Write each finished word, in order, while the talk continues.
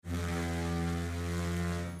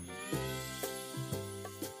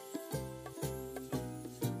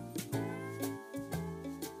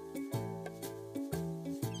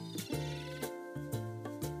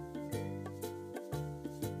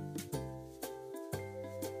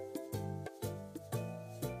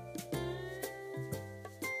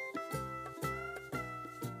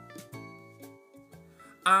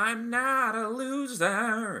I'm not a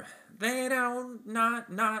loser. They don't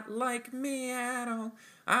not like me at all.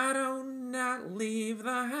 I don't not leave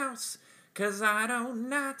the house, 'cause I don't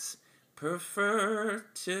not prefer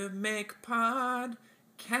to make podcasts.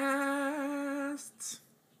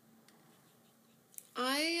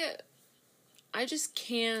 I just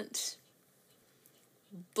can't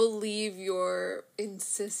believe your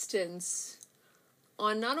insistence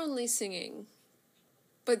on not only singing,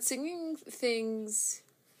 but singing things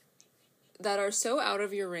that are so out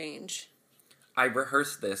of your range. I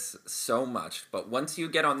rehearse this so much, but once you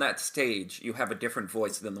get on that stage, you have a different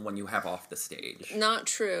voice than the one you have off the stage. Not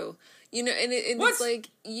true. You know, and it's like,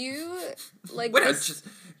 you, like, What? this, Just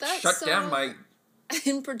that shut song down my...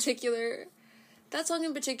 in particular, that song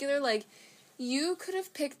in particular, like, you could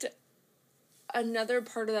have picked another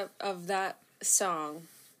part of that song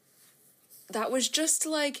that was just,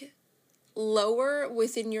 like, lower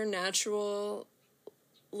within your natural,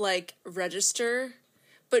 like, register.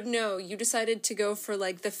 But no, you decided to go for,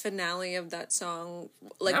 like, the finale of that song,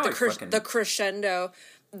 like, the crescendo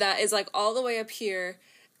that is, like, all the way up here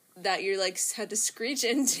that you're, like, had to screech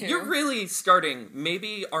into. You're really starting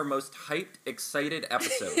maybe our most hyped, excited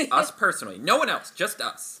episode. Us personally. No one else, just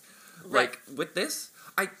us. Right. Like, with this,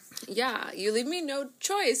 Yeah, you leave me no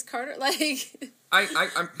choice, Carter. Like,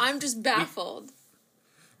 I'm just baffled.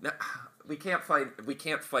 We can't fight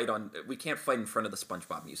in front of the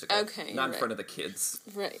Spongebob musical. Okay, not in front of the kids.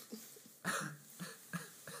 Right.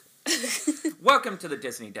 Welcome to the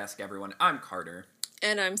Disney Desk, everyone. I'm Carter.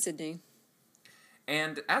 And I'm Sydney.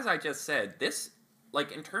 And as I just said, this,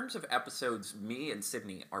 like, in terms of episodes, me and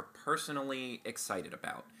Sydney are personally excited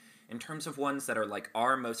about. In terms of ones that are, like,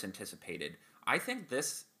 our most anticipated, I think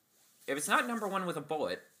this, if it's not number one with a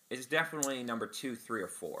bullet, is definitely number 2, 3, or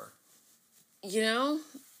 4. You know,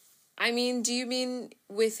 I mean, do you mean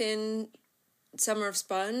within Summer of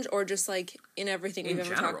Sponge, or just, like, in everything we've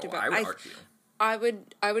ever talked about? I would argue.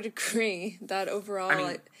 I would agree that overall,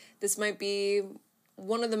 like, this might be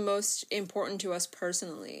one of the most important to us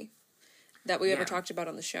personally that we ever talked about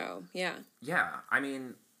on the show. Yeah. Yeah, I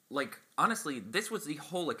mean, like, honestly, this was the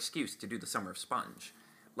whole excuse to do the Summer of Sponge.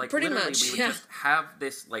 Like, pretty literally, much, we would just have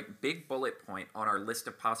this, like, big bullet point on our list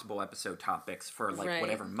of possible episode topics for, like,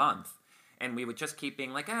 whatever month. And we would just keep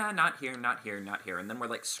being like, not here, not here, not here. And then we're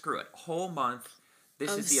like, screw it. Whole month,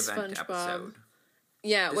 this is the event episode.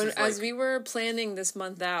 Yeah, as we were planning this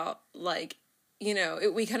month out, like, you know,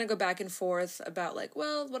 we kind of go back and forth about, like,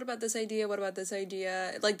 well, what about this idea? What about this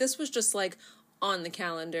idea? Like, this was just, like, on the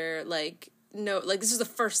calendar. Like, no, like, this is the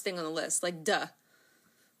first thing on the list. Like, duh.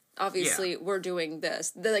 Obviously, we're doing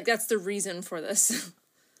this. Like, that's the reason for this.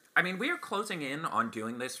 I mean, we are closing in on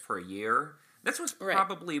doing this for a year. This was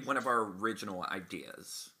probably one of our original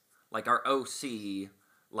ideas. Like, our OC,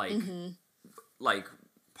 like,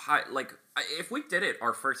 if we did it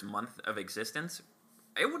our first month of existence,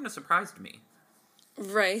 it wouldn't have surprised me.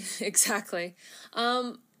 Right, exactly.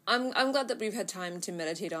 I'm glad that we've had time to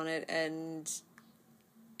meditate on it and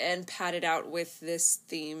pad it out with this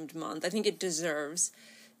themed month. I think it deserves.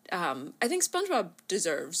 I think SpongeBob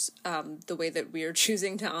deserves the way that we are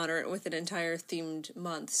choosing to honor it with an entire themed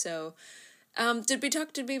month. So, did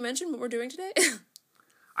we mention what we're doing today?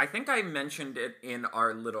 I think I mentioned it in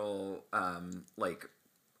our little our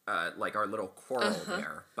little quarrel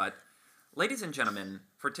there, but. Ladies and gentlemen,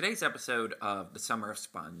 for today's episode of The Summer of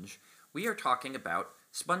Sponge, we are talking about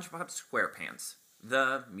SpongeBob SquarePants,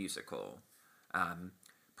 the musical.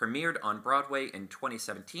 Premiered on Broadway in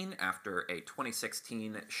 2017 after a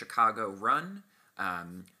 2016 Chicago run.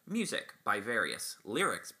 Music by various,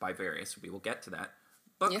 lyrics by various, we will get to that.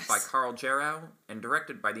 Book by Carl Jarrow, and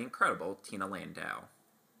directed by the incredible Tina Landau.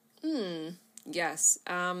 Yes.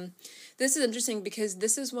 This is interesting because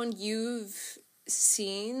this is one you've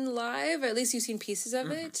seen live, or at least you've seen pieces of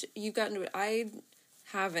it. You've gotten to it. I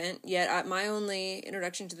haven't yet. My only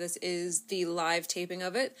introduction to this is the live taping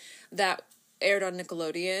of it that aired on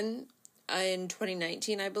Nickelodeon in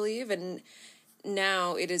 2019, I believe, and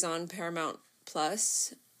now it is on Paramount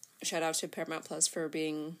Plus. Shout out to Paramount Plus for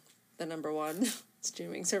being the number one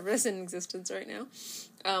streaming service in existence right now,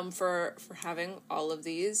 for having all of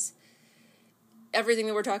these. Everything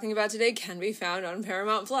that we're talking about today can be found on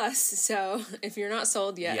Paramount Plus, so if you're not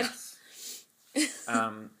sold yet. Yes.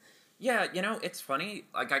 Yeah, you know, it's funny.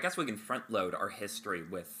 Like, I guess we can front load our history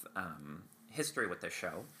with this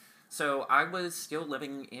show. So I was still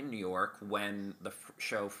living in New York when the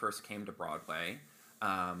show first came to Broadway.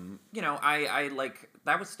 You know, I like,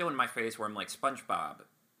 that was still in my phase where I'm like, SpongeBob,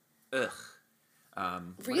 ugh.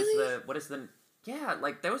 Really? What is the Yeah,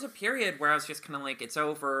 like, there was a period where I was just kind of like, it's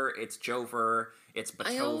over, it's Jover, it's Batover.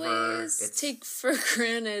 I always take for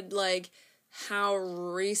granted, like, how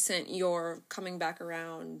recent your coming back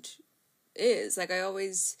around is. Like, I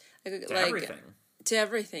always... To everything. To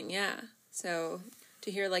everything, yeah. So,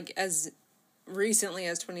 to hear, like, as recently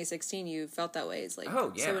as 2016 you felt that way is, like,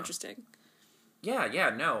 so interesting. Yeah,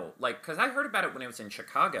 no. Like, because I heard about it when it was in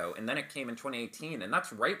Chicago, and then it came in 2018, and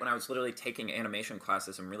that's right when I was literally taking animation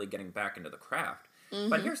classes and really getting back into the craft. Mm-hmm.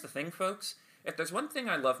 But here's the thing, folks. If there's one thing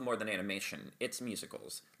I love more than animation, it's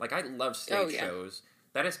musicals. Like, I love stage shows.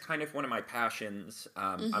 That is kind of one of my passions.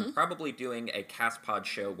 I'm probably doing a cast pod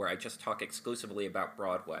show where I just talk exclusively about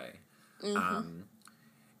Broadway.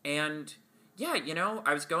 And... yeah, you know,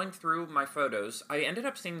 I was going through my photos. I ended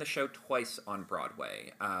up seeing the show twice on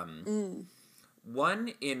Broadway.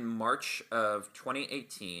 One in March of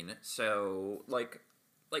 2018, so, like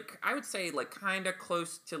I would say, like, kind of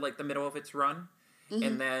close to, like, the middle of its run.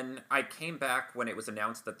 And then I came back when it was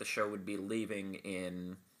announced that the show would be leaving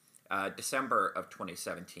in December of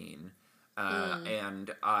 2017.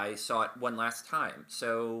 And I saw it one last time.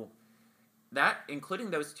 So... that, including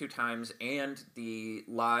those 2 times, and the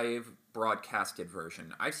live broadcasted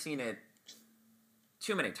version, I've seen it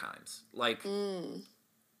too many times. Like,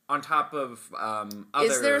 on top of other...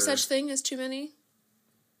 Is there such thing as too many?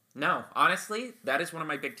 No. Honestly, that is one of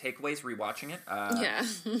my big takeaways rewatching it. Yeah.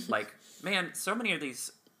 Like, man, so many of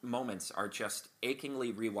these moments are just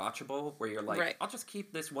achingly rewatchable, where you're like, I'll just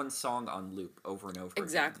keep this one song on loop over and over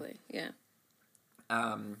Exactly, again.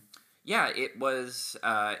 Yeah, it was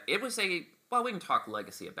a... well, we can talk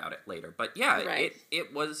legacy about it later, but yeah,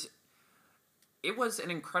 it was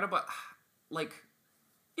an incredible, like,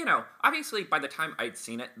 you know, obviously by the time I'd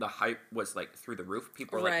seen it, the hype was, like, through the roof.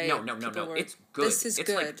 People were like, no, it's good. This is it's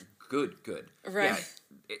good. Like, good. Right.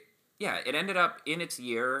 Yeah, it ended up, in its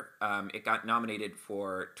year, it got nominated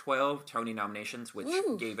for 12 Tony nominations, which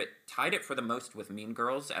tied it for the most with Mean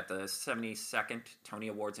Girls at the 72nd Tony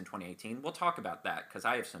Awards in 2018. We'll talk about that, because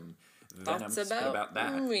I have some... thoughts about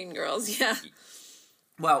that. Mean Girls, yeah.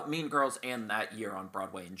 Well, Mean Girls and that year on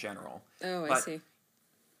Broadway in general. Oh, I see.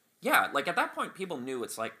 Yeah, like, at that point, people knew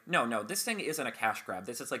it's like, no, this thing isn't a cash grab.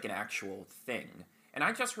 This is, like, an actual thing. And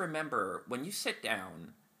I just remember, when you sit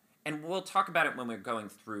down, and we'll talk about it when we're going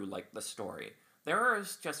through, like, the story, there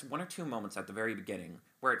is just 1 or 2 moments at the very beginning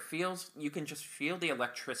where it feels, you can just feel the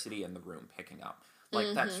electricity in the room picking up.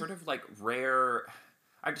 Like, that sort of, like, rare...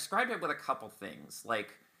 I described it with a couple things,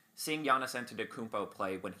 like... seeing Giannis Antetokounmpo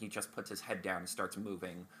play when he just puts his head down and starts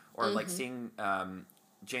moving, or like seeing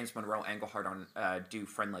James Monroe Englehart on do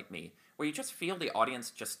Friend Like Me, where you just feel the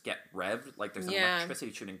audience just get revved, like there's an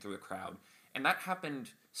electricity shooting through the crowd. And that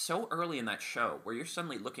happened so early in that show, where you're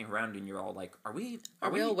suddenly looking around and you're all like, are we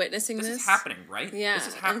all witnessing this? This is happening, right? Yeah, this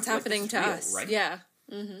is it's happening to us. Right? Yeah.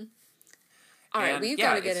 All right, we've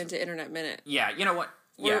got to get into Internet Minute. Yeah, you know what?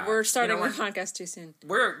 We're starting the podcast too soon.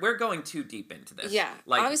 We're going too deep into this. Yeah,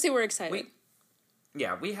 like, obviously we're excited.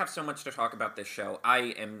 We have so much to talk about this show.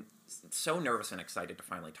 I am so nervous and excited to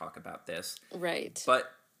finally talk about this. Right.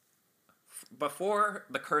 But before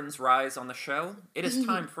the curtains rise on the show, it is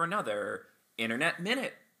time for another Internet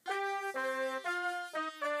Minute.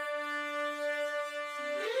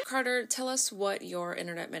 Carter, tell us what your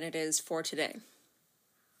Internet Minute is for today.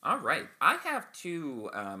 All right. I have 2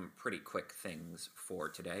 pretty quick things for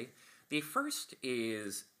today. The first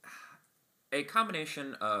is a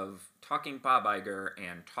combination of talking Bob Iger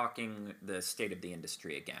and talking the state of the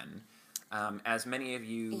industry again. As many of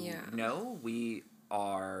you know,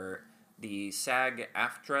 the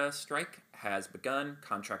SAG-AFTRA strike has begun.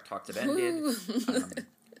 Contract talks have ended.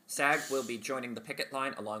 SAG will be joining the picket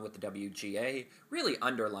line along with the WGA, really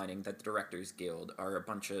underlining that the Directors Guild are a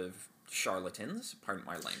bunch of charlatans, pardon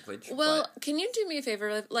my language. Well, can you do me a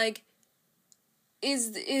favor? Like,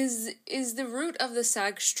 is the root of the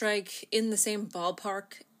SAG strike in the same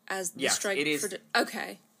ballpark as the strike? It is.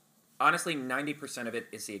 Okay. Honestly, 90% of it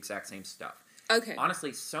is the exact same stuff. Okay.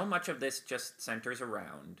 Honestly, so much of this just centers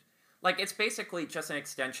around... like, it's basically just an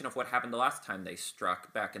extension of what happened the last time they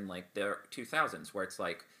struck back in, like, the 2000s, where it's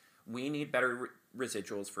like, we need better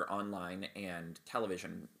residuals for online and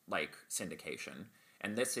television, like, syndication.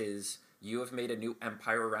 And this is, you have made a new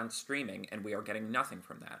empire around streaming, and we are getting nothing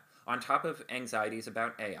from that. On top of anxieties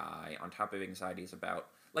about AI, on top of anxieties about,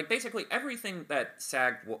 like, basically everything that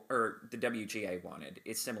SAG, or the WGA wanted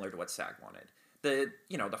is similar to what SAG wanted. The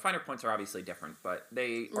finer points are obviously different, but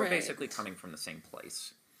they are basically coming from the same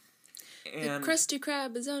place. And the Krusty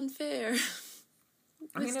Krab is unfair.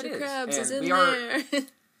 I mean, Mr. it is. Krabs and is in there.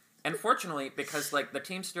 And fortunately, because, like, the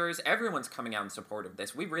Teamsters, everyone's coming out in support of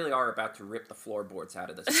this. We really are about to rip the floorboards out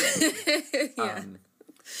of this thing. Yeah.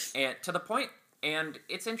 And to the point, and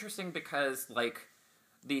it's interesting because, like,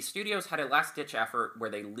 the studios had a last-ditch effort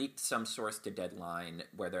where they leaked some source to Deadline,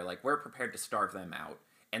 where they're like, we're prepared to starve them out.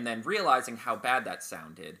 And then realizing how bad that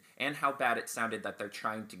sounded, and how bad it sounded that they're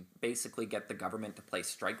trying to basically get the government to play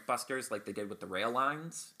strike busters like they did with the rail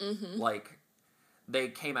lines. Mm-hmm. Like, they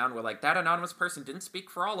came out and were like, that anonymous person didn't speak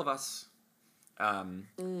for all of us. And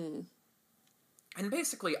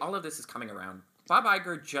basically, all of this is coming around. Bob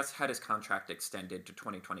Iger just had his contract extended to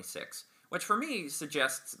 2026, which for me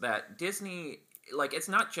suggests that Disney, like, it's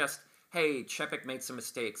not just, hey, Chepik made some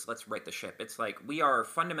mistakes, let's right the ship. It's like, we are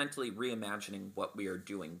fundamentally reimagining what we are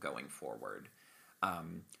doing going forward.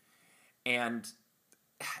 And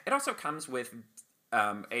it also comes with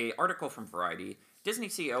a article from Variety. Disney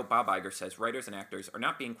CEO Bob Iger says writers and actors are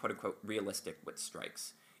not being quote-unquote realistic with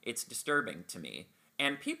strikes. It's disturbing to me.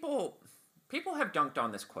 And people have dunked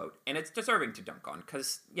on this quote, and it's deserving to dunk on,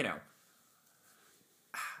 because, you know,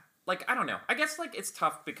 like, I don't know. I guess, like, it's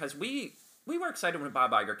tough because we were excited when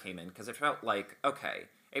Bob Iger came in, because it felt like, okay,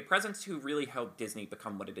 a presence who really helped Disney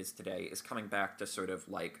become what it is today is coming back to sort of,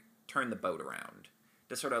 like, turn the boat around,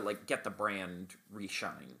 to sort of, like, get the brand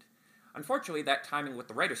reshined. Unfortunately, that timing with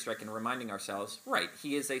the writer's strike and reminding ourselves, right,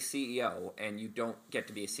 he is a CEO, and you don't get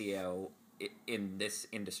to be a CEO in this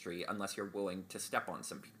industry unless you're willing to step on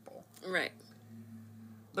some people. Right.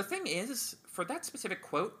 The thing is, for that specific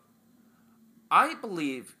quote, I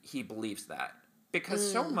believe he believes that.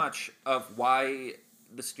 Because so much of why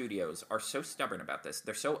the studios are so stubborn about this,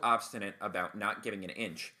 they're so obstinate about not giving an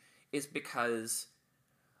inch, is because,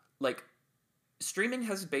 like, streaming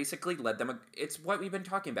has basically led them, it's what we've been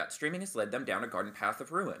talking about. Streaming has led them down a garden path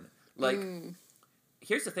of ruin. Like,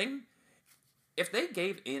 here's the thing. If they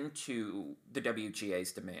gave into the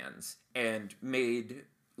WGA's demands and made,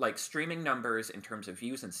 like, streaming numbers in terms of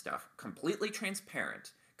views and stuff completely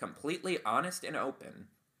transparent, completely honest and open,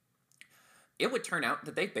 it would turn out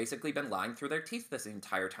that they've basically been lying through their teeth this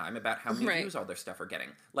entire time about how many views all their stuff are getting.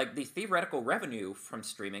 Like, the theoretical revenue from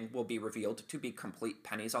streaming will be revealed to be complete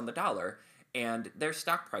pennies on the dollar, and their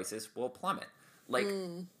stock prices will plummet. Like,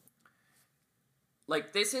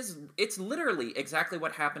 like, it's literally exactly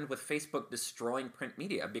what happened with Facebook destroying print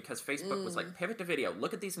media, because Facebook was like, pivot to video,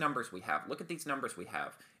 look at these numbers we have, look at these numbers we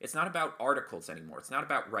have. It's not about articles anymore, it's not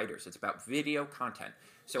about writers, it's about video content.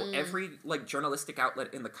 So every, like, journalistic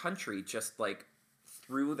outlet in the country just, like,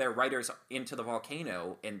 threw their writers into the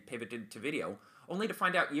volcano and pivoted to video, only to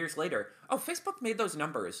find out years later, oh, Facebook made those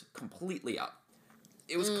numbers completely up.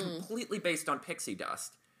 It was completely based on pixie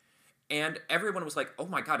dust. And everyone was like, oh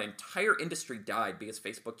my god, entire industry died because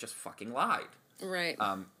Facebook just fucking lied. Right.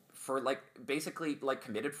 For, like, basically, like,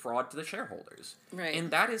 committed fraud to the shareholders. Right.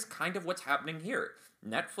 And that is kind of what's happening here.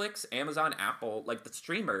 Netflix, Amazon, Apple, like, the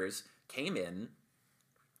streamers came in,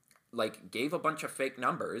 like, gave a bunch of fake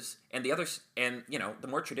numbers, and the others, and, you know, the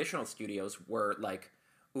more traditional studios were like,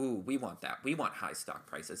 ooh, we want that. We want high stock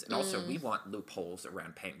prices. And also, we want loopholes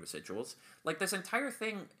around paying residuals. Like, this entire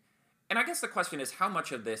thing... And I guess the question is, how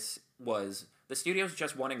much of this was the studios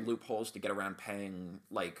just wanting loopholes to get around paying,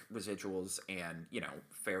 like, residuals and, you know,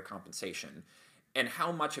 fair compensation? And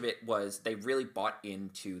how much of it was they really bought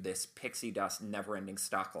into this pixie dust, never-ending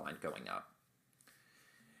stock line going up?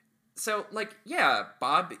 So, like, yeah,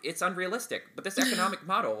 Bob, it's unrealistic. But this economic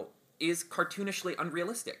model is cartoonishly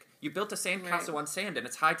unrealistic. You built a sandcastle on sand, and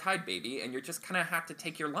it's high tide, baby, and you're just gonna have to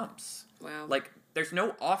take your lumps. Wow. Like, there's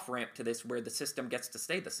no off-ramp to this where the system gets to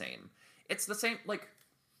stay the same. It's the same, like,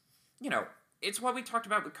 you know, it's what we talked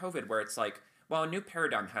about with COVID, where it's like, well, a new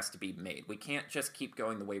paradigm has to be made. We can't just keep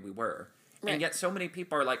going the way we were. Right. And yet so many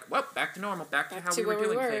people are like, well, back to normal, back to how we were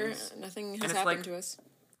doing things. Nothing has happened to us.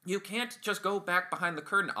 You can't just go back behind the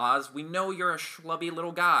curtain, Oz. We know you're a schlubby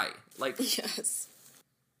little guy. Like, yes.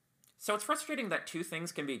 So it's frustrating that two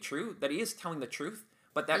things can be true, that he is telling the truth,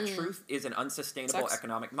 but that truth is an unsustainable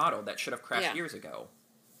economic model that should have crashed years ago.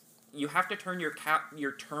 You have to turn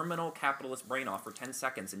your terminal capitalist brain off for 10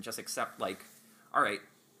 seconds and just accept, like, all right,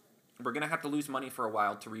 we're going to have to lose money for a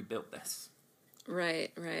while to rebuild this.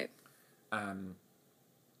 Right. And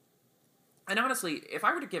honestly, if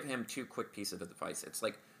I were to give him two quick pieces of advice, it's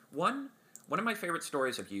like, one of my favorite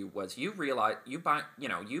stories of you was you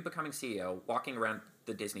becoming CEO, walking around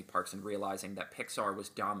the Disney parks and realizing that Pixar was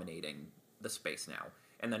dominating the space now.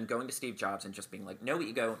 And then going to Steve Jobs and just being like, no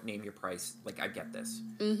ego, name your price, like, I get this.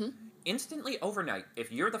 Mm-hmm. Instantly, overnight,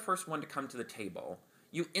 if you're the first one to come to the table,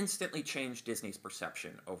 you instantly change Disney's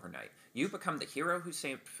perception overnight. You become the hero who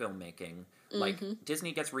saved filmmaking. Like,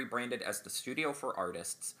 Disney gets rebranded as the studio for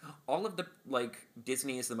artists. All of the, like,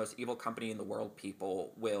 Disney is the most evil company in the world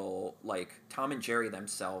people will, like, Tom and Jerry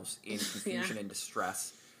themselves in confusion and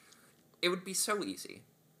distress. It would be so easy.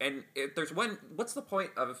 And if there's one, what's the point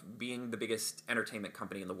of being the biggest entertainment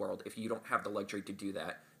company in the world if you don't have the luxury to do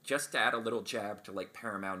that? Just to add a little jab to, like,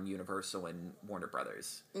 Paramount and Universal and Warner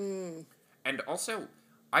Brothers. And also,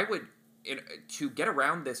 I would, to get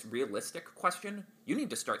around this realistic question, you need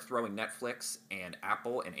to start throwing Netflix and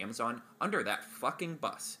Apple and Amazon under that fucking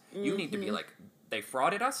bus. You need to be like, they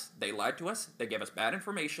frauded us, they lied to us, they gave us bad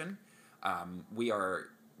information, we are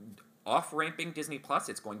off-ramping Disney Plus.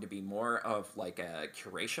 It's going to be more of, like, a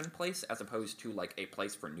curation place as opposed to, like, a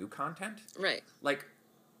place for new content. Right. Like,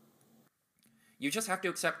 you just have to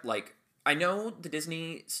accept, like, I know the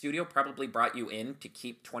Disney studio probably brought you in to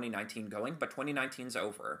keep 2019 going, but 2019's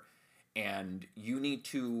over, and you need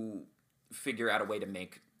to figure out a way to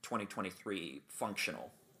make 2023 functional.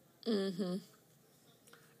 And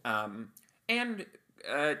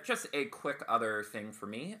just a quick other thing for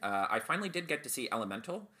me, I finally did get to see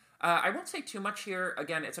Elemental. I won't say too much here.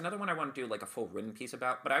 Again, it's another one I want to do, like, a full written piece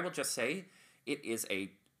about, but I will just say it is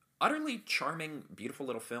a utterly charming, beautiful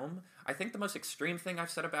little film. I think the most extreme thing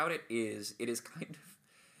I've said about it is it is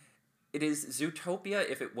Zootopia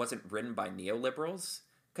if it wasn't written by neoliberals.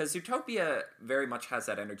 Because Zootopia very much has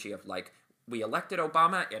that energy of, like, we elected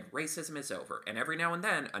Obama and racism is over. And every now and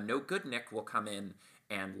then, a no-good Nick will come in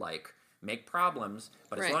and, like, make problems.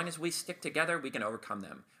 But as long as we stick together, we can overcome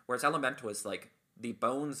them. Whereas Elemental is, like, the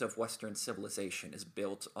bones of Western civilization is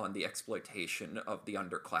built on the exploitation of the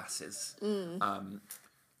underclasses.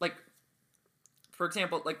 Like, for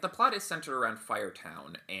example, like, the plot is centered around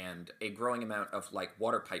Firetown and a growing amount of, like,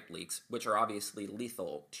 water pipe leaks, which are obviously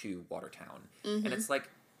lethal to Watertown. And it's like,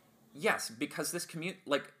 yes, because this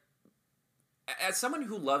like, as someone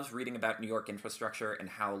who loves reading about New York infrastructure and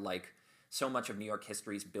how, like, so much of New York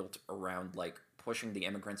history is built around, like, pushing the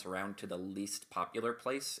immigrants around to the least popular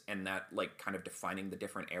place and that, like, kind of defining the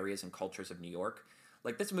different areas and cultures of New York,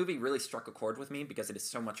 like, this movie really struck a chord with me because it is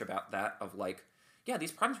so much about that of, like, yeah,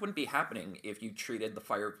 these problems wouldn't be happening if you treated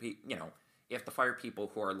the if the fire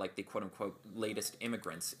people who are, like, the quote-unquote latest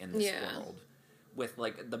immigrants in this world with,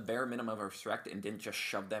 like, the bare minimum of respect and didn't just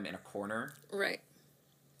shove them in a corner. Right.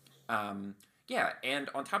 Yeah, and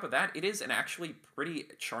on top of that, it is an actually pretty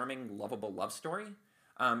charming, lovable love story.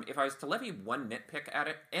 If I was to levy one nitpick at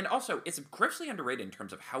it, and also, it's grossly underrated in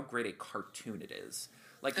terms of how great a cartoon it is.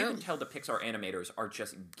 Like, you can tell the Pixar animators are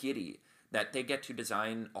just giddy that they get to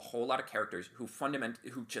design a whole lot of characters who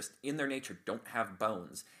just, in their nature, don't have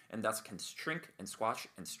bones, and thus can shrink and squash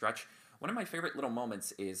and stretch. One of my favorite little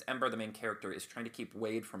moments is Ember, the main character, is trying to keep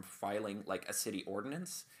Wade from filing, like, a city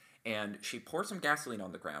ordinance, and she pours some gasoline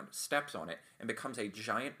on the ground, steps on it, and becomes a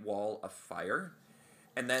giant wall of fire.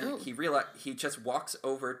 And then he just walks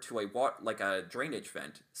over to a drainage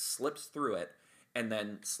vent, slips through it, and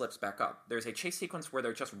then slips back up. There's a chase sequence where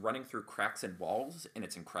they're just running through cracks in walls, and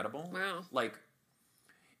it's incredible. Wow. Like,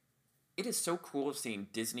 it is so cool seeing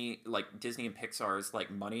Disney and Pixar's,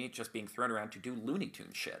 like, money just being thrown around to do Looney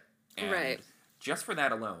Tunes shit. And just for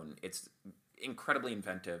that alone, it's incredibly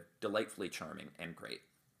inventive, delightfully charming, and great.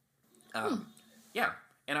 Yeah,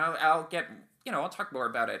 and I'll get... I'll talk more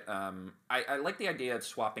about it. I like the idea of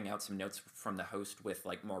swapping out some notes from the host with,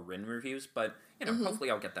 like, more written reviews, but,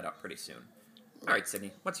 hopefully I'll get that up pretty soon. All right, Sydney,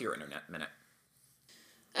 what's your internet minute?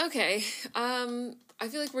 Okay. I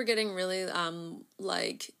feel like we're getting really,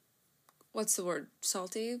 like, what's the word?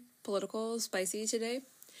 Salty, political, spicy today.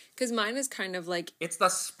 Because mine is kind of like... It's the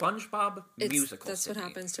Spongebob musical, That's Sydney. what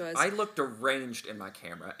happens to us. I look deranged in my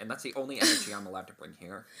camera, and that's the only energy I'm allowed to bring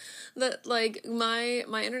here. Like, my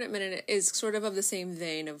internet minute is sort of the same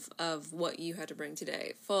vein of what you had to bring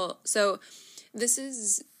today. So, this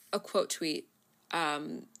is a quote tweet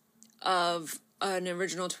of an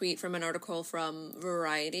original tweet from an article from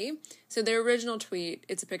Variety. So, their original tweet,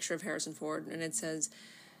 it's a picture of Harrison Ford, and it says...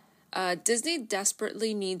 Disney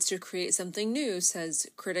desperately needs to create something new, says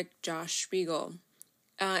critic Josh Spiegel.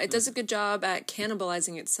 It does a good job at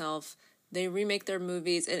cannibalizing itself. They remake their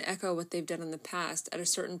movies and echo what they've done in the past. At a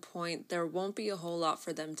certain point, there won't be a whole lot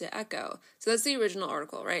for them to echo. So that's the original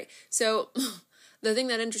article, right? So the thing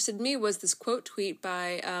that interested me was this quote tweet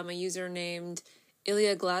by a user named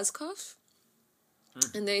Ilya Glazkov.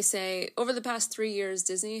 And they say, over the past 3 years,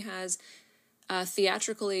 Disney has...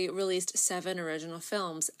 theatrically released 7 original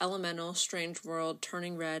films: Elemental, Strange World,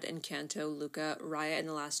 Turning Red, Encanto, Luca, Raya and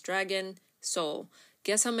the Last Dragon, Soul.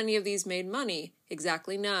 Guess how many of these made money?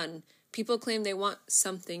 Exactly none. People claim they want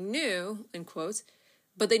something new, in quotes,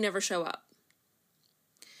 but they never show up.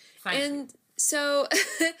 Thank you. So,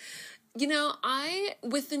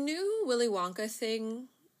 with the new Willy Wonka thing,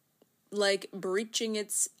 like, breaching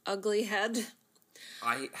its ugly head,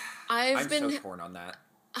 I'm so torn on that.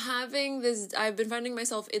 I've been finding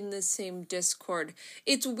myself in this same Discord.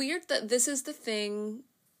 It's weird that this is the thing,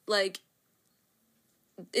 like,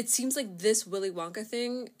 it seems like this Willy Wonka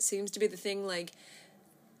thing seems to be the thing, like,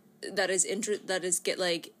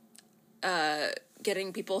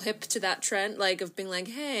 getting people hip to that trend, like, of being like,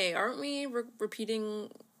 hey, aren't we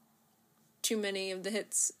repeating too many of the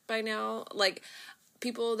hits by now? Like,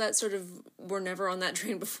 people that sort of were never on that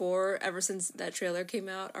train before, ever since that trailer came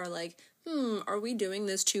out, are like, are we doing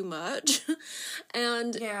this too much?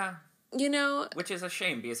 And, yeah, which is a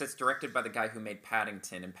shame, because it's directed by the guy who made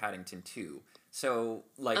Paddington and Paddington 2. So,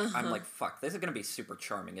 like, I'm like, fuck, this is going to be super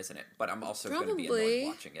charming, isn't it? But I'm also going to be annoyed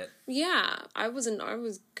watching it. Yeah, I was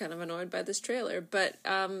kind of annoyed by this trailer, but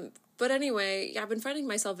anyway, yeah, I've been finding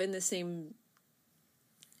myself in the same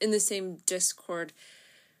discourse,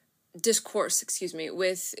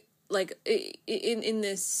 with, like, in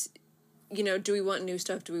this, do we want new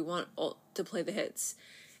stuff? Do we want to play the hits?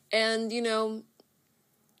 And,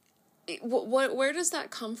 where does that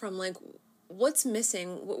come from? Like, what's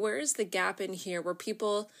missing? Where is the gap in here where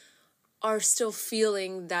people are still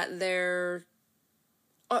feeling that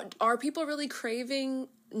are people really craving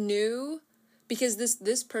new? Because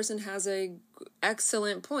this person has a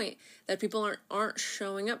excellent point that people aren't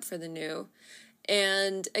showing up for the new.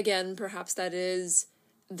 And again, perhaps that is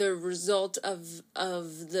the result of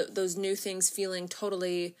those new things feeling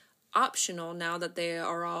totally optional now that they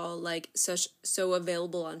are all, like, so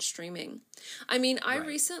available on streaming. I mean, I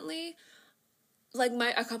recently, like,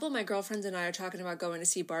 a couple of my girlfriends and I are talking about going to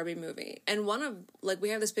see Barbie movie, and we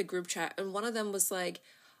have this big group chat, and one of them was like,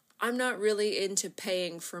 I'm not really into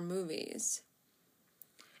paying for movies.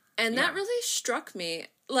 And that really struck me,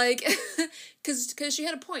 like, because she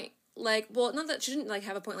had a point. Like, well, not that she didn't, like,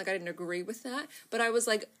 have a point, like, I didn't agree with that, but I was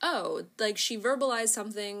like, oh, like, she verbalized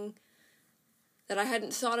something that I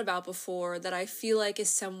hadn't thought about before, that I feel like is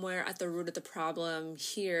somewhere at the root of the problem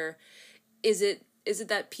here. Is it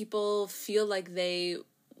that people feel like they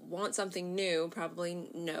want something new? Probably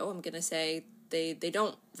no. I'm going to say they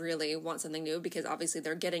don't really want something new, because obviously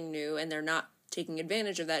they're getting new and they're not taking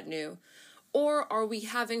advantage of that new. Or are we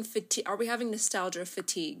having nostalgia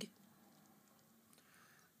fatigue?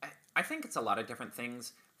 I think it's a lot of different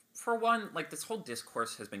things. For one, like, this whole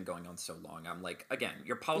discourse has been going on so long. I'm like, again,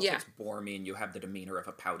 your politics bore me, and you have the demeanor of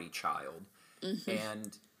a pouty child. Mm-hmm.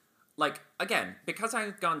 And, like, again, because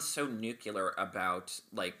I've gone so nuclear about,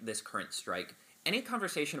 like, this current strike, any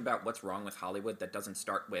conversation about what's wrong with Hollywood that doesn't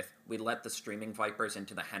start with, we let the streaming vipers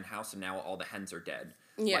into the hen house and now all the hens are dead.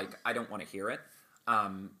 Yeah. Like, I don't want to hear it.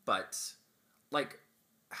 But, like,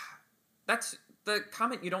 that's the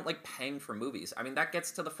comment, you don't like paying for movies. I mean, that gets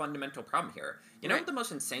to the fundamental problem here. You know the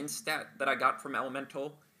most insane stat that I got from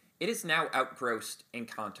Elemental? It is now outgrossed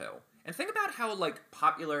Encanto. And think about how, like,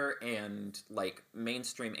 popular and, like,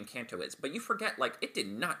 mainstream Encanto is. But you forget, like, it did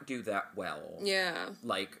not do that well. Yeah.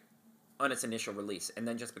 Like, on its initial release. And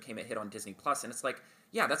then just became a hit on Disney+. And it's like,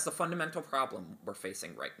 yeah, that's the fundamental problem we're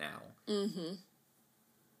facing right now. Mm-hmm.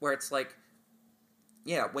 Where it's like,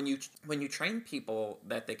 yeah, when you train people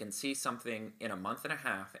that they can see something in a month and a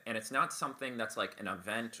half, and it's not something that's, like, an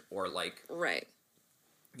event or, like... Right.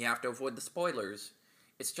 You have to avoid the spoilers.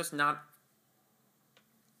 It's just not...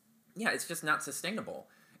 Yeah, it's just not sustainable.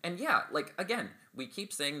 And yeah, like, again, we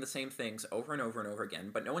keep saying the same things over and over and over again,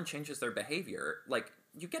 but no one changes their behavior. Like,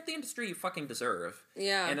 you get the industry you fucking deserve.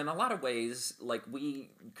 Yeah. And in a lot of ways, like, we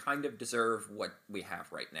kind of deserve what we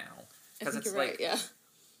have right now. Because it's like... Right, yeah.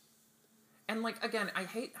 And, like, again, I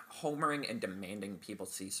hate homering and demanding people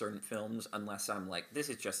see certain films unless I'm like, this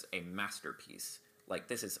is just a masterpiece. Like,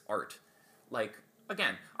 this is art. Like,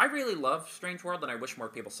 again, I really love Strange World and I wish more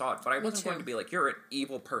people saw it, but I wasn't going to be like, you're an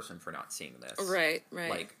evil person for not seeing this. Right.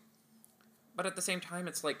 Like, but at the same time,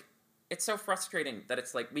 it's like, it's so frustrating that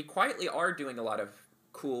it's like, we quietly are doing a lot of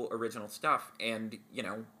cool, original stuff, and, you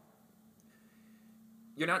know,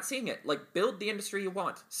 you're not seeing it. Like, build the industry you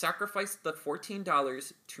want. Sacrifice the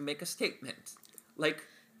 $14 to make a statement. Like,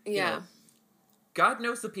 you know, God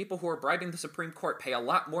knows the people who are bribing the Supreme Court pay a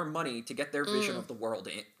lot more money to get their vision of the world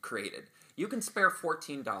created. You can spare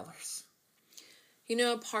 $14. You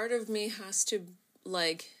know, part of me wants to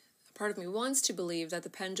believe that the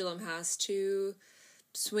pendulum has to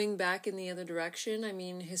swing back in the other direction. I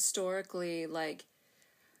mean, historically, like,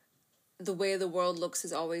 the way the world looks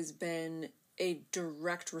has always been a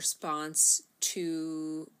direct response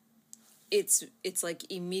to its like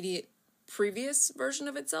immediate previous version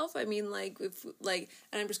of itself. I mean, like, if, like,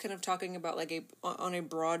 and I'm just kind of talking about, like, on a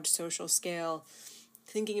broad social scale,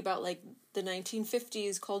 thinking about, like, the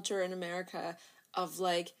 1950s culture in America of,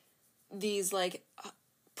 like, these, like,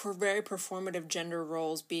 very performative gender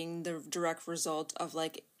roles being the direct result of,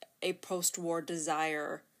 like, a post-war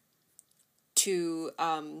desire to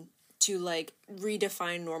like,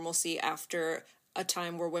 redefine normalcy after a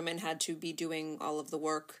time where women had to be doing all of the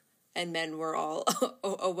work and men were all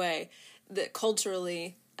away. That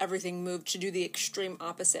culturally, everything moved to do the extreme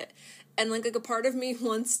opposite. And, like a part of me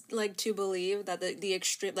wants, like, to believe that the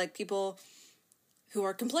extreme, like, people who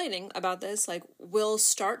are complaining about this, like, will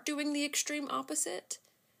start doing the extreme opposite?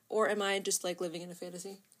 Or am I just, like, living in a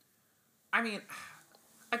fantasy? I mean,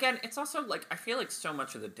 again, it's also, like, I feel like so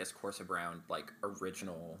much of the discourse around, like,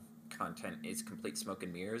 original content is complete smoke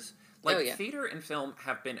and mirrors. Like, theater and film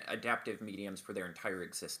have been adaptive mediums for their entire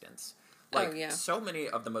existence. Like, so many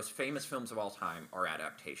of the most famous films of all time are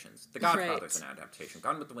adaptations. The Godfather's an adaptation.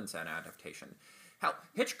 Gone with the Wind's an adaptation. Hell,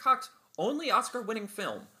 Hitchcock's only Oscar-winning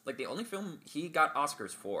film, like, the only film he got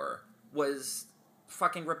Oscars for, was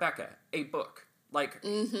fucking Rebecca, a book. Like,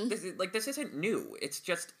 this isn't new. It's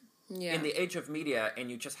just, in the age of media, and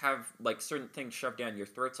you just have, like, certain things shoved down your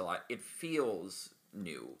throats a lot, it feels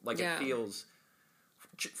new. Like, it feels...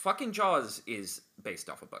 Fucking Jaws is based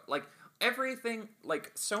off a book. Like, everything,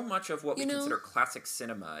 like, so much of what we consider classic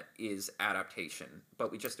cinema is adaptation,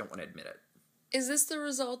 but we just don't want to admit it. Is this the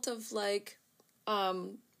result of, like, us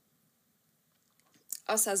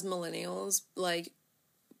as millennials, like,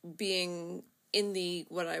 being in the,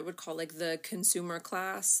 what I would call, like, the consumer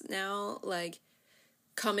class now, like,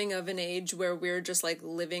 coming of an age where we're just, like,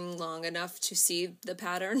 living long enough to see the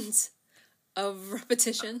patterns of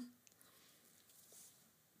repetition?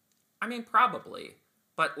 I mean, probably.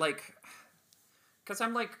 But, like, because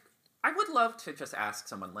I'm, like, I would love to just ask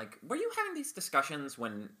someone, like, were you having these discussions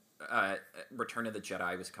when Return of the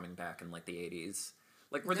Jedi was coming back in, like, the 80s?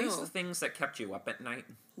 Like, were these the things that kept you up at night?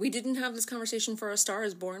 We didn't have this conversation for A Star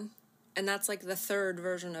is Born. And that's, like, the third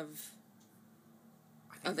version of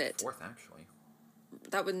it. The fourth, actually.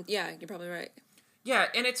 That wouldn't... Yeah, you're probably right. Yeah,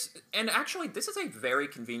 and actually, this is a very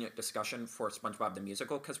convenient discussion for SpongeBob the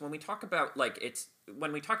Musical, because when we talk about, like, its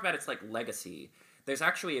like, legacy, there's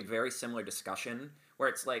actually a very similar discussion where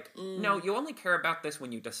it's like, no, you only care about this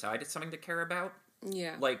when you decide it's something to care about.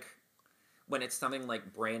 Yeah. Like, when it's something,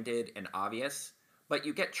 like, branded and obvious, but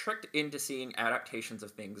you get tricked into seeing adaptations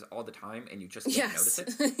of things all the time, and you just don't notice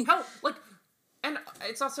it. Hell, like... And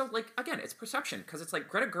it's also, like, again, it's perception, because it's like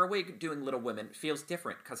Greta Gerwig doing Little Women feels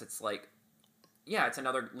different, because it's like, yeah, it's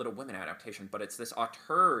another Little Women adaptation, but it's this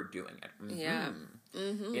auteur doing it. Mm-hmm. Yeah.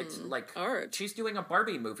 Mm-hmm. It's like, art. She's doing a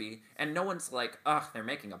Barbie movie, and no one's like, ugh, they're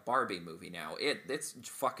making a Barbie movie now. It's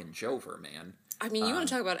fucking Jover, man. I mean, you want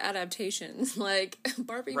to talk about adaptations. Like,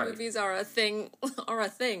 Barbie movies are a thing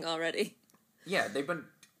already. Yeah, they've been...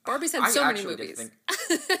 Barbie's had so many movies.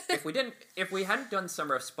 If we hadn't done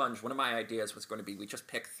Summer of Sponge, one of my ideas was going to be we just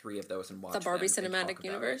pick 3 of those and watch them. The Barbie cinematic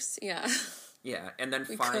universe? Yeah. Yeah, and then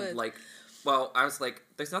like... Well, I was like,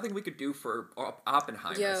 there's nothing we could do for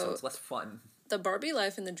Oppenheimer, so it's less fun. The Barbie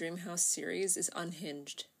Life in the Dreamhouse series is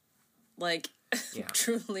unhinged. Like,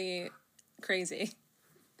 truly crazy.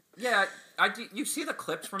 Yeah, you see the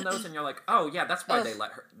clips from those, and you're like, oh yeah, that's why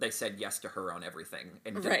they said yes to her on everything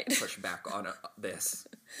and didn't push back on this.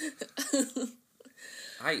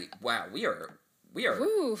 Wow, we are.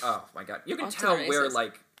 Ooh, oh my god, you can tell we're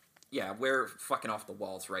like, we're fucking off the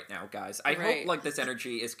walls right now, guys. I hope like this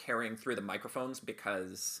energy is carrying through the microphones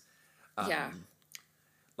because,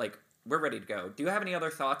 like we're ready to go. Do you have any other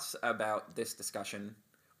thoughts about this discussion,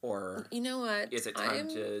 or you know what? Is it time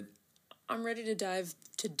to? I'm ready to dive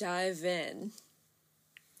in.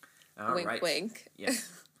 All wink, right. Wink. Yeah.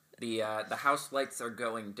 The house lights are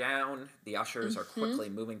going down. The ushers are quickly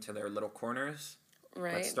moving to their little corners.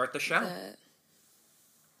 Right. Let's start the show.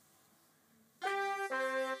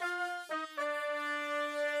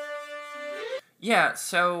 Yeah,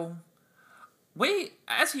 so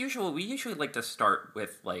as usual, we usually like to start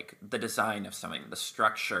with like the design of something, the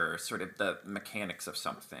structure, sort of the mechanics of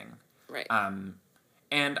something. Right.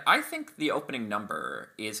 And I think the opening number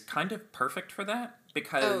is kind of perfect for that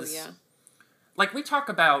because like we talk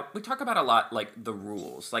about a lot like the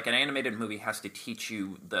rules. Like an animated movie has to teach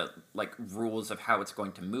you the like rules of how it's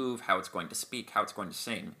going to move, how it's going to speak, how it's going to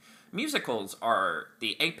sing. Musicals are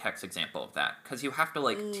the apex example of that because you have to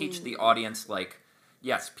like teach the audience like,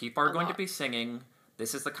 yes, people are going to be singing.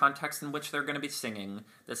 This is the context in which they're going to be singing.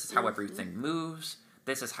 This is how everything moves.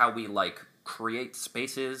 This is how we like create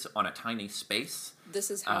spaces on a tiny space. This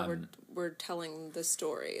is how we're telling the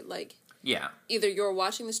story. Like Yeah. either you're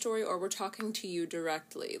watching the story or we're talking to you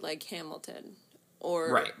directly, like Hamilton.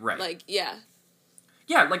 Or, Right. like, yeah.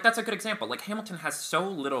 Yeah, like, that's a good example. Like, Hamilton has so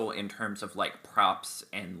little in terms of, like, props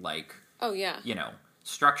and, like, Oh, yeah. you know,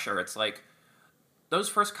 structure. It's like, those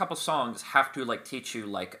first couple songs have to, like, teach you,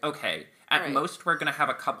 like, okay, at Right. most we're gonna have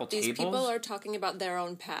a couple These tables. people are talking about their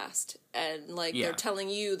own past, and, like, Yeah. they're telling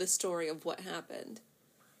you the story of what happened.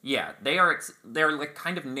 Yeah, they're, like,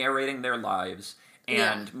 kind of narrating their lives.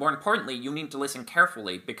 And Yeah. more importantly, you need to listen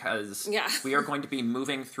carefully because Yeah. we are going to be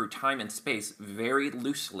moving through time and space very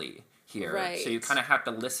loosely here. Right. So you kind of have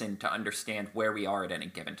to listen to understand where we are at any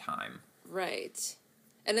given time. Right.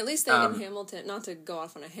 And at least they in Hamilton, not to go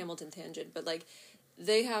off on a Hamilton tangent, but, like,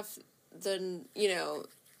 they have the, you know,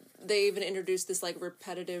 they even introduced this, like,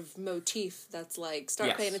 repetitive motif that's, like,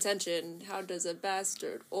 start paying attention. How does a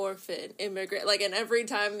bastard, orphan, immigrant... Like, and every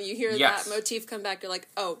time you hear that motif come back, you're like,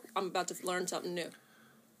 oh, I'm about to learn something new.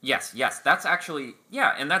 Yes. That's actually...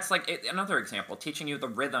 Yeah, and that's, like, another example. Teaching you the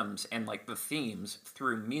rhythms and, like, the themes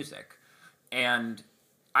through music. And...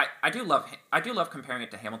 I do love comparing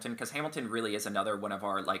it to Hamilton, because Hamilton really is another one of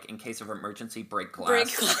our, like, in case of emergency, break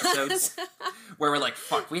glass episodes, where we're like,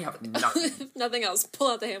 fuck, we have nothing. Nothing else. Pull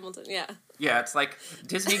out the Hamilton, yeah. Yeah, it's like,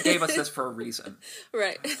 Disney gave us this for a reason.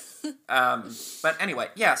 Right. But anyway,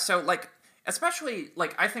 yeah, so, like, especially,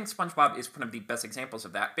 like, I think SpongeBob is one of the best examples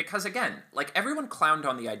of that, because, again, like, everyone clowned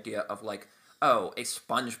on the idea of, like, oh, a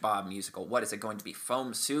SpongeBob musical. What, is it going to be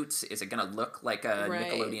foam suits? Is it going to look like a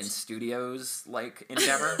Nickelodeon Studios, like,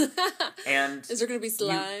 endeavor? And is there going to be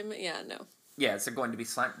slime? Yeah, no. Yeah, is there going to be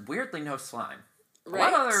slime? Weirdly, no slime. Right.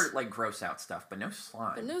 A lot of other, like, gross out stuff, but no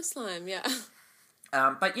slime. But no slime, yeah.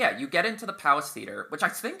 But yeah, you get into the Palace Theater, which I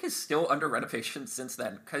think is still under renovation since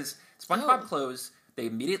then, because SpongeBob closed, they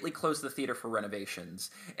immediately closed the theater for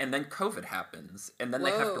renovations, and then COVID happens, and then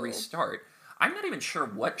they have to restart. I'm not even sure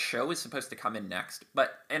what show is supposed to come in next,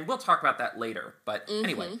 and we'll talk about that later. But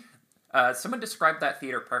anyway, someone described that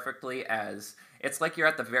theater perfectly as, it's like you're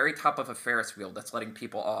at the very top of a Ferris wheel that's letting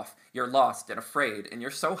people off. You're lost and afraid, and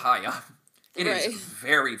you're so high up. It is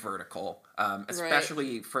very vertical,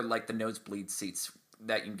 especially for, like, the nosebleed seats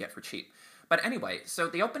that you can get for cheap. But anyway, so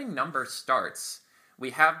the opening number starts.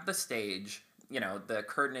 We have the stage. You know, the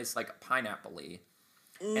curtain is, like, pineapple-y.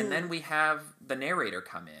 And then we have the narrator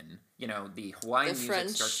come in. You know, the Hawaiian music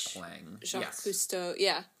starts playing. Jacques Cousteau,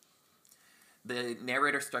 yeah. The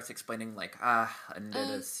narrator starts explaining, like,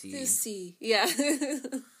 under the sea. The sea, yeah.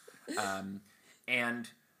 And,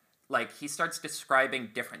 like, he starts describing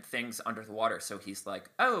different things under the water. So he's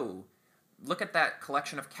like, oh, look at that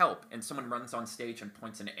collection of kelp. And someone runs on stage and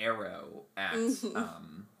points an arrow at,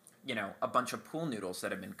 you know, a bunch of pool noodles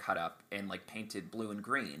that have been cut up and, like, painted blue and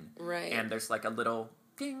green. Right. And there's, like, a little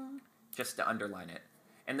ding just to underline it.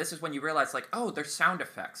 And this is when you realize, like, oh, there's sound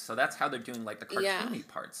effects. So that's how they're doing, like, the cartoony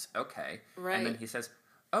parts. Okay. Right. And then he says,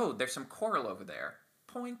 oh, there's some coral over there.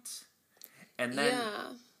 Point. And then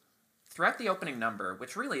throughout the opening number,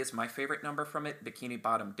 which really is my favorite number from it, Bikini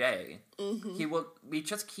Bottom Day, we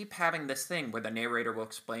just keep having this thing where the narrator will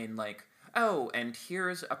explain, like, oh, and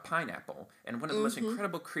here's a pineapple. And one of the most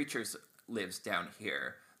incredible creatures lives down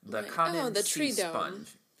here. The common the sea tree sponge. dome.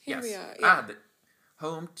 Here we are. Yeah.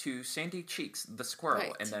 Home to Sandy Cheeks, the squirrel.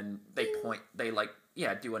 Right. And then they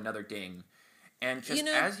do another ding. And just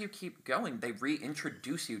as you keep going, they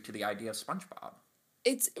reintroduce you to the idea of SpongeBob.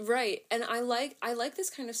 It's right. And I like this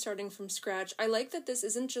kind of starting from scratch. I like that this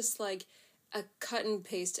isn't just like a cut and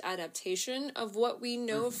paste adaptation of what we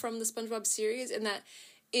know from the SpongeBob series, and that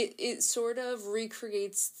it sort of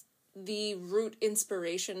recreates the root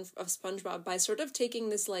inspiration of SpongeBob by sort of taking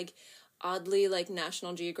this, like, oddly, like,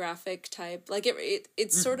 National Geographic type, like,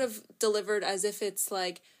 it's sort of delivered as if it's,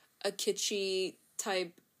 like, a kitschy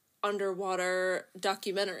type underwater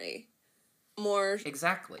documentary. More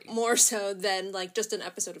so than, like, just an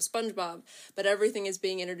episode of SpongeBob, but everything is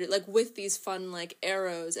being introduced, like, with these fun, like,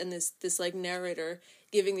 arrows and this like narrator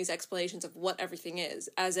giving these explanations of what everything is,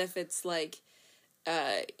 as if it's like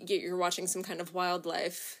you're watching some kind of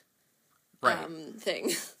wildlife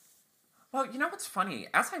thing. Well, you know what's funny?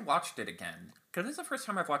 As I watched it again, because this is the first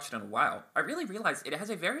time I've watched it in a while, I really realized it has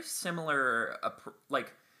a very similar,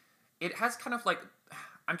 it has kind of, like,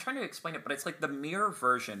 I'm trying to explain it, but it's like the mirror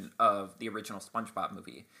version of the original SpongeBob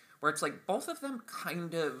movie, where it's like both of them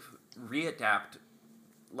kind of readapt,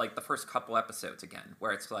 like, the first couple episodes again,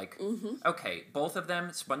 where it's like, okay, both of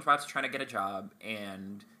them, SpongeBob's trying to get a job,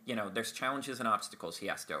 and, you know, there's challenges and obstacles he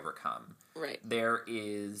has to overcome. Right. There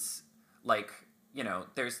is, like, you know,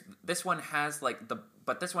 this one has, like,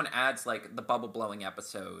 but this one adds, like, the bubble blowing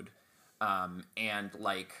episode, and,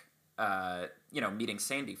 like, meeting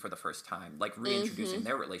Sandy for the first time, like reintroducing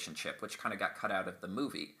their relationship, which kind of got cut out of the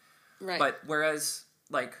movie. Right. But whereas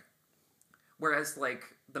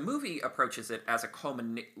the movie approaches it as a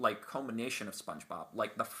culmination of SpongeBob,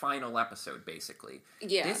 like the final episode, basically.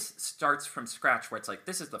 Yeah. This starts from scratch, where it's like,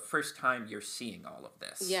 this is the first time you're seeing all of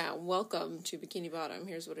this. Yeah, welcome to Bikini Bottom.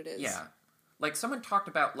 Here's what it is. Yeah. Like, someone talked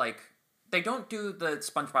about, like, they don't do the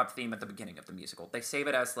SpongeBob theme at the beginning of the musical. They save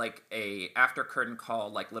it as, like, a after-curtain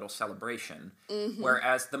call, like, little celebration.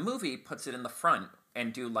 Whereas the movie puts it in the front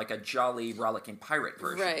and do, like, a jolly, rollicking pirate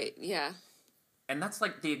version. Right, yeah. And that's,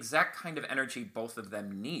 like, the exact kind of energy both of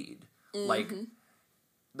them need. Like,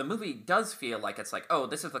 the movie does feel like it's like, oh,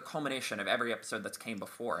 this is the culmination of every episode that's came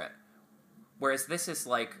before it. Whereas this is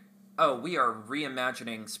like, oh, we are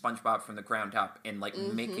reimagining SpongeBob from the ground up and, like,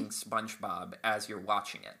 making SpongeBob as you're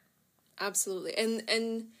watching it. Absolutely.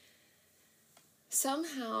 And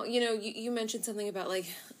somehow, you mentioned something about, like,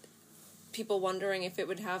 people wondering if it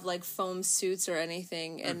would have, like, foam suits or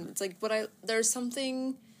anything. And it's like, there's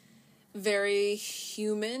something very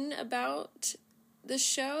human about the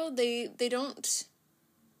show. They don't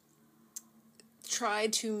try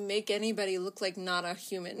to make anybody look like not a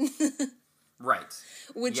human. Right.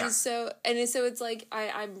 Which is so it's like,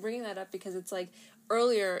 I'm bringing that up because it's like in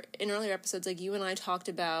earlier episodes, like you and I talked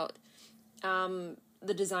about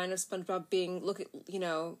the design of SpongeBob being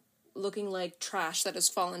looking like trash that has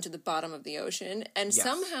fallen to the bottom of the ocean, and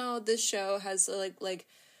somehow this show has like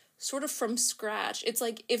sort of from scratch. It's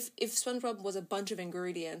like if SpongeBob was a bunch of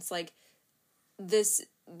ingredients, like this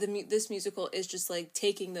musical is just like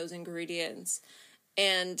taking those ingredients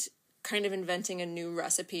and kind of inventing a new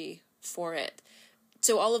recipe for it.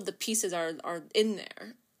 So all of the pieces are in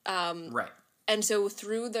there. Right. And so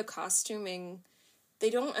through the costuming,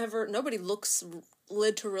 nobody looks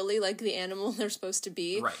literally like the animal they're supposed to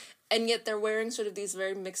be. Right. And yet they're wearing sort of these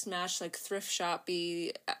very mixed match, like thrift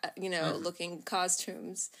shoppy, looking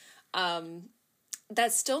costumes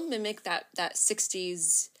that still mimic that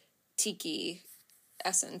 60s tiki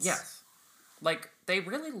essence. Yes. Like, they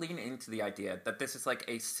really lean into the idea that this is like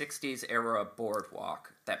a 60s era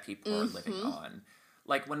boardwalk that people are living on.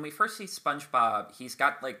 Like, when we first see SpongeBob, he's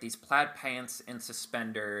got, like, these plaid pants and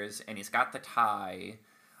suspenders, and he's got the tie.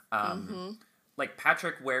 Like,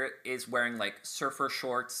 Patrick is wearing, like, surfer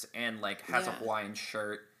shorts and, like, has a Hawaiian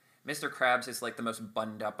shirt. Mr. Krabs is, like, the most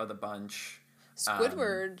buttoned up of the bunch.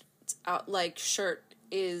 Squidward's shirt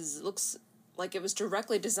looks like it was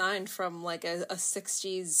directly designed from, like, a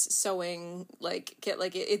 60s sewing, like, kit.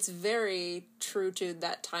 Like, it's very true to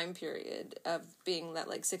that time period of being that,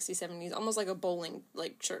 like, 60s, 70s, almost like a bowling,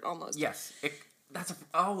 like, shirt, almost. Yes. It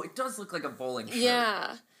does look like a bowling shirt.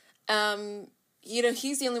 Yeah.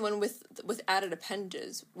 He's the only one with added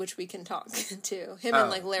appendages, which we can talk to. Him and,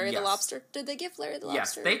 like, Larry the Lobster. Did they give Larry the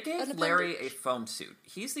Lobster? Yes, they gave Larry a foam suit.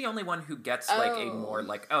 He's the only one who gets, like, a more,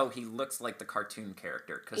 like, he looks like the cartoon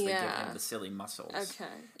character, because they give him the silly muscles. Okay.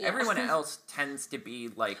 Yeah. Everyone else tends to be,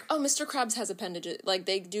 like... Oh, Mr. Krabs has appendages. Like,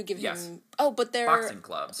 they do give him... Oh, but they're... boxing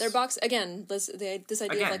gloves. They're again, this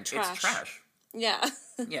idea of, like, trash. It's trash. Yeah.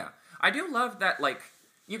 Yeah. I do love that, like,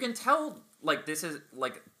 you can tell... Like, this is,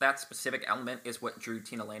 like, that specific element is what drew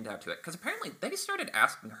Tina Landau to it. Because apparently they started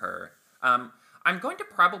asking her. I'm going to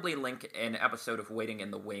probably link an episode of Waiting in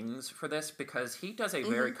the Wings for this, because he does a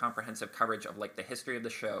very comprehensive coverage of, like, the history of the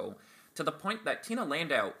show, to the point that Tina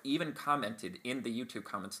Landau even commented in the YouTube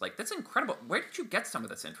comments, like, that's incredible. Where did you get some of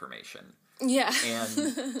this information? Yeah.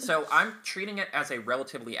 And so I'm treating it as a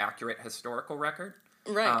relatively accurate historical record.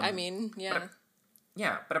 Right, I mean, yeah.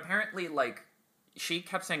 But apparently, like... She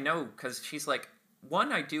kept saying no, because she's like,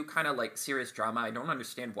 one, I do kind of like serious drama. I don't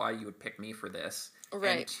understand why you would pick me for this.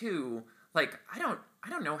 Right. And two, like, I don't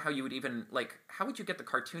know how you would even, like, how would you get the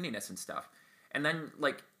cartooniness and stuff? And then,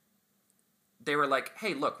 like, they were like,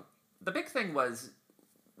 hey, look, the big thing was,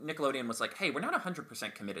 Nickelodeon was like, hey, we're not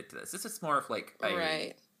 100% committed to this. This is more of like,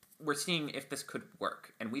 we're seeing if this could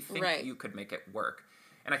work, and we think you could make it work.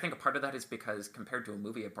 And I think a part of that is because compared to a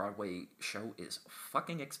movie, a Broadway show is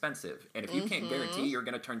fucking expensive. And if you can't guarantee you're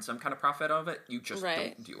going to turn some kind of profit out of it, you just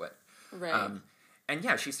don't do it. Right. And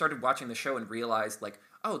yeah, she started watching the show and realized, like,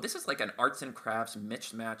 oh, this is like an arts and crafts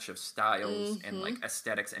mismatch of styles and, like,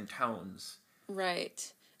 aesthetics and tones.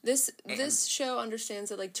 Right. This show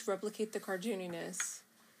understands that, like, to replicate the cartooniness,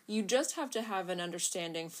 you just have to have an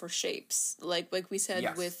understanding for shapes. Like we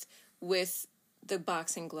said with the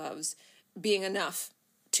boxing gloves being enough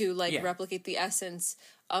to, like, replicate the essence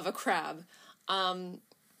of a crab. When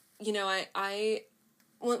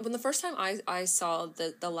the first time I saw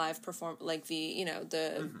the live perform, like,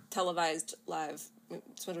 the televised live,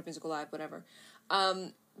 SpongeBob Musical Live, whatever,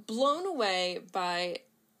 blown away by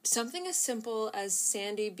something as simple as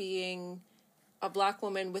Sandy being a black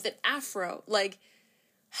woman with an afro, like,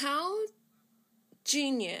 how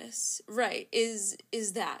genius, right, is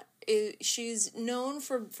that? She's known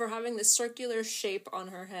for having this circular shape on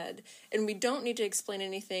her head, and we don't need to explain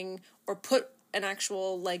anything or put an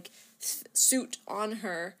actual, like, suit on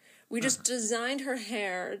her. We just designed her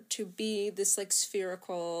hair to be this, like,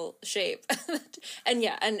 spherical shape.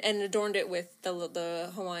 and adorned it with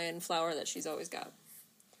the Hawaiian flower that she's always got.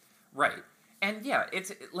 Right. And yeah,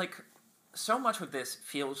 it's, like, so much of this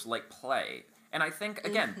feels like play. And I think,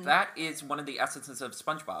 again, that is one of the essences of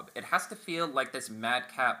SpongeBob. It has to feel like this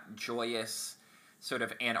madcap, joyous, sort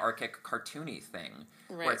of anarchic, cartoony thing.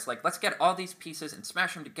 Right. Where it's like, let's get all these pieces and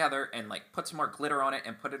smash them together and, like, put some more glitter on it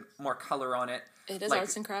and put more color on it. It is like,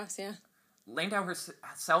 arts and crafts, yeah. Landau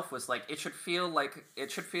herself was like, it should feel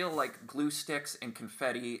like glue sticks and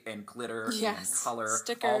confetti and glitter and color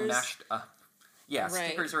stickers. All mashed up. Yeah, right.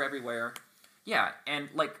 Stickers are everywhere. Yeah, and,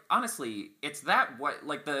 like, honestly, it's that what,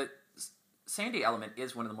 like, the Sandy element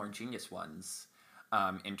is one of the more ingenious ones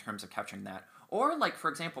in terms of capturing that. Or, like, for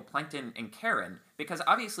example, Plankton and Karen, because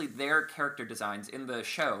obviously their character designs in the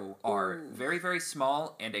show are very, very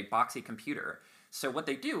small and a boxy computer. So what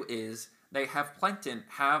they do is they have Plankton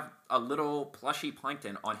have a little plushy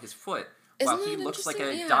Plankton on his foot while he looks like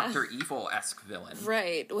a Dr. Evil-esque villain.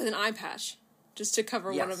 Right, with an eye patch. Just to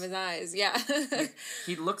cover one of his eyes, yeah.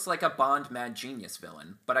 he looks like a Bond Mad Genius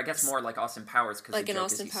villain, but I guess more like Austin Powers because like the joke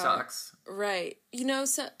is he sucks. Right. You know,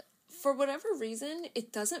 so for whatever reason,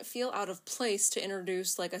 it doesn't feel out of place to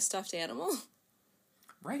introduce, like, a stuffed animal.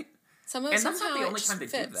 Right. And that's not the only time they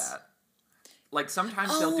do that. Like,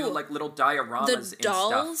 sometimes they'll do, like, little dioramas the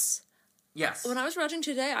dolls? and stuff. Yes. When I was watching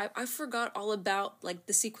today, I forgot all about, like,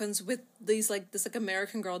 the sequence with these, like, this, like,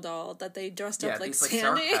 American Girl doll that they dressed up like Sandy.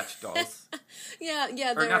 Yeah, these, like, Sour Patch dolls.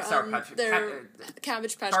 yeah, they're not Sour Patch. They're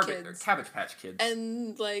Cabbage Patch Kids. Cabbage Patch Kids.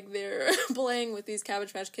 And, like, they're playing with these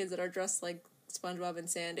Cabbage Patch Kids that are dressed like SpongeBob and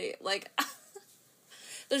Sandy. Like,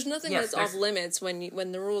 there's nothing that's off limits when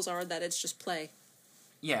the rules are that it's just play.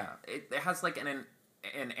 Yeah, it has, like, an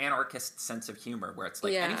anarchist sense of humor where it's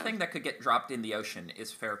like anything that could get dropped in the ocean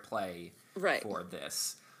is fair play for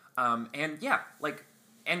this.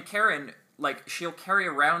 And Karen, like, she'll carry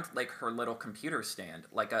around, like, her little computer stand,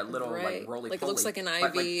 like a little like roly-poly. Like, it looks like an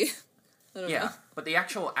Ivy. Like, but the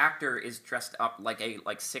actual actor is dressed up like a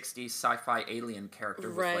 60s sci-fi alien character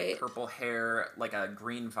with, like, purple hair, like a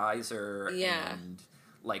green visor, and,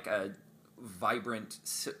 like, a vibrant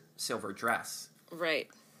silver dress. Right.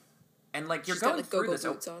 And, like, you're going through this...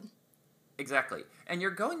 Exactly. And you're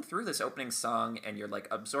going through this opening song, and you're, like,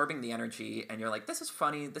 absorbing the energy, and you're like, this is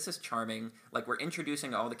funny, this is charming, like, we're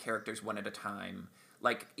introducing all the characters one at a time.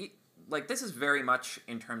 Like, this is very much,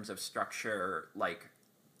 in terms of structure, like,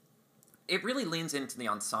 it really leans into the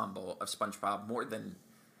ensemble of SpongeBob more than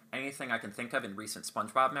anything I can think of in recent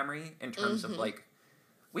SpongeBob memory, in terms of, like,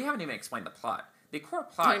 we haven't even explained the plot. The core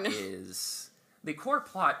plot is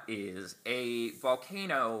a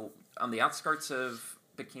volcano on the outskirts of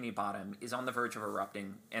Bikini Bottom is on the verge of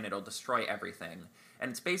erupting, and it'll destroy everything.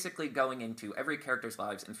 And it's basically going into every character's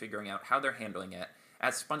lives and figuring out how they're handling it,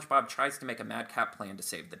 as SpongeBob tries to make a madcap plan to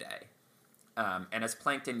save the day. And as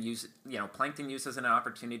Plankton uses it as an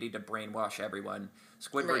opportunity to brainwash everyone.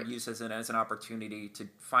 Squidward uses it as an opportunity to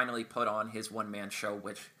finally put on his one-man show,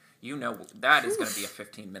 which, that is going to be a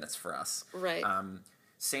 15 minutes for us. Right.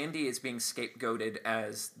 Sandy is being scapegoated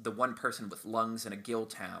as the one person with lungs in a gill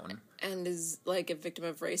town. And is, like, a victim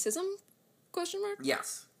of racism? Question mark?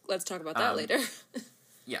 Yes. Let's talk about that later.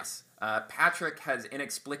 Yes. Patrick has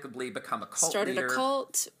inexplicably become a cult leader. Started a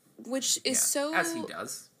cult, which is so... As he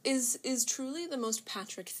does. Is truly the most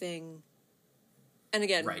Patrick thing. And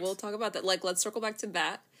again, we'll talk about that. Like, let's circle back to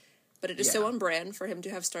that. But it is so on brand for him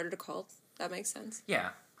to have started a cult. That makes sense. Yeah.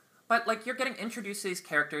 But, like, you're getting introduced to these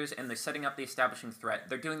characters, and they're setting up the establishing threat.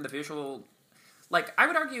 They're doing the visual... Like, I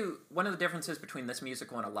would argue one of the differences between this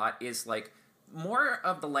musical and a lot is, like, more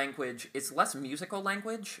of the language is less musical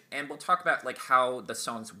language, and we'll talk about, like, how the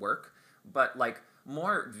songs work, but, like,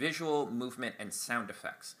 more visual movement and sound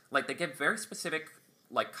effects. Like, they give very specific,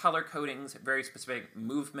 like, color codings, very specific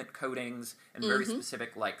movement codings, and very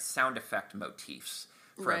specific, like, sound effect motifs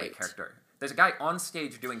for every character. There's a guy on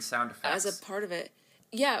stage doing sound effects. As a part of it.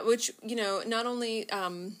 Yeah, which, not only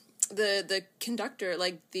the conductor,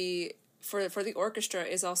 like, for the orchestra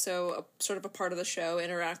is also sort of a part of the show,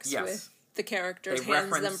 interacts with the characters,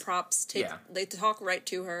 hands them props, they talk right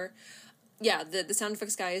to her. Yeah, the sound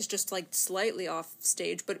effects guy is just, like, slightly off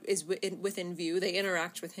stage, but is within view. They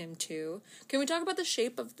interact with him, too. Can we talk about the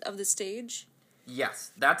shape of the stage?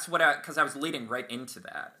 Yes, that's what because I was leading right into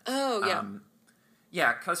that. Oh, yeah.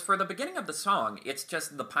 Yeah, because for the beginning of the song, it's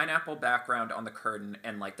just the pineapple background on the curtain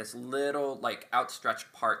and, like, this little, like,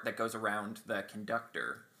 outstretched part that goes around the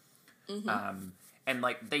conductor. And,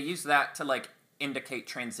 like, they use that to, like, indicate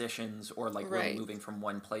transitions or, like, we're moving from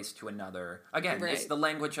one place to another. Again, it's the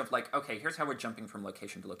language of, like, okay, here's how we're jumping from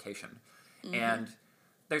location to location. And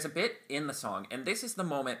there's a bit in the song, and this is the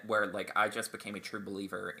moment where, like, I just became a true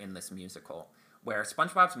believer in this musical, where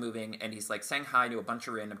SpongeBob's moving, and he's, like, saying hi to a bunch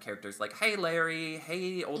of random characters, like, hey, Larry,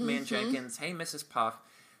 hey, Old Man Jenkins, hey, Mrs. Puff,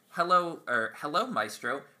 hello,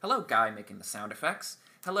 Maestro, hello, Guy making the sound effects,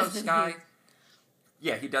 hello, Sky.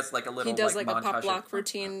 Yeah, he does, like, a little, He does, like a pop block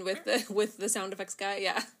routine with the sound effects guy,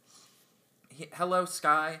 yeah. Hello,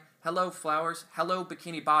 Sky, hello, Flowers, hello,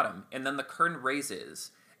 Bikini Bottom, and then the curtain raises,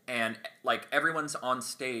 and, like, everyone's on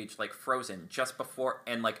stage, like, frozen, just before,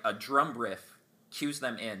 and, like, a drum riff cues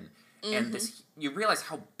them in. And this, you realize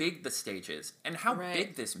how big the stage is, and how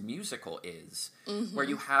big this musical is, where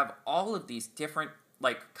you have all of these different,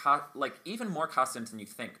 like, even more costumes than you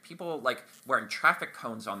think. People, like, wearing traffic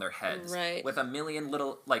cones on their heads, with a million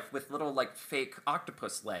little, like, fake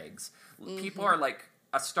octopus legs. People are, like,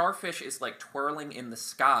 a starfish is, like, twirling in the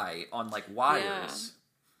sky on, like, wires.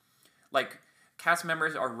 Yeah. Like, cast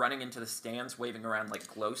members are running into the stands waving around, like,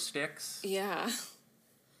 glow sticks. Yeah.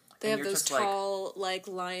 They have those tall, like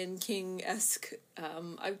Lion King-esque,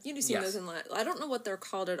 I've seen those in, I don't know what they're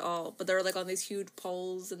called at all, but they're, like, on these huge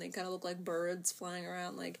poles, and they kind of look like birds flying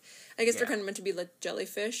around, like, I guess they're kind of meant to be, like,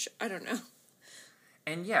 jellyfish, I don't know.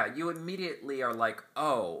 And yeah, you immediately are like,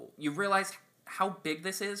 oh, you realize how big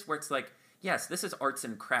this is, where it's like, yes, this is arts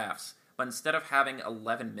and crafts, but instead of having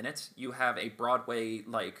 11 minutes, you have a Broadway,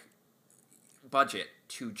 like, budget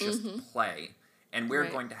to just play, and we're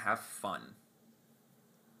going to have fun.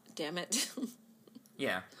 Damn it.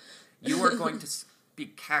 Yeah. You are going to be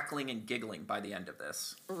cackling and giggling by the end of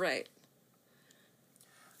this. Right.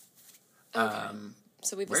 Okay.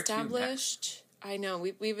 So we've established... I know,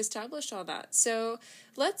 we've established all that. So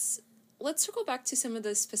let's circle back to some of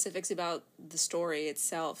the specifics about the story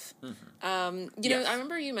itself. You know, I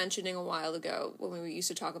remember you mentioning a while ago, when we used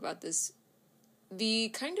to talk about this, the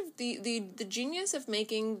kind of the genius of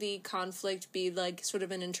making the conflict be, like, sort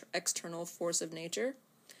of an external force of nature.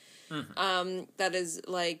 That is,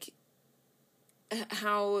 like,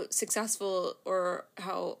 how successful or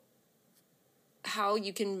how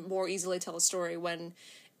you can more easily tell a story when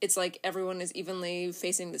it's like everyone is evenly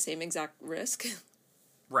facing the same exact risk.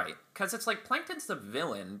 Right, because it's like Plankton's the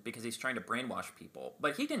villain because he's trying to brainwash people,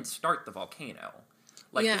 but he didn't start the volcano.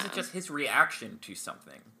 Like, this is just his reaction to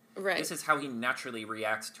something. Right. This is how he naturally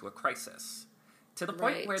reacts to a crisis. To the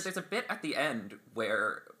point where there's a bit at the end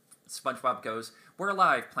where SpongeBob goes, we're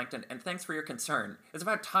alive, Plankton, and thanks for your concern. It's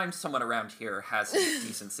about time someone around here has some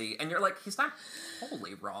decency. And you're like, he's not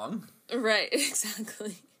wholly wrong. Right,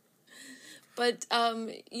 exactly. But,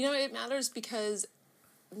 you know, it matters because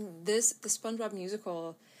the SpongeBob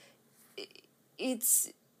musical,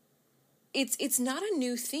 it's not a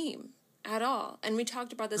new theme at all. And we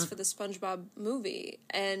talked about this for the SpongeBob movie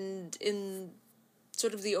and in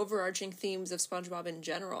sort of the overarching themes of SpongeBob in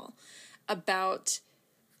general about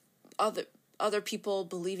other people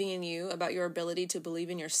believing in you, about your ability to believe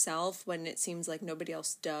in yourself when it seems like nobody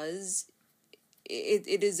else does.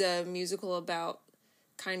 It is a musical about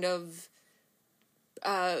kind of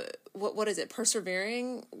what is it?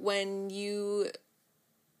 Persevering when you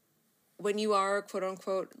are quote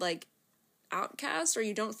unquote like outcast, or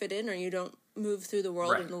you don't fit in, or you don't move through the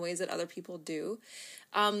world in the ways that other people do.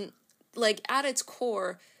 Like at its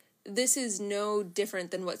core, this is no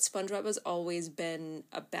different than what SpongeBob has always been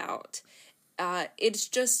about. It's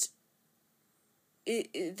just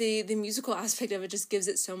the musical aspect of it just gives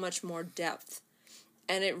it so much more depth,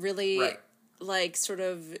 and it really like sort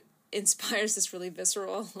of inspires this really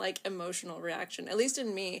visceral, like, emotional reaction. At least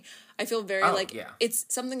in me, I feel very it's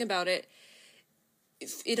something about it.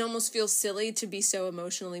 It almost feels silly to be so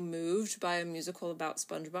emotionally moved by a musical about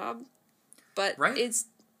SpongeBob, but it's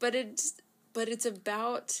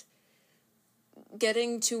about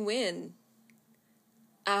getting to win.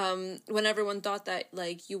 When everyone thought that,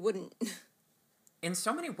 like, you wouldn't. In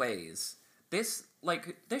so many ways, this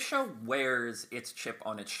show wears its chip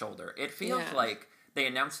on its shoulder. It feels like they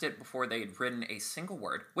announced it before they had written a single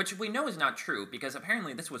word, which we know is not true, because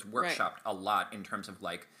apparently this was workshopped a lot in terms of,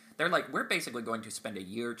 like, they're like, we're basically going to spend a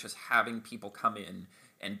year just having people come in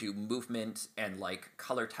and do movement and, like,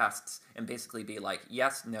 color tests and basically be like,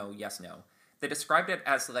 yes, no, yes, no. They described it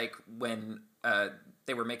as, like, when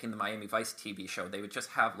they were making the Miami Vice TV show, they would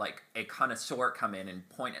just have, like, a connoisseur come in and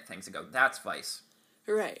point at things and go, that's Vice.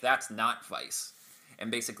 Right. That's not Vice.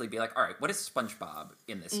 And basically be like, all right, what is SpongeBob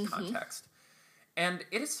in this context? And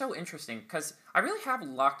it is so interesting because I really have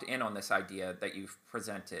locked in on this idea that you've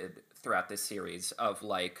presented throughout this series of,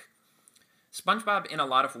 like, SpongeBob in a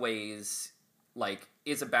lot of ways, like,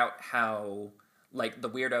 is about how, like, the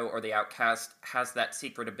weirdo or the outcast has that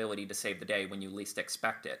secret ability to save the day when you least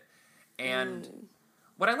expect it. And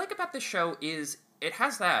what I like about this show is it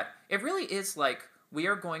has that. It really is, like, we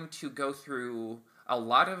are going to go through a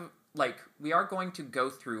lot of, like, the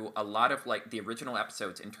original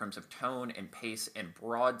episodes in terms of tone and pace and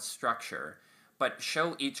broad structure, but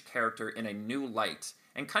show each character in a new light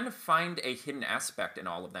and kind of find a hidden aspect in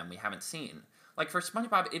all of them we haven't seen. Like, for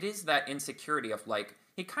SpongeBob, it is that insecurity of, like,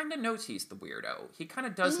 he kind of knows he's the weirdo. He kind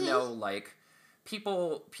of does know, like,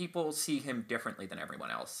 people see him differently than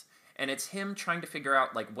everyone else. And it's him trying to figure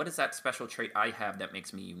out, like, what is that special trait I have that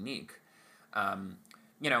makes me unique?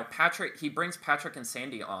 You know, he brings Patrick and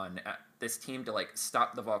Sandy on this team to, like,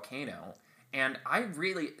 stop the volcano. And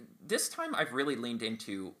this time I've really leaned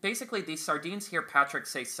into, basically, these sardines hear Patrick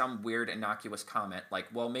say some weird, innocuous comment, like,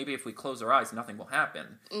 well, maybe if we close our eyes, nothing will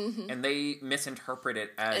happen. And they misinterpret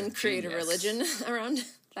it as and create genius. A religion around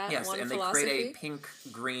that yes, one and philosophy. They create a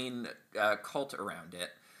pink-green cult around it.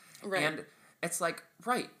 Right. And it's like,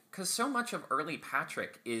 right, because so much of early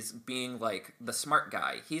Patrick is being, like, the smart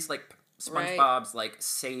guy. He's, like, SpongeBob's, like,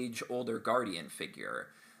 sage older guardian figure.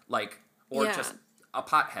 Like, or just a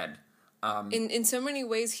pothead. In so many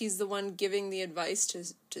ways, he's the one giving the advice to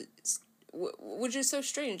which is so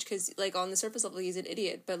strange, because, like, on the surface level, he's an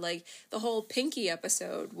idiot, but, like, the whole Pinky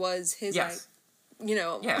episode was his, like, you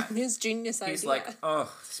know, his genius idea. He's like,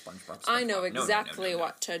 oh, SpongeBob. I know exactly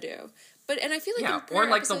what to do. And I feel like or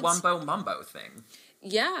like the Wumbo Mumbo thing.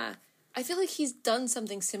 Yeah. I feel like he's done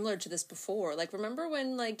something similar to this before. Like, remember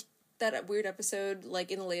when, like, that weird episode, like,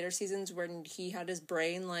 in the later seasons when he had his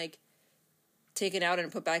brain, like, taken out and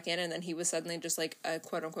put back in, and then he was suddenly just, like, a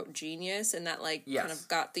quote-unquote genius, and that, like, kind of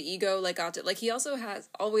got the ego, like, got to, like, he also has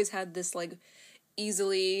always had this, like,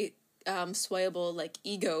 easily swayable, like,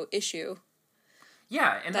 ego issue.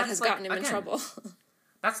 Yeah, and that has gotten him in trouble.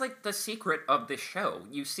 That's, like, the secret of this show.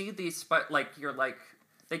 You see these, you're like,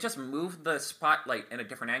 they just move the spotlight in a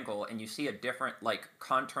different angle, and you see a different, like,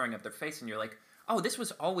 contouring of their face, and you're like, oh, this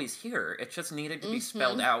was always here. It just needed to be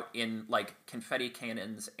spelled out in, like, confetti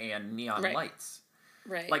cannons and neon lights.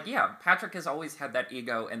 Right. Like, yeah, Patrick has always had that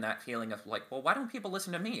ego and that feeling of, like, well, why don't people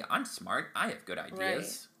listen to me? I'm smart. I have good ideas.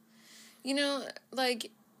 Right. You know,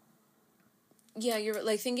 like, yeah, you're,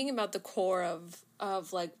 like, thinking about the core of,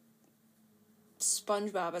 like,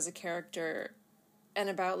 SpongeBob as a character, and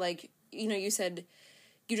about, like, you know, you just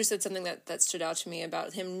said something that stood out to me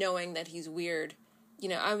about him knowing that he's weird. You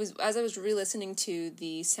know, as I was re-listening to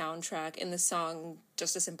the soundtrack and the song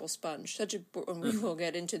 "Just a Simple Sponge," and we will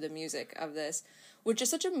get into the music of this, which is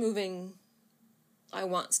such a moving "I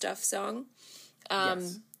Want Stuff" song.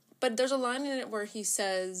 But there's a line in it where he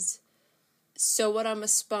says, "So what? I'm a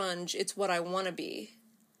sponge. It's what I want to be."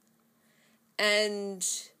 And,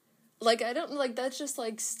 like, I don't, like, that just,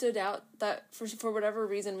 like, stood out, that for whatever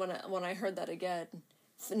reason when I heard that again,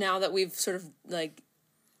 now that we've sort of, like,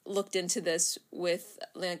 looked into this with,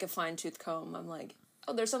 like, a fine-tooth comb, I'm like,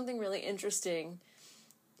 oh, there's something really interesting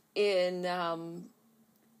in him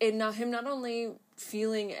not only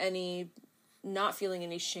not feeling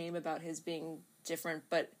any shame about his being different,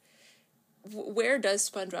 but where does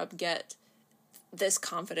SpongeBob get this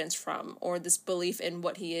confidence from, or this belief in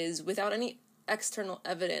what he is, without any external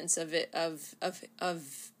evidence of it,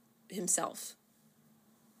 of himself?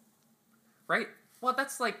 Right. Well,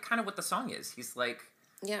 that's, like, kind of what the song is. He's like,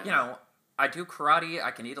 yeah, you know, I do karate,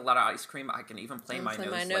 I can eat a lot of ice cream, I can even play my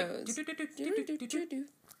nose.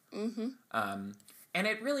 And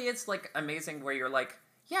it really is, like, amazing where you're like,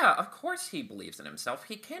 yeah, of course he believes in himself,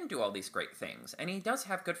 he can do all these great things, and he does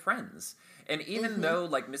have good friends. And even though,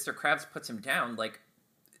 like, Mr. Krabs puts him down, like,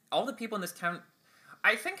 all the people in this town,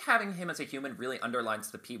 I think having him as a human really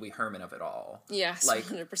underlines the Pee Wee Herman of it all. Yes, like,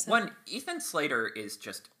 100%. One, Ethan Slater is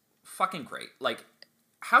just fucking great. Like,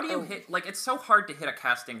 how do you hit, like, it's so hard to hit a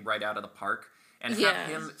casting right out of the park and have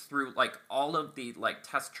him through, like, all of the, like,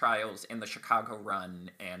 test trials in the Chicago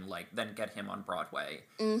run and, like, then get him on Broadway.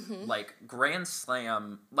 Like, Grand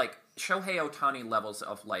Slam, like, Shohei Ohtani levels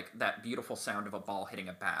of, like, that beautiful sound of a ball hitting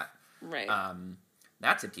a bat. Right.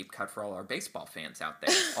 That's a deep cut for all our baseball fans out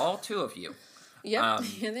there. All two of you. Yep,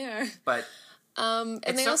 here they are. But, and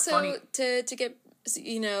they so also, funny. to get,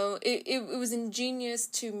 you know, it was ingenious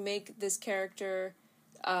to make this character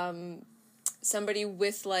somebody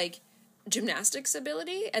with, like, gymnastics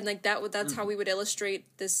ability, and, like, that's how we would illustrate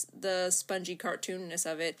the spongy cartoonness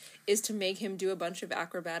of it, is to make him do a bunch of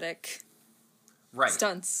acrobatic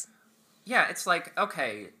stunts. Yeah, it's like,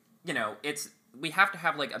 okay, you know, it's we have to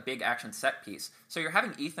have, like, a big action set piece. So you're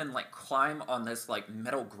having Ethan, like, climb on this, like,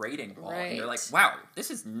 metal grating wall. Right. And you're like, wow, this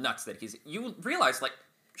is nuts that you realize, like,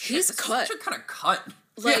 shit, he's this cut. is such a kind of cut.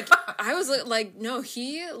 Like, I was like, no,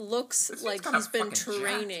 he looks like he's been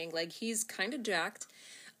training. Jacked. Like, he's kind of jacked.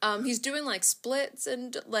 He's doing, like, splits,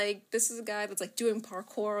 and, like, this is a guy that's, like, doing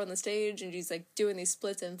parkour on the stage, and he's, like, doing these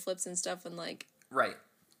splits and flips and stuff, and, like... Right.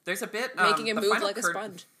 There's a bit... making it move like a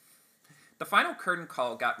sponge. The final curtain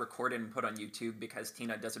call got recorded and put on YouTube because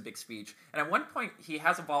Tina does a big speech. And at one point, he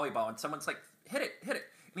has a volleyball, and someone's like, hit it. And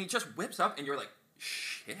he just whips up, and you're like,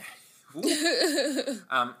 shit.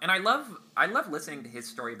 And I love listening to his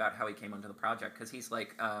story about how he came onto the project, because he's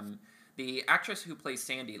like, the actress who plays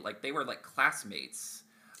Sandy, like, they were, like, classmates.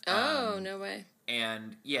 Oh, no way.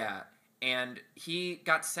 And, yeah, and he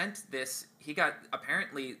got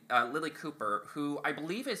apparently, Lily Cooper, who I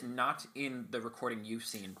believe is not in the recording you've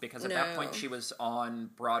seen, because at that point she was on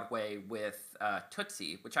Broadway with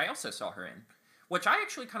Tootsie, which I also saw her in, which I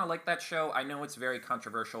actually kind of like that show. I know it's very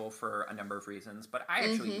controversial for a number of reasons, but I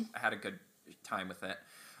actually had a good time with it.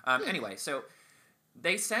 Anyway, so...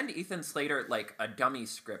 they send Ethan Slater, like, a dummy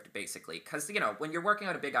script, basically. Because, you know, when you're working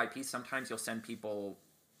on a big IP, sometimes you'll send people,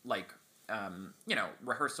 like, you know,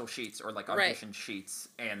 rehearsal sheets or, like, audition sheets,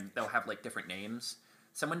 and they'll have, like, different names.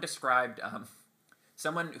 Someone described,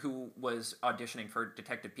 someone who was auditioning for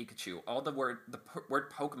Detective Pikachu, all the word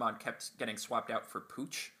Pokemon kept getting swapped out for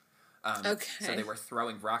Pooch. So they were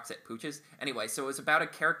throwing rocks at Pooches. Anyway, so it was about a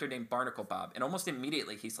character named Barnacle Bob, and almost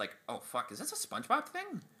immediately he's like, oh, fuck, is this a SpongeBob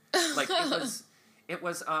thing? Like, It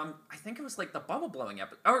was, I think it was, like, the bubble blowing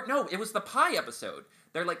episode. Or, no, it was the pie episode.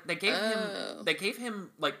 They're, like, they gave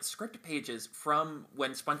him, like, script pages from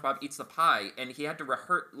when SpongeBob eats the pie, and he had to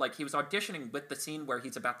rehearse, like, he was auditioning with the scene where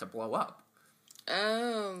he's about to blow up.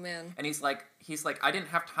 Oh, man. And he's like, I didn't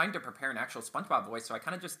have time to prepare an actual SpongeBob voice, so I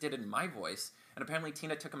kind of just did it in my voice. And apparently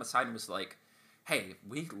Tina took him aside and was like, hey,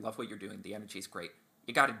 we love what you're doing. The energy's great.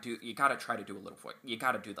 You gotta try to do a little voice. You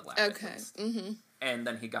gotta do the laugh. Okay. Mm-hmm. And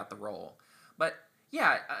then he got the role. But...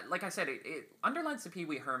 yeah, like I said, it underlines the Pee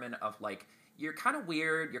Wee Herman of, like, you're kind of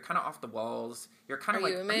weird, you're kind of off the walls, you're kind of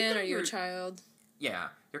like... Are you a man, are you a child? Yeah,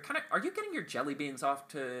 you're kind of... are you getting your jelly beans off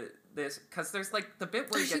to this? Because there's, like, the bit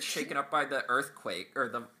where he gets shaken up by the earthquake, or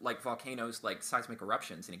the, like, volcano's, like, seismic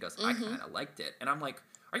eruptions, and he goes, I kind of liked it. And I'm like,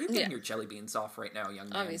 are you getting your jelly beans off right now, young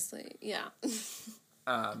man? Obviously, yeah.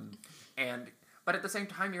 But at the same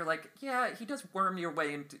time, you're like, yeah, he does worm your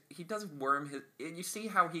way into... he does worm his... you see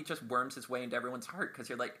how he just worms his way into everyone's heart, because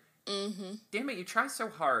you're like, damn it, you try so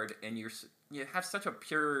hard, and you have such a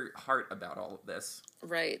pure heart about all of this.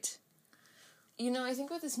 Right. You know, I think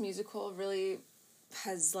what this musical really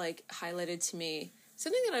has, like, highlighted to me,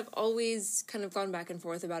 something that I've always kind of gone back and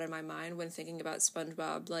forth about in my mind when thinking about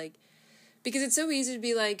SpongeBob, like, because it's so easy to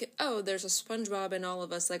be like, oh, there's a SpongeBob in all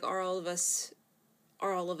of us, like, are all of us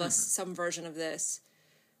some version of this?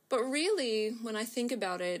 But really, when I think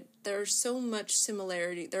about it, there's so much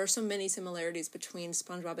similarity. There are so many similarities between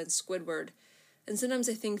SpongeBob and Squidward. And sometimes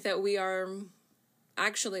I think that we are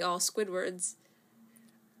actually all Squidwards.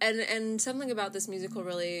 And something about this musical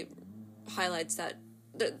really highlights that.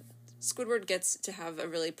 Squidward gets to have a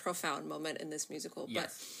really profound moment in this musical.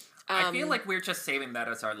 Yes. But, I feel like we're just saving that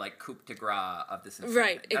as our, like, coup de grace of this entire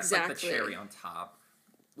right, thing. That's exactly. Like the cherry on top.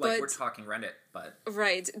 Like, we're talking Reddit, but...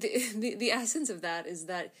 right. The essence of that is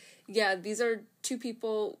that, yeah, these are two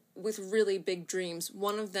people with really big dreams.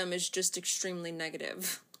 One of them is just extremely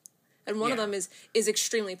negative. And one of them is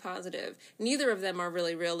extremely positive. Neither of them are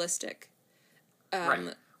really realistic.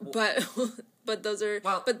 Right. But those are...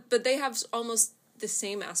 well, but they have almost the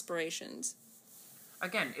same aspirations.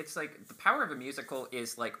 Again, it's like, the power of a musical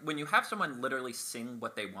is, like, when you have someone literally sing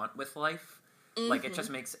what they want with life... like, it just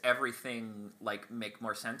makes everything, like, make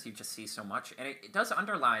more sense. You just see so much. And it does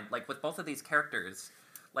underline, like, with both of these characters,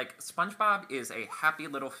 like, SpongeBob is a happy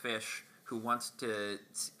little fish who wants to,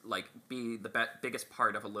 like, be the biggest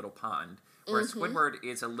part of a little pond. Whereas Squidward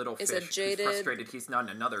is a little fish who's frustrated he's not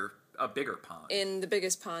in a bigger pond. In the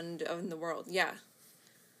biggest pond in the world, yeah.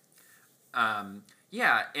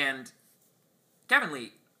 Yeah, and Gavin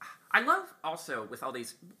Lee, I love also with all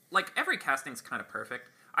these, like, every casting's kind of perfect.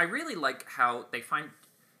 I really like how they find,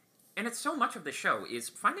 and it's so much of the show, is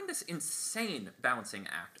finding this insane balancing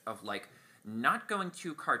act of, like, not going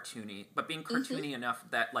too cartoony, but being cartoony enough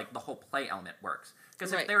that, like, the whole play element works.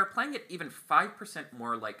 Because if they were playing it even 5%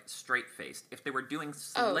 more, like, straight-faced, if they were doing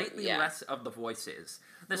slightly less of the voices,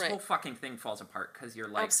 this whole fucking thing falls apart, because you're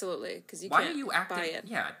like... absolutely, because you why can't are you acting, buy it.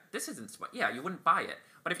 Yeah, this isn't... yeah, you wouldn't buy it.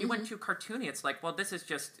 But if you went too cartoony, it's like, well, this is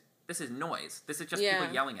just... this is noise. This is just people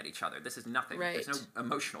yelling at each other. This is nothing. Right. There's no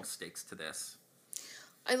emotional stakes to this.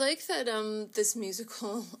 I like that this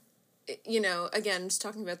musical, again, just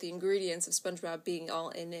talking about the ingredients of SpongeBob being all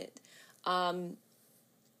in it.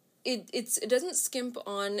 It doesn't skimp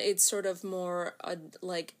on its sort of more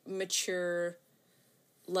mature,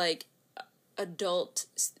 like adult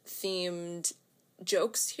themed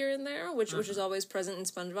jokes here and there, which is always present in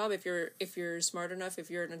SpongeBob. If you're smart enough,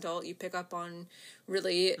 if you're an adult, you pick up on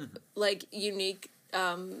really unique,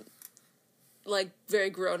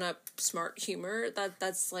 very grown up smart humor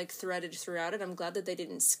that's threaded throughout it. I'm glad that they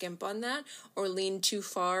didn't skimp on that or lean too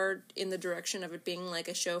far in the direction of it being like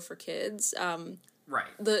a show for kids. Right.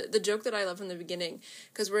 The joke that I love from the beginning,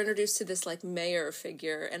 because we're introduced to this mayor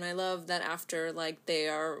figure, and I love that after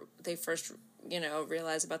they first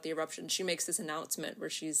realize about the eruption, she makes this announcement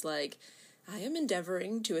where she's like, I am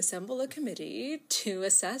endeavoring to assemble a committee to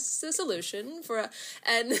assess a solution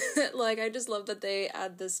and I just love that they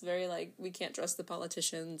add this very we can't trust the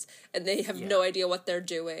politicians and they have no idea what they're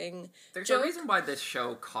doing. There's a reason why this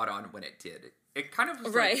show caught on when it did. It kind of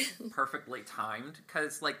was perfectly timed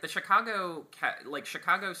because the Chicago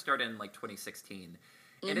started in 2016,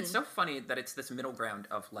 and it's so funny that it's this middle ground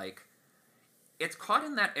of it's caught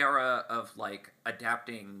in that era of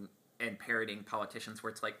adapting and parodying politicians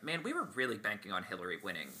where it's man, we were really banking on Hillary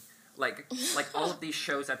winning. All of these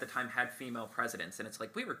shows at the time had female presidents, and it's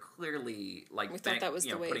we were clearly we thought that was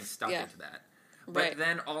the wave. Putting stock into that. But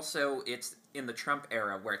then also it's in the Trump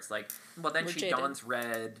era where it's well, then she dons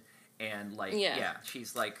red and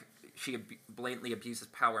she's she blatantly abuses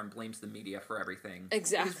power and blames the media for everything.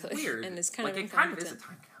 Exactly. It's weird. And it's kind of it kind of is a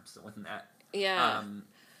time capsule in that. Yeah.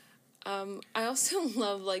 I also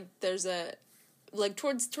love there's a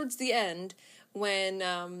towards the end when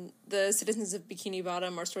the citizens of Bikini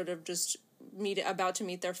Bottom are sort of just about to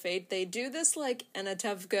meet their fate, they do this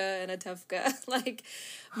Anatevka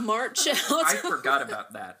march out. I forgot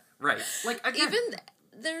about that. Right. Again, even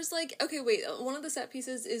there's one of the set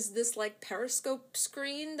pieces is this periscope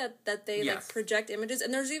screen that they project images,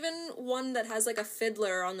 and there's even one that has a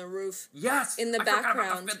fiddler on the roof. Yes, in the background. Forgot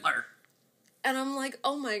about the fiddler. And I'm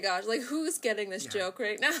oh my gosh, who's getting this joke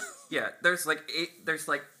right now? Yeah, there's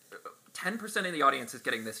 10% of the audience is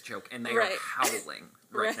getting this joke, and they are howling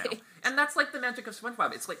right now. And that's the magic of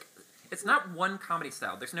SpongeBob. It's not one comedy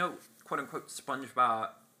style. There's no quote unquote SpongeBob,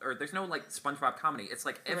 or there's no SpongeBob comedy. It's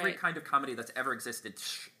every kind of comedy that's ever existed,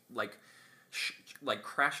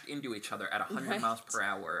 crashed into each other at 100 miles per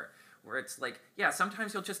hour. Where it's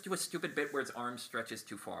sometimes you'll just do a stupid bit where its arm stretches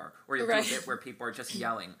too far, or you'll do a bit where people are just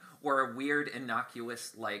yelling, or a weird,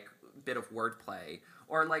 innocuous, bit of wordplay,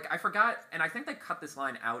 or I forgot, and I think they cut this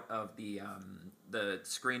line out of the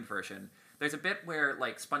screen version. There's a bit where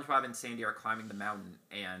SpongeBob and Sandy are climbing the mountain,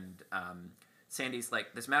 and Sandy's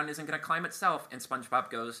this mountain isn't going to climb itself, and SpongeBob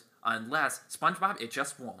goes, unless, SpongeBob, it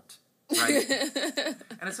just won't. Right?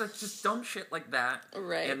 And it's just dumb shit like that.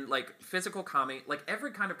 Right. And physical comedy,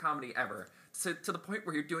 every kind of comedy ever. To the point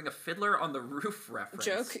where you're doing a fiddler on the roof reference.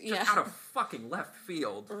 Joke, just out of fucking left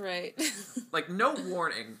field. Right. No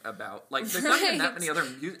warning about, there's not even that many other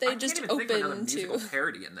music. I can't even think of another musical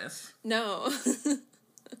parody in this. No.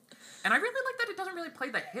 And I really like that it doesn't really play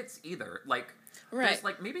the hits either. There's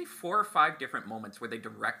maybe 4 or 5 different moments where they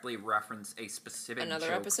directly reference a specific another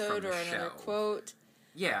joke episode from the or show. another quote.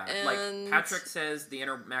 Yeah, Patrick says the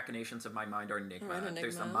inner machinations of my mind are enigma.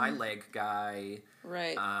 There's the my leg guy.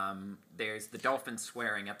 Right. There's the dolphin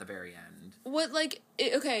swearing at the very end. What,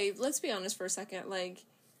 okay, let's be honest for a second.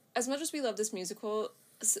 As much as we love this musical,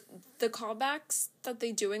 the callbacks that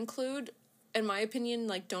they do include, in my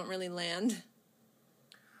opinion, don't really land.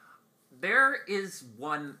 There is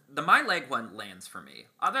one, the my leg one lands for me.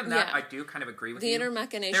 Other than that, I do kind of agree with you. The inner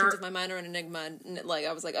machinations of my mind are an enigma.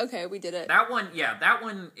 I was okay, we did it. That one,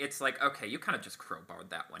 it's okay, you kind of just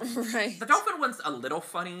crowbarred that one. Right. The dolphin one's a little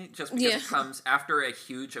funny, just because it comes after a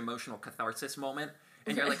huge emotional catharsis moment,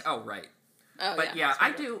 and you're oh, right. Oh, but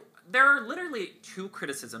I do, there are literally 2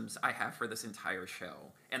 criticisms I have for this entire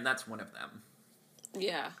show, and that's one of them.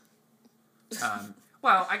 Yeah.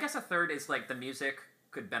 Well, I guess a third is, the music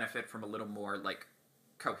could benefit from a little more,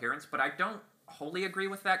 coherence, but I don't wholly agree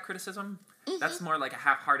with that criticism. Mm-hmm. That's more a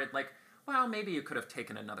half-hearted, well, maybe you could have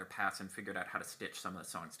taken another pass and figured out how to stitch some of the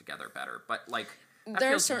songs together better, but, that there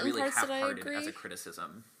feels are certain really parts half-hearted that I agree. as a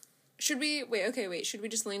criticism. Should we, should we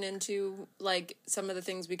just lean into, some of the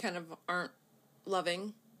things we kind of aren't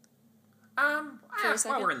loving? While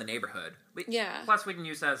we're in the neighborhood. Plus, we can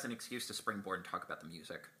use that as an excuse to springboard and talk about the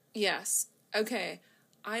music. Yes. Okay.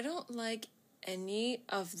 I don't like any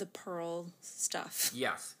of the Pearl stuff.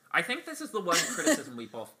 Yes. I think this is the one criticism we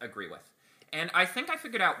both agree with. And I think I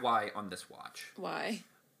figured out why on this watch. Why?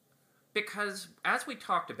 Because, as we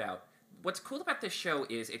talked about, what's cool about this show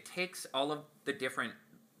is it takes all of the different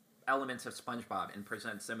elements of SpongeBob and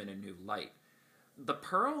presents them in a new light. The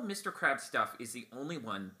Pearl Mr. Krabs stuff is the only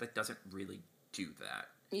one that doesn't really do that.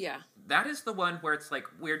 Yeah. That is the one where it's like,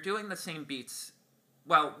 we're doing the same beats.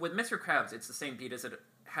 Well, with Mr. Krabs, it's the same beat as it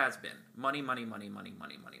has been. Money, money, money, money,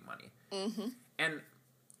 money, money, money. Mm-hmm. And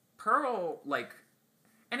Pearl, like...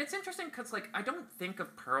 And it's interesting because, like, I don't think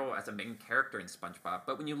of Pearl as a main character in SpongeBob,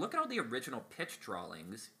 but when you look at all the original pitch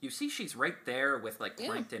drawings, you see she's right there with, like,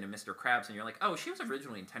 Plankton and Mr. Krabs, and you're like, oh, she was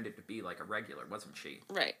originally intended to be, like, a regular, wasn't she?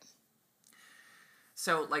 Right.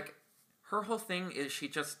 So, like, her whole thing is she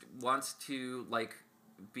just wants to, like,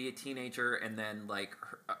 be a teenager and then, like,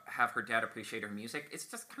 have her dad appreciate her music. It's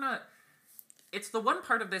just kind of... It's the one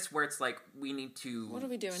part of this where it's like, we need to... What are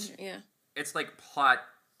we doing here? Yeah. It's like plot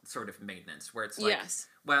sort of maintenance, where it's like, yes.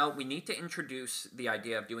 well, we need to introduce the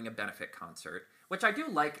idea of doing a benefit concert, which I do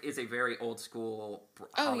like is a very old school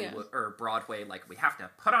Hollywood or Broadway, like, we have to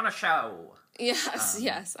put on a show. Yes,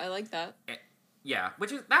 yes, I like that. Yeah,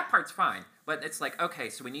 which is, that part's fine, but it's like, okay,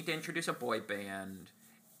 so we need to introduce a boy band,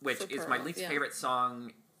 which For is Pearl, my least favorite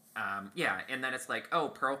song. And then it's like, oh,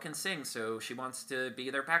 Pearl can sing, so she wants to be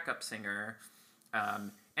their backup singer.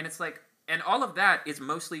 And it's like, and all of that is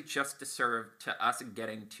mostly just to serve to us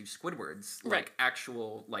getting to Squidward's, like,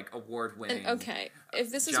 actual, like, award-winning. And okay,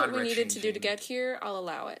 if this is what we needed to do to get here, I'll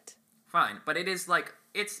allow it. Fine, but it is like,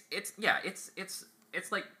 it's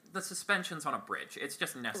like the suspension's on a bridge. It's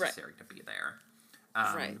just necessary to be there.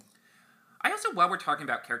 Right. I also, while we're talking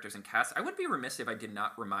about characters and cast, I would be remiss if I did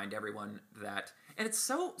not remind everyone that, and it's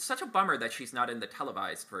such a bummer that she's not in the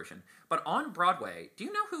televised version, but on Broadway, do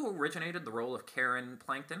you know who originated the role of Karen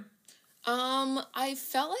Plankton? I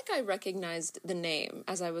felt like I recognized the name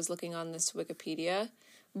as I was looking on this Wikipedia,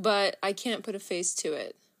 but I can't put a face to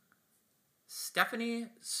it. Stephanie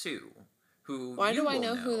Sue, who Why do I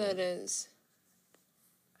know who that is?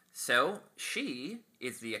 So, she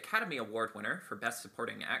is the Academy Award winner for Best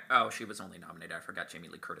Supporting Act. Oh, she was only nominated. I forgot Jamie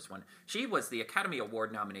Lee Curtis won. She was the Academy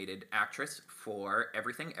Award nominated actress for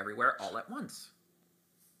Everything Everywhere All at Once.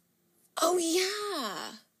 Oh,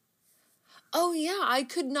 yeah. Oh, yeah. I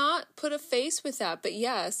could not put a face with that, but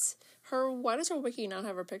yes. Why does her wiki not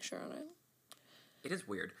have her picture on it? It is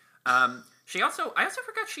weird. I also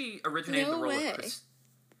forgot she originated the role of Chris.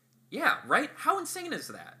 Yeah, right? How insane is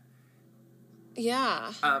that?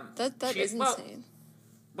 Yeah, that is insane.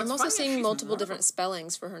 I'm also seeing multiple different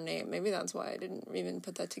spellings for her name. Maybe that's why I didn't even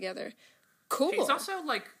put that together. Cool. She's also,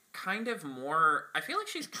 like, kind of more... I feel like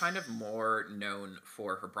she's kind of more known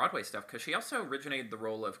for her Broadway stuff, because she also originated the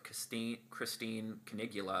role of Christine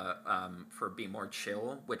Canigula for Be More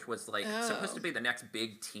Chill, which was, like, supposed to be the next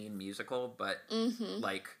big teen musical, but,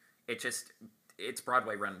 like, its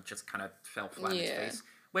Broadway run just kind of fell flat in its face.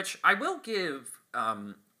 Which I will give...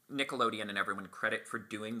 Nickelodeon and everyone credit for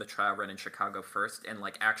doing the trial run in Chicago first and,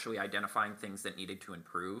 like, actually identifying things that needed to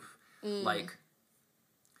improve. Like,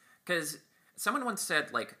 because someone once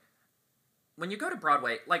said, like, when you go to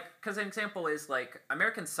Broadway, like, because an example is, like,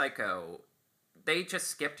 American Psycho, they just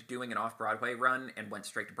skipped doing an off-Broadway run and went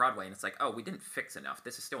straight to Broadway, and it's like, oh, we didn't fix enough.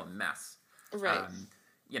 This is still a mess. Right.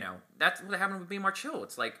 You know, that's what happened with Be More Chill.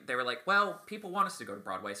 It's like, they were like, well, people want us to go to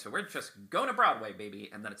Broadway, so we're just going to Broadway, baby.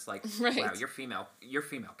 And then it's like, wow, your female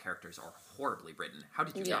characters are horribly written. How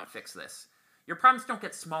did you not fix this? Your problems don't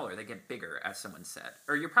get smaller, they get bigger, as someone said.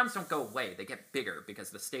 Or your problems don't go away, they get bigger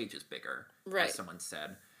because the stage is bigger, as someone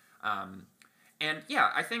said. And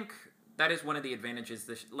yeah, I think that is one of the advantages.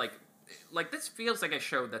 Like this feels like a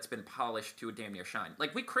show that's been polished to a damn near shine.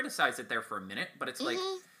 Like, we criticized it there for a minute, but it's like...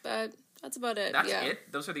 But that's about it. That's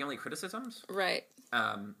it? Those are the only criticisms? Right.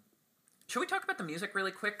 Should we talk about the music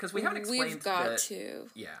really quick? Because we haven't explained We've got to.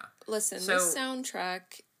 Yeah. Listen, this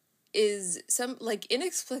soundtrack is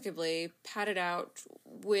inexplicably padded out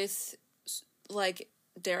with, like,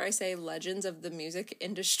 dare I say, legends of the music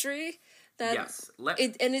industry. Let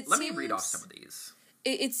me read off some of these.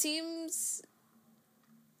 It seems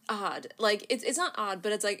odd. Like, it's not odd,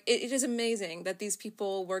 but it's like, it is amazing that these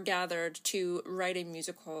people were gathered to write a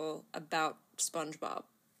musical about SpongeBob.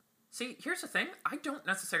 See, here's the thing. I don't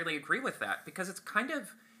necessarily agree with that, because it's kind of,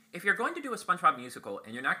 if you're going to do a SpongeBob musical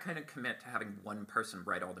and you're not going to commit to having one person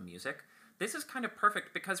write all the music, this is kind of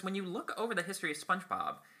perfect, because when you look over the history of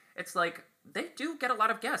SpongeBob, it's like, they do get a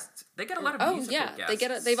lot of guests. They get a lot of musical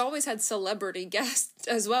guests. They've always had celebrity guests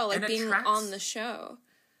as well, like being on the show.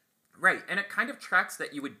 Right, and it kind of tracks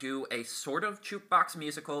that you would do a sort of jukebox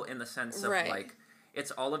musical in the sense of, like, it's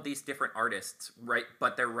all of these different artists, right,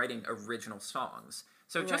 but they're writing original songs.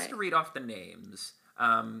 So just to read off the names,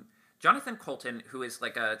 Jonathan Colton, who is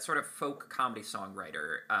like a sort of folk comedy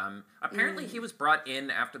songwriter. Apparently he was brought in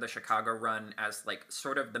after the Chicago run as like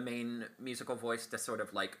sort of the main musical voice to sort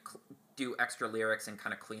of like do extra lyrics and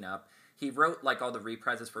kind of clean up. He wrote like all the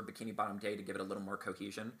reprises for Bikini Bottom Day to give it a little more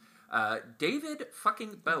cohesion. David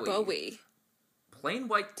fucking Bowie. Plain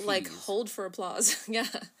White T's. Like, hold for applause. Yeah.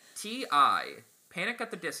 T.I., Panic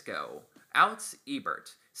at the Disco, Alex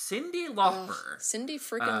Ebert, Cyndi Lauper. Cyndi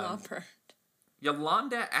freaking Lauper.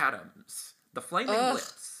 Yolanda Adams, The Flaming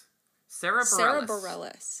Lips, Sarah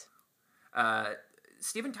Bareilles.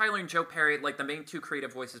 Steven Tyler and Joe Perry, like the main two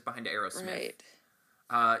creative voices behind Aerosmith.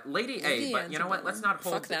 Right. Lady A, but you know what? Let's not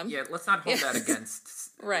hold them. Yeah, let's not hold that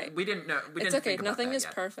against. Right. We didn't know. It's okay. Nothing is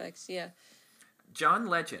perfect. Yeah. John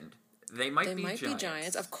Legend. They might be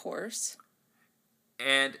giants, of course.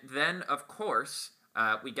 And then, of course,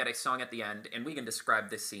 we get a song at the end, and we can describe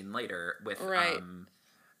this scene later with a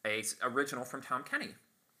original from Tom Kenny.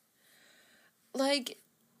 Like,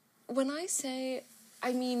 when I say,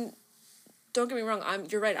 I mean, don't get me wrong,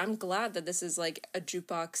 you're right, I'm glad that this is like a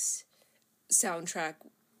jukebox soundtrack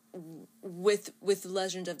with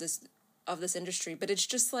legend of this industry, but it's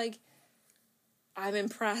just like, I'm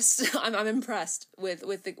impressed. I'm impressed with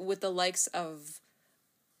the likes of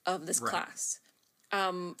this class.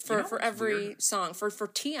 For every weird song, for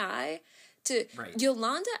T.I. to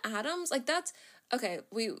Yolanda Adams, like that's okay.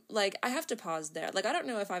 I have to pause there. Like, I don't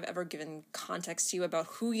know if I've ever given context to you about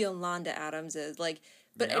who Yolanda Adams is. Like,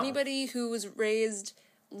 but anybody who was raised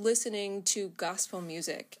listening to gospel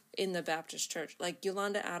music in the Baptist church, like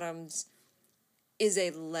Yolanda Adams is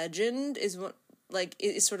a legend. Is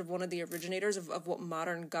sort of one of the originators of what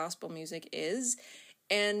modern gospel music is.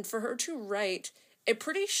 And for her to write a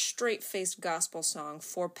pretty straight-faced gospel song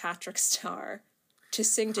for Patrick Starr to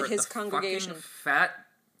sing to his congregation. Fat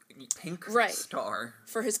pink star.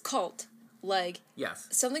 For his cult. Like, yes.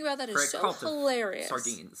 Something about that is so hilarious.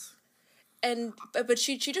 Sardines. And but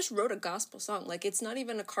she just wrote a gospel song. Like, it's not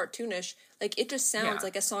even a cartoonish. Like, it just sounds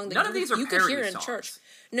like a song that you could hear in church.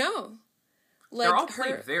 No. Like, they're all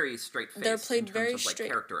played very straight-faced. They're played in terms very of, like, straight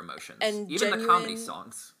character emotions, and even the comedy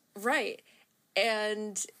songs. Right,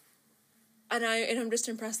 and I'm just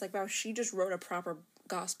impressed. Like, wow, she just wrote a proper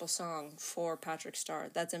gospel song for Patrick Starr.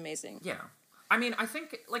 That's amazing. Yeah, I mean, I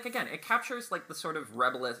think, like, again, it captures like the sort of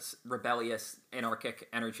rebellious, anarchic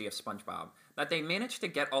energy of SpongeBob. That they managed to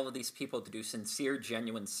get all of these people to do sincere,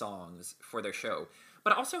 genuine songs for their show,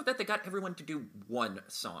 but also that they got everyone to do one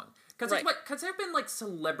song. Because there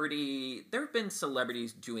have been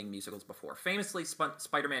celebrities doing musicals before. Famously,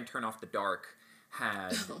 Spider-Man Turn Off the Dark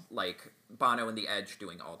had, like, Bono and The Edge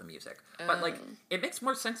doing all the music. But, like, it makes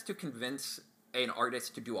more sense to convince an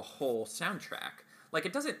artist to do a whole soundtrack.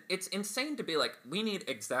 Like, it's insane to be like, we need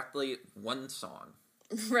exactly one song.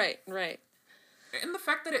 Right. And the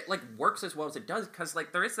fact that it, like, works as well as it does, because,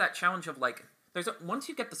 like, there is that challenge of, like, once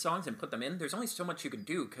you get the songs and put them in, there's only so much you can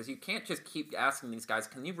do, because you can't just keep asking these guys,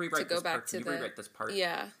 can you rewrite this part? Can you rewrite this part?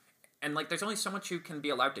 Yeah. And, like, there's only so much you can be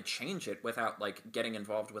allowed to change it without, like, getting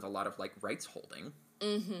involved with a lot of, like, rights holding.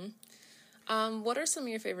 Mm-hmm. What are some of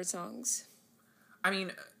your favorite songs? I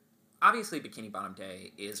mean, obviously Bikini Bottom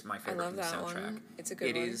Day is my favorite from the soundtrack. One. It's a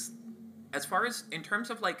good one. It is, as far as, in terms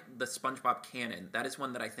of, like, the SpongeBob canon, that is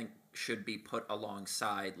one that I think should be put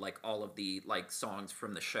alongside, like, all of the, like, songs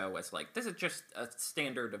from the show as, like, this is just a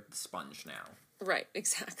standard of the Sponge now. Right,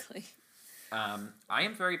 exactly. I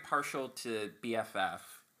am very partial to BFF.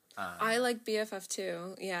 I like BFF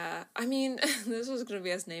too, yeah. I mean, this was going to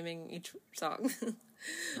be us naming each song.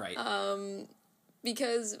 Right.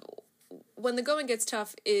 Because When the Going Gets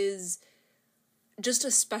Tough is just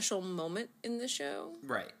a special moment in the show.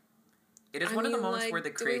 Right. It is one of the moments where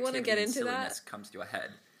the creativity and silliness comes to a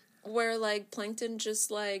head. Where, like, Plankton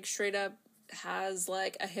just, like, straight up has,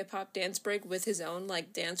 like, a hip-hop dance break with his own,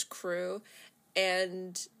 like, dance crew.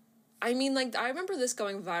 And, I mean, like, I remember this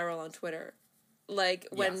going viral on Twitter. Like,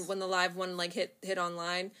 when the live one, like, hit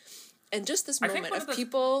online. And just this moment of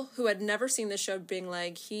people who had never seen the show being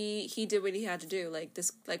like, he did what he had to do. Like,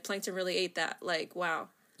 this, like, Plankton really ate that. Like, wow.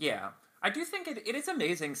 Yeah. I do think it is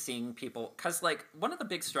amazing seeing people, because, like, one of the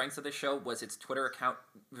big strengths of the show was its Twitter account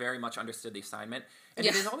very much understood the assignment. And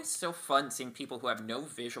it is always so fun seeing people who have no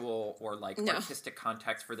visual or, like, artistic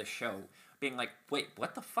context for the show being like, wait,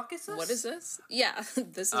 what the fuck is this? What is this? Yeah,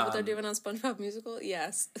 this is what they're doing on SpongeBob Musical?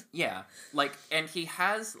 Yes. Yeah, like, and he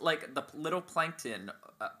has, like, the little Plankton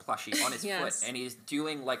plushie on his foot, and he's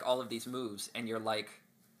doing, like, all of these moves, and you're like,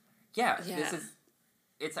 this is...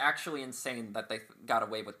 It's actually insane that they got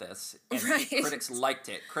away with this, and critics liked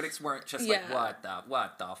it. Critics weren't just like, what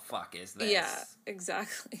the fuck is this? Yeah,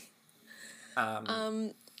 exactly.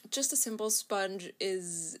 Just a Simple Sponge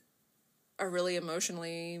is a really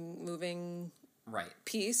emotionally moving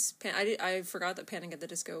piece. I forgot that Panic at the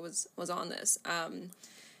Disco was on this.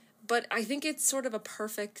 But I think it's sort of a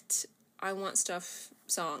perfect I Want Stuff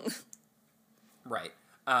song. Right.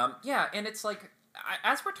 Yeah, and it's like,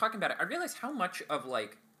 as we're talking about it, I realize how much of,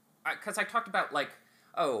 like, because I talked about, like,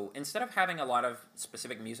 instead of having a lot of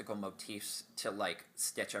specific musical motifs to, like,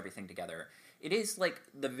 stitch everything together, it is, like,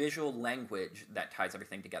 the visual language that ties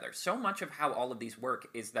everything together. So much of how all of these work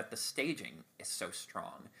is that the staging is so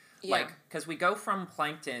strong. Yeah. Like, because we go from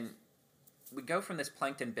this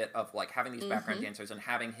Plankton bit of, like, having these background dancers and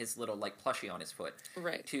having his little, like, plushie on his foot.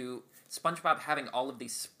 Right. To SpongeBob having all of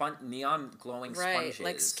these neon glowing sponges.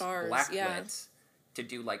 Like stars, blacklights, to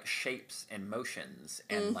do, like, shapes and motions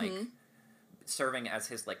and, like, serving as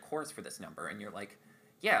his, like, chorus for this number. And you're like,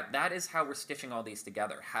 yeah, that is how we're stitching all these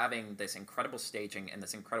together. Having this incredible staging and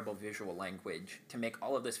this incredible visual language to make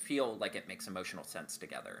all of this feel like it makes emotional sense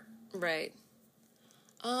together. Right.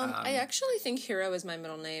 I actually think Hero Is My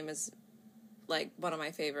Middle Name is, like, one of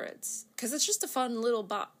my favorites. Because it's just a fun little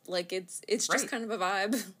bop. Like, it's just kind of a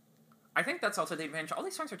vibe. I think that's also the advantage. All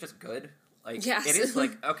these songs are just good. Like, yes. It is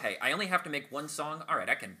like, okay, I only have to make one song. All right,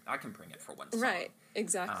 I can bring it for one song. Right,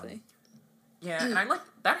 exactly. Yeah, and I like,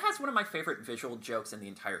 that has one of my favorite visual jokes in the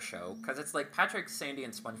entire show, because it's like Patrick, Sandy,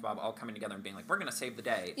 and SpongeBob all coming together and being like, we're going to save the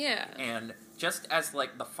day. Yeah. And just as,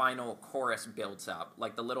 like, the final chorus builds up,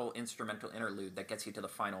 like the little instrumental interlude that gets you to the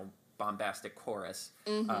final bombastic chorus,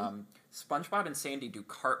 SpongeBob and Sandy do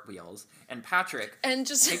cartwheels, and Patrick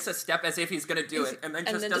takes a step as if he's going to do it, and then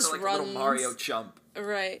does like a little Mario jump.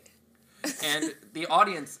 Right. And the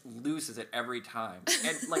audience loses it every time.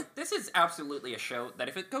 And, like, this is absolutely a show that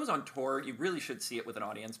if it goes on tour, you really should see it with an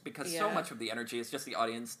audience, because so much of the energy is just the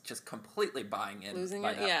audience just completely buying in. Losing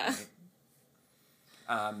by it, that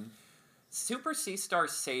point. Super Sea-Star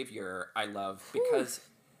Savior, I love, because,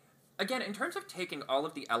 again, in terms of taking all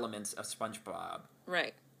of the elements of SpongeBob,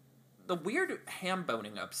 right, the weird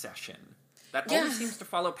ham-boning obsession that always seems to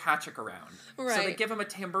follow Patrick around. Right. So they give him a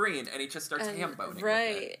tambourine, and he just starts ham-boning.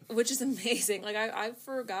 Right, which is amazing. Like, I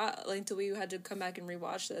forgot, like, until we had to come back and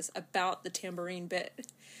rewatch this, about the tambourine bit.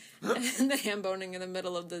 And the ham-boning in the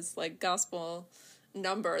middle of this, like, gospel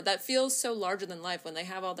number that feels so larger than life when they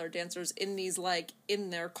have all their dancers in these, like, in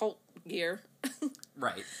their cult gear.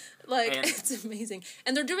 Right. Like, it's amazing.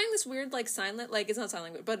 And they're doing this weird, like, like, it's not sign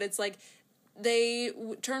language, but it's, like, they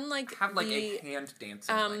turn, like, have, like, a hand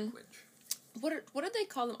dancing language. What do they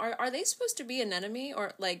call them? Are they supposed to be an enemy,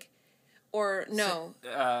 or, like, or no?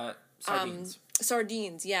 Sardines.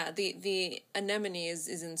 Sardines, yeah. The anemone is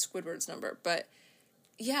in Squidward's number, but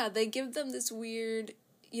yeah, they give them this weird,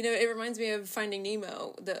 you know, it reminds me of Finding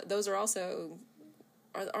Nemo. Those are also,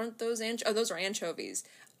 aren't those those are anchovies.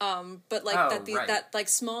 But like that like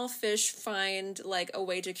small fish find like a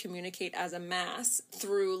way to communicate as a mass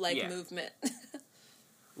through like movement.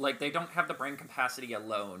 Like, they don't have the brain capacity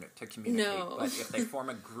alone to communicate, but if they form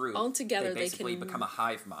a group, all together, they basically become a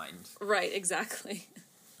hive mind. Right, exactly.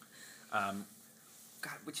 God,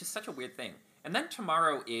 which is such a weird thing. And then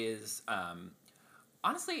tomorrow is,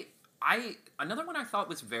 honestly, another one I thought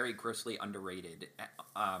was very grossly underrated,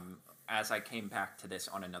 as I came back to this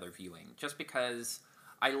on another viewing, just because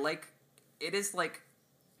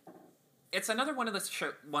it's another one of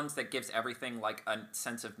the ones that gives everything, like, a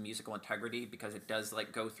sense of musical integrity, because it does,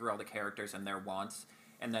 like, go through all the characters and their wants,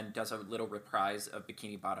 and then does a little reprise of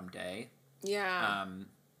Bikini Bottom Day. Yeah.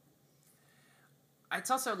 It's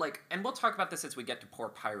also, like, and we'll talk about this as we get to Poor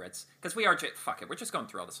Pirates, because we're just going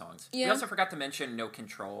through all the songs. Yeah. We also forgot to mention No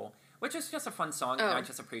Control, which is just a fun song, and I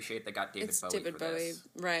just appreciate they got David Bowie for this.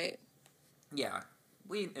 Right. Yeah.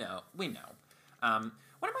 We know. One of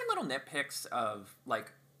my little nitpicks of,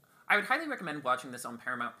 like, I would highly recommend watching this on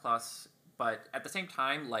Paramount Plus, but at the same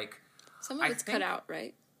time, like, some of it's cut out,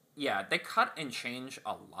 right? Yeah, they cut and change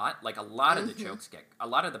a lot. Like, a lot of the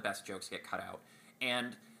best jokes get cut out.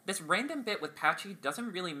 And this random bit with Patchy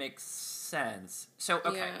doesn't really make sense. So,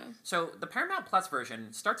 so the Paramount Plus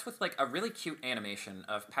version starts with, like, a really cute animation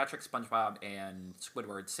of Patrick, SpongeBob, and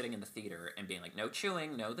Squidward sitting in the theater and being like, no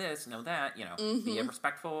chewing, no this, no that, you know, be a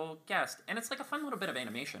respectful guest. And it's, like, a fun little bit of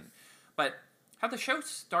animation. But how the show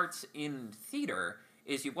starts in theater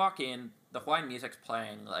is you walk in, the Hawaiian music's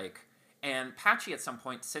playing, like, and Patchy at some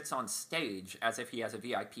point sits on stage as if he has a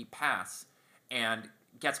VIP pass and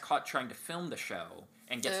gets caught trying to film the show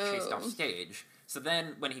and gets chased off stage. So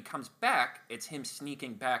then when he comes back, it's him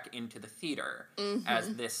sneaking back into the theater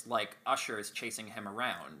as this, like, usher is chasing him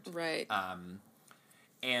around. Right.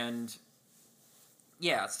 And,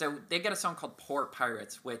 yeah, so they get a song called Poor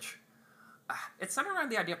Pirates, which it's centered around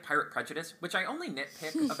the idea of pirate prejudice, which I only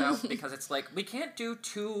nitpick about because it's like, we can't do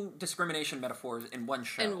two discrimination metaphors in one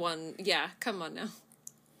show. Yeah, come on now.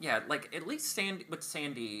 Yeah, like, at least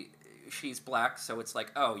Sandy, she's black, so it's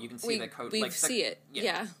like, oh, you can see the code. We see it,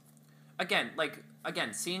 yeah. Again,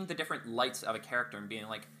 seeing the different lights of a character and being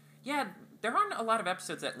like, yeah, there aren't a lot of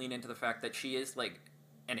episodes that lean into the fact that she is, like,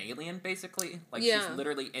 an alien, basically. Like, she's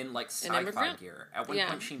literally in, like, sci-fi gear. At one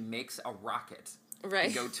point, she makes a rocket to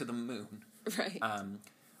go to the moon. Right.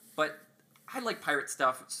 But I like pirate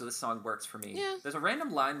stuff, so this song works for me. Yeah. There's a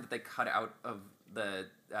random line that they cut out of the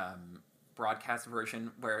broadcast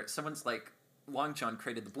version where someone's like, Long John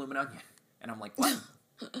created the Bloomin' Onion. And I'm like, what?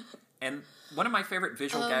 And one of my favorite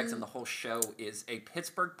visual gags in the whole show is a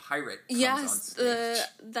Pittsburgh pirate comes on stage.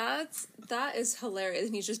 That is hilarious.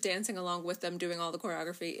 And he's just dancing along with them, doing all the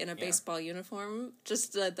choreography in a baseball uniform.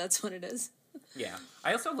 Just, that's what it is. Yeah.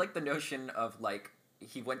 I also like the notion of, like,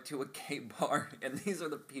 he went to a gay bar, and these are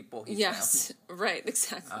the people he found. Right,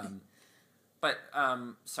 exactly.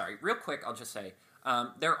 Sorry, real quick, I'll just say,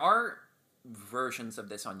 there are versions of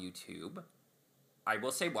this on YouTube. I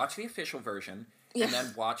will say watch the official version, and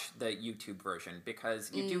then watch the YouTube version,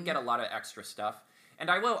 because you do get a lot of extra stuff. And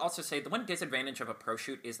I will also say, the one disadvantage of a pro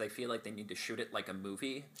shoot is they feel like they need to shoot it like a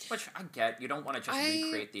movie, which I get. You don't want to just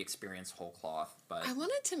recreate the experience whole cloth, but... I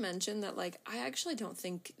wanted to mention that, like, I actually don't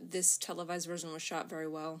think this televised version was shot very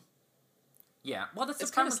well. Yeah, well, that's the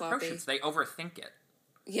problem with pro shoots. They overthink it.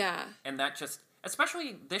 Yeah. And that just...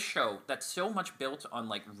 Especially this show, that's so much built on,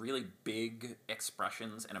 like, really big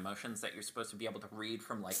expressions and emotions that you're supposed to be able to read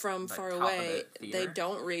from, like, from the far top away. Of the theater. They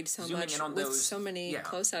don't read so Zooming much in on with those, so many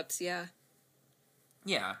close-ups,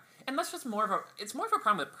 Yeah, and that's just more of a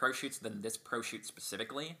problem with pro shoots than this pro shoot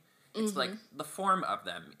specifically. It's like, the form of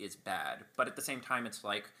them is bad, but at the same time it's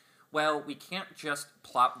like, well, we can't just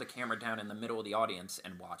plop the camera down in the middle of the audience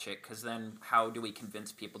and watch it, because then how do we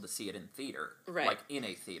convince people to see it in theater? Right. Like, in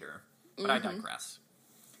a theater. But I digress.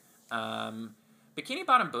 Bikini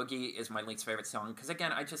Bottom Boogie is my least favorite song, because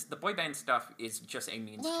again, the boy band stuff is just a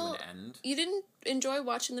means to an end. You didn't enjoy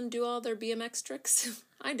watching them do all their BMX tricks?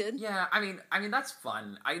 I did. Yeah, I mean that's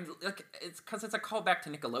fun. It's because it's a callback to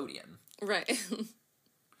Nickelodeon. Right.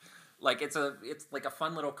 Like, it's like a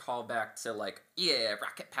fun little callback to, like,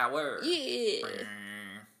 rocket power. Yeah.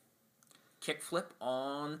 Kickflip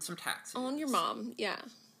on some taxis. On your mom, yeah.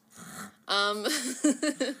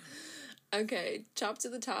 Okay, Chop to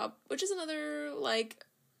the Top, which is another, like,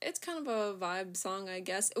 it's kind of a vibe song, I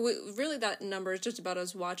guess. Really, that number is just about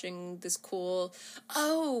us watching this cool...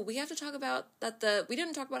 Oh, we have to talk about that we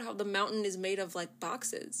didn't talk about how the mountain is made of, like,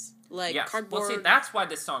 boxes. Like, cardboard... Well, see, that's why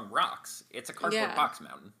this song rocks. It's a cardboard box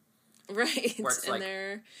mountain. Right. Where it's and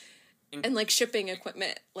they're... And, like, shipping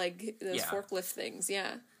equipment. Like, those forklift things,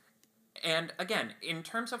 yeah. And again, in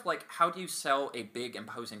terms of, like, how do you sell a big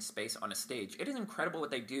imposing space on a stage, it is incredible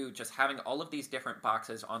what they do, just having all of these different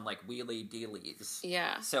boxes on, like, wheelie dealies.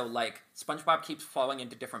 Yeah. So, like, Spongebob keeps falling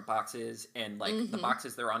into different boxes, and, like, the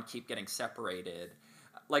boxes they're on keep getting separated.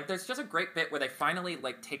 Like, there's just a great bit where they finally,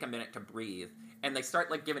 like, take a minute to breathe, and they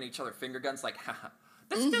start, like, giving each other finger guns, like, haha.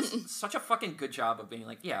 This does such a fucking good job of being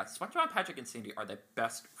like, yeah, SpongeBob, Patrick, and Sandy are the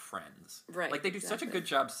best friends. Right. Like, they do such a good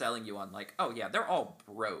job selling you on, like, oh, yeah, they're all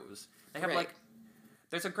bros. They have, like,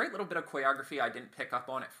 there's a great little bit of choreography I didn't pick up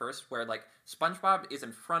on at first where, like, SpongeBob is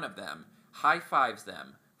in front of them, high-fives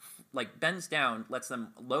them, like, bends down, lets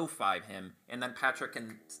them low-five him, and then Patrick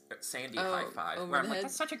and Sandy high-five. Where I'm like,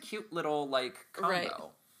 that's such a cute little, like,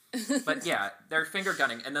 combo. Right. But, yeah, they're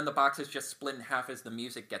finger-gunning, and then the boxes just split in half as the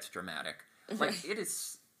music gets dramatic. Like, it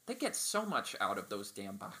is... They get so much out of those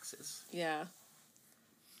damn boxes. Yeah.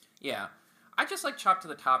 Yeah. I just like Chop to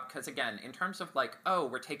the Top because, again, in terms of, like, oh,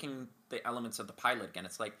 we're taking the elements of the pilot again,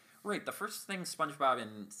 it's like, right, the first thing SpongeBob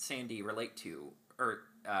and Sandy relate to, or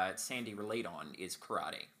Sandy relate on, is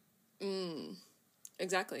karate.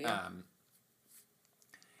 Exactly, yeah.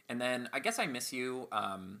 And then, I Guess I Miss You,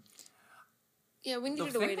 yeah, we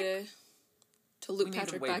needed a way to loop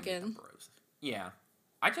Patrick back in. Yeah.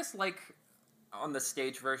 I just like... On the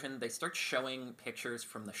stage version, they start showing pictures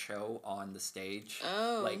from the show on the stage.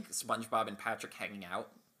 Oh. Like, SpongeBob and Patrick hanging out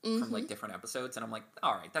from, like, different episodes. And I'm like,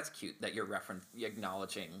 all right, that's cute that you're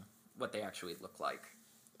acknowledging what they actually look like.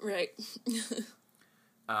 Right.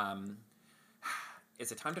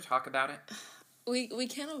 Is it time to talk about it? We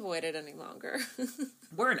can't avoid it any longer.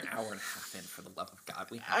 We're an hour and a half in, for the love of God.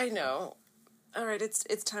 I know. All right,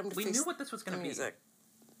 it's time to We knew what this was going to be. Music.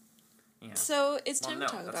 Yeah. So, it's time to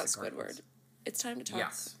talk about Squidward. It's time to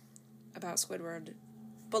talk about Squidward,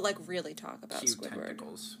 but, like, really talk about Squidward.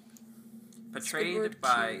 Tentacles.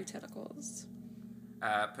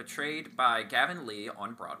 Portrayed by Gavin Lee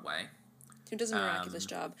on Broadway. Who does a miraculous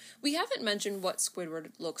job. We haven't mentioned what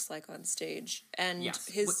Squidward looks like on stage and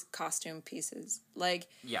his costume pieces. Like,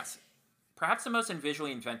 yes. Perhaps the most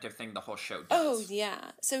visually inventive thing the whole show does. Oh,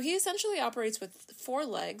 yeah. So he essentially operates with 4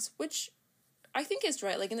 legs, which I think is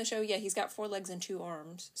right. Like in the show, yeah, he's got 4 legs and 2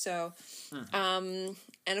 arms. So, and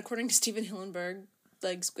according to Steven Hillenburg,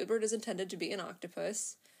 like Squidward is intended to be an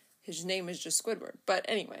octopus. His name is just Squidward. But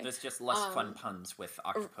anyway. There's just less fun puns with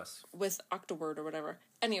octopus. With Octoword or whatever.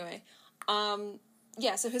 Anyway.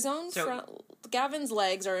 Yeah, so his own front... Gavin's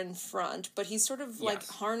legs are in front, but he's sort of, like,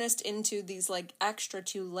 harnessed into these, like, extra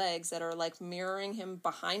 2 legs that are, like, mirroring him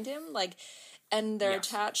behind him. Like, and they're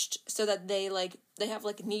attached so that they, like... They have,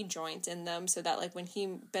 like, knee joints in them so that, like, when he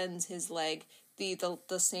bends his leg,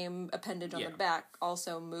 the same appendage on the back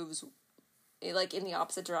also moves... like, in the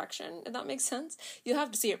opposite direction, if that makes sense. You'll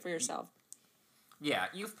have to see it for yourself. Yeah,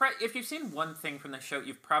 if you've seen one thing from the show,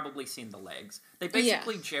 you've probably seen the legs. They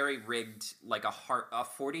basically jerry-rigged, like, a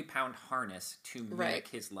 40-pound harness to mimic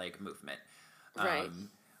his leg movement.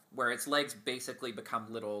 Where its legs basically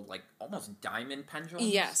become little, like, almost diamond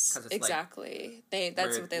pendulums. Yes, exactly.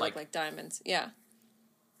 That's what they look like, diamonds. Yeah.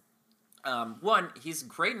 One, he's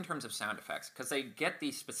great in terms of sound effects, because they get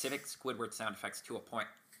these specific Squidward sound effects to a point...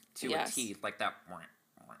 to a T, like that.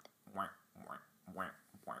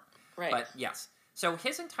 Right. But yes. So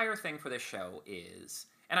his entire thing for this show is,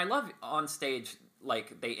 and I love on stage,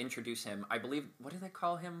 like, they introduce him, I believe, what do they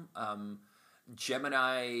call him?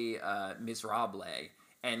 Gemini Miserable.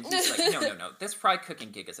 And he's like, no, this fry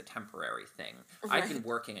cooking gig is a temporary thing. Right. I've been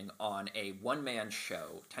working on a one-man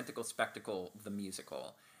show, Tentacle Spectacle, the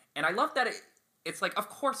musical. And I love that it's like, of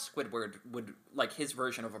course Squidward would, like, his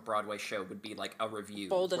version of a Broadway show would be, like, a review.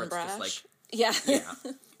 Bold and brash. Just, like, yeah.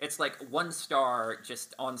 It's like 1 star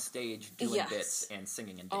just on stage doing bits and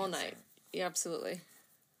singing and dancing. All night. Yeah, absolutely.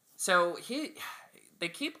 So they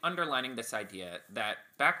keep underlining this idea that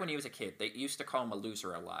back when he was a kid, they used to call him a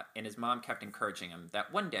loser a lot, and his mom kept encouraging him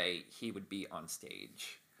that one day he would be on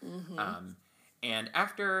stage. Mm-hmm. And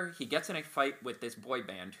after he gets in a fight with this boy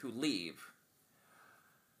band who leave...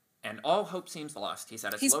 and all hope seems lost. He's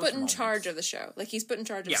at his lowest put in charge of the show. Like, he's put in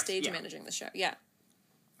charge of stage managing the show. Yeah.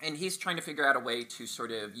 And he's trying to figure out a way to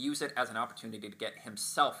sort of use it as an opportunity to get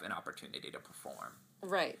himself an opportunity to perform.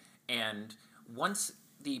 Right. And once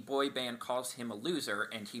the boy band calls him a loser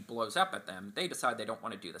and he blows up at them, they decide they don't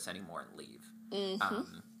want to do this anymore and leave.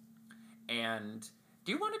 Mm-hmm. And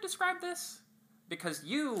do you want to describe this? Because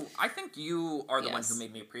I think you are the one who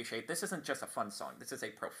made me appreciate this isn't just a fun song. This is a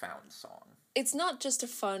profound song. It's not just a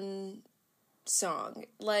fun song.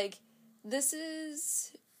 Like, this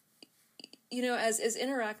is, as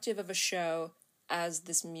interactive of a show as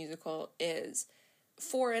this musical is,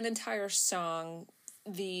 for an entire song,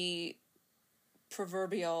 the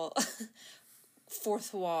proverbial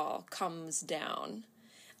fourth wall comes down.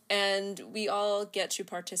 And we all get to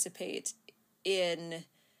participate in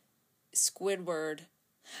Squidward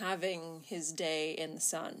having his day in the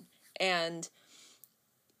sun. And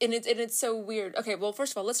it's so weird. Okay, well,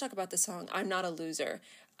 first of all, let's talk about the song, I'm Not a Loser,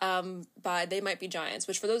 by They Might Be Giants,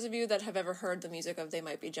 which for those of you that have ever heard the music of They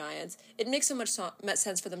Might Be Giants, it makes so much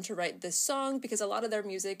sense for them to write this song, because a lot of their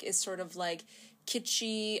music is sort of like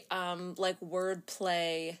kitschy, like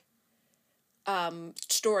wordplay,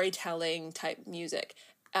 storytelling type music.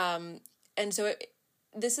 And so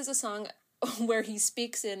this is a song where he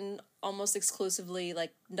speaks in almost exclusively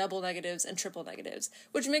like double negatives and triple negatives,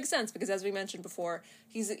 which makes sense because, as we mentioned before,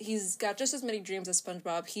 he's got just as many dreams as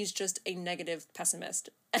SpongeBob. He's just a negative pessimist.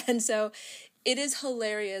 And so it is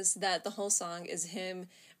hilarious that the whole song is him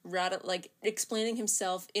like explaining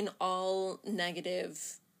himself in all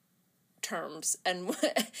negative terms. And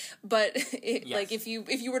but like if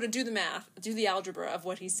you were to do the math, do the algebra of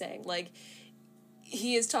what he's saying, like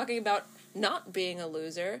he is talking about not being a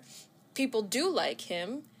loser. People do like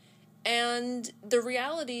him, and the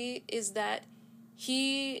reality is that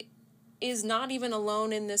he is not even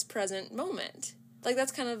alone in this present moment. Like,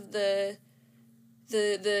 that's kind of the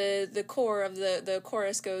core of the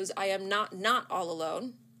chorus goes, I am not all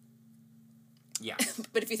alone. Yeah.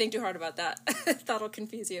 But if you think too hard about that, that'll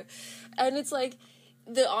confuse you. And it's like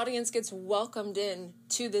the audience gets welcomed in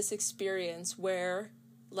to this experience where,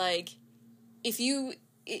 like, if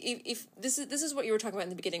this is what you were talking about in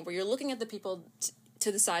the beginning, where you're looking at the people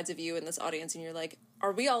to the sides of you in this audience, and you're like,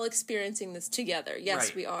 are we all experiencing this together? Yes,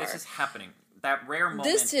 right. We are. This is happening. That rare moment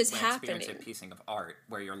this is when happening. Experiencing a piece of art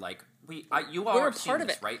where you're like, you all we're are part of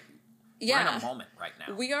this, it, right? Yeah, we're in a moment right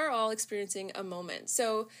now. We are all experiencing a moment.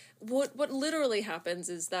 So what literally happens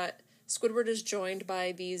is that Squidward is joined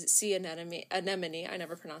by these sea anemone, I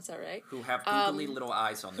never pronounced that right. Who have googly little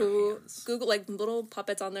eyes on their hands. Like little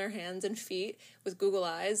puppets on their hands and feet with Google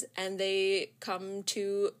eyes, and they come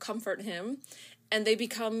to comfort him. And they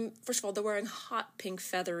become, first of all, they're wearing hot pink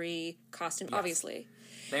feathery costume, yes. Obviously.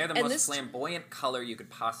 They are the most flamboyant color you could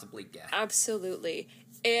possibly get. Absolutely.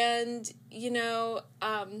 And,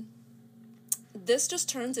 this just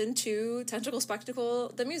turns into Tentacle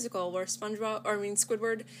Spectacle, the musical, where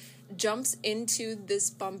Squidward jumps into this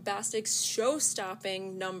bombastic,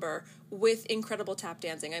 show-stopping number with incredible tap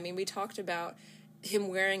dancing. I mean, we talked about him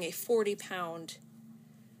wearing a 40-pound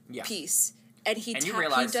piece. And he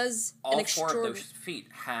does all an four of those feet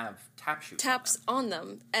have taps on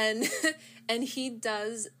them. And and he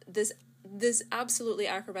does this absolutely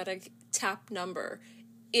acrobatic tap number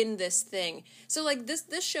in this thing. So like this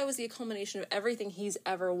show is the culmination of everything he's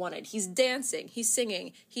ever wanted. He's dancing, he's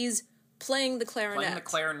singing, he's playing the clarinet.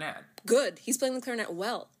 Good. He's playing the clarinet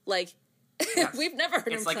well. Like yes. We've never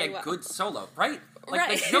heard him play well. It's like a good solo, right? Like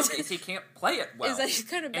right. The joke is he can't play it well. Is that he's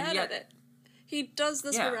kind of bad at it. He does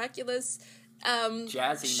this miraculous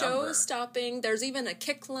jazzy show-stopping. There's even a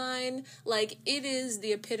kick line. Like, it is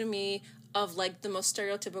the epitome of, like, the most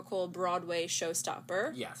stereotypical Broadway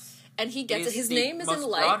showstopper. Yes. And he gets it. His name is in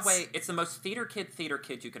lights. Broadway, it's the most theater kid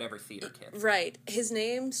you could ever theater kid. Right. His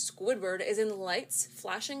name, Squidward, is in lights,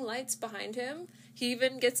 flashing lights behind him. He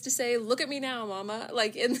even gets to say, "Look at me now, mama,"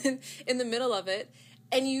 like, in the middle of it.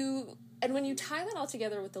 And when you tie that all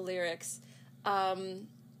together with the lyrics, I'm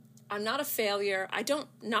not a failure. I don't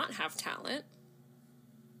not have talent.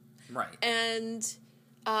 Right. And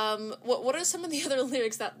what are some of the other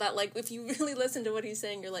lyrics that like, if you really listen to what he's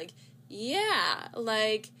saying, you're like, yeah,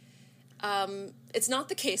 like, it's not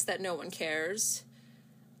the case that no one cares.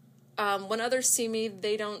 When others see me,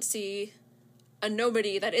 they don't see a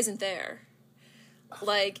nobody that isn't there.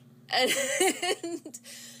 Like,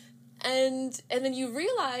 and then you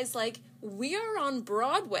realize, like, we are on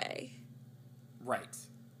Broadway. Right.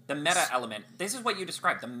 The meta element. This is what you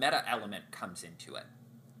described. The meta element comes into it.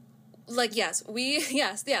 Like,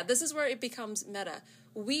 this is where it becomes meta.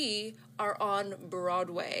 We are on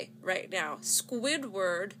Broadway right now.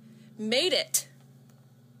 Squidward made it.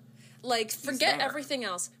 Like, forget everything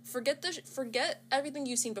else. Forget everything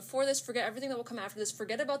you've seen before this. Forget everything that will come after this.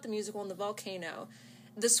 Forget about the musical and the volcano.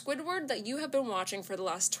 The Squidward that you have been watching for the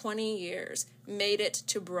last 20 years made it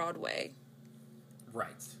to Broadway.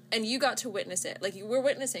 Right. And you got to witness it. Like, we're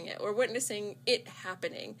witnessing it. We're witnessing it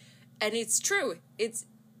happening. And it's true.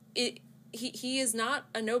 He is not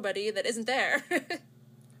a nobody that isn't there.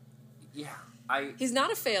 He's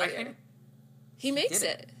not a failure. He makes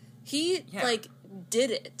it. He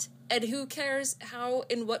did it. And who cares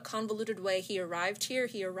in what convoluted way he arrived here?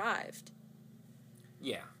 He arrived.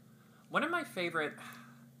 Yeah. One of my favorite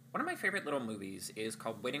little movies is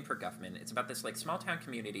called Waiting for Guffman. It's about this, like, small town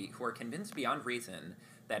community who are convinced beyond reason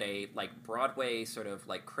that a, like, Broadway sort of,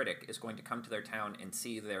 like, critic is going to come to their town and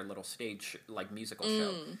see their little stage, like, musical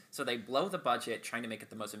show. So they blow the budget trying to make it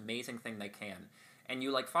the most amazing thing they can. And you,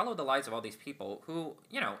 like, follow the lives of all these people who,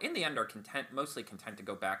 in the end are mostly content to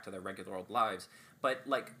go back to their regular old lives, but,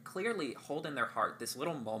 like, clearly hold in their heart this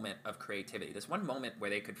little moment of creativity, this one moment where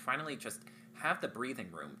they could finally just have the breathing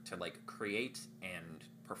room to, like, create and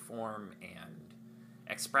perform and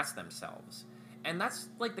express themselves. And that's,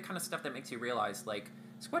 like, the kind of stuff that makes you realize, like,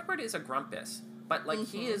 Squidward is a grumpus, but, like,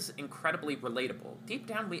 he is incredibly relatable. Deep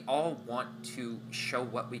down, we all want to show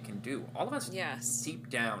what we can do. All of us, deep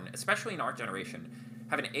down, especially in our generation,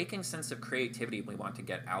 have an aching sense of creativity we want to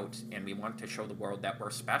get out, and we want to show the world that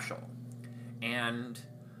we're special. And,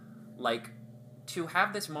 like, to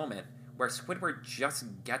have this moment where Squidward just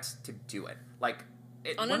gets to do it. Like,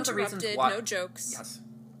 uninterrupted, one of the reasons why, no jokes. Yes.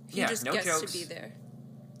 He just no gets jokes. To be there.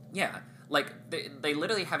 Yeah. Like, they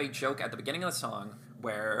literally have a joke at the beginning of the song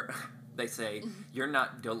where they say, "You're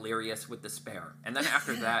not delirious with despair." And then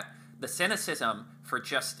after that, the cynicism for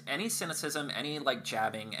just any cynicism, any, like,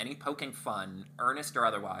 jabbing, any poking fun, earnest or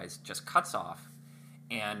otherwise, just cuts off.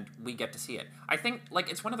 And we get to see it. I think, like,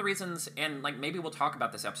 it's one of the reasons, and, like, maybe we'll talk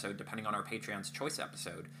about this episode depending on our Patreon's choice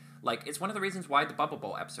episode. Like, it's one of the reasons why the Bubble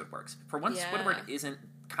Bowl episode works. For one, Squidward isn't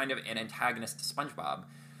kind of an antagonist to SpongeBob.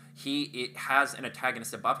 It has an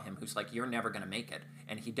antagonist above him who's like, "You're never going to make it."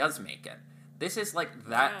 And he does make it. This is, like,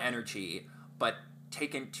 that energy, but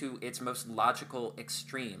taken to its most logical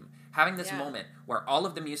extreme. Having this moment where all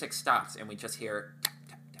of the music stops and we just hear tap,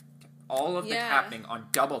 tap, tap, tap, all of the tapping on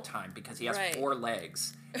double time because he has 4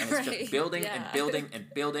 legs. And it's just building and building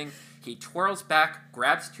and building. He twirls back,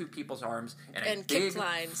 grabs 2 people's arms, and a big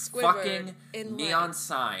fucking neon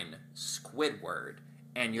sign, Squidward.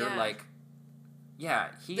 And you're like, Yeah,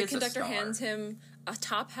 he the is conductor a star. hands him a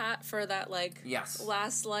top hat for that, like, yes.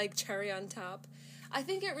 last, like, cherry on top. I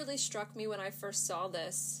think it really struck me when I first saw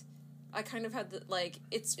this. I kind of had the, like,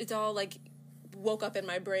 it's all, like, woke up in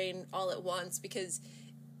my brain all at once, because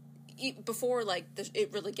before, like,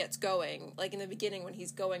 it really gets going, like, in the beginning when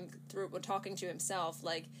he's going through, when talking to himself,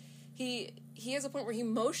 like, he has a point where he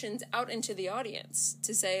motions out into the audience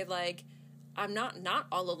to say, like, I'm not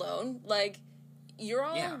all alone, like, you're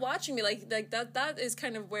all watching me, like that is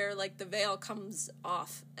kind of where, like, the veil comes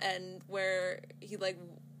off, and where he, like,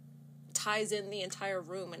 ties in the entire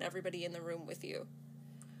room and everybody in the room with you.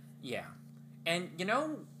 Yeah. And, you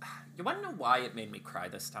want to know why it made me cry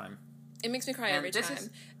this time? It makes me cry every time.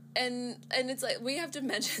 And it's, like, we have to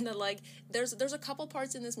mention that, like, there's a couple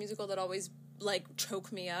parts in this musical that always, like,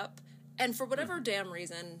 choke me up. And for whatever damn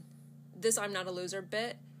reason, this I'm Not a Loser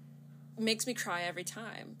bit makes me cry every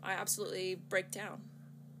time. I absolutely break down.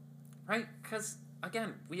 Right? Because,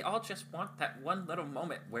 again, we all just want that one little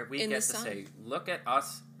moment where we get to say, look at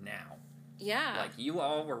us now. Yeah. Like, you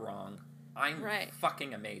all were wrong. I'm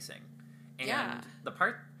fucking amazing. And the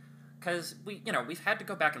part... Because, we've had to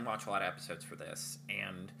go back and watch a lot of episodes for this,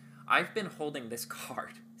 and I've been holding this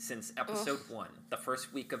card since episode 1, the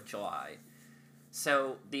first week of July.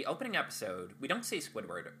 So, the opening episode, we don't see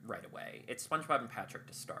Squidward right away. It's SpongeBob and Patrick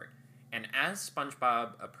to start. And as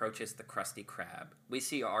SpongeBob approaches the Krusty Krab, we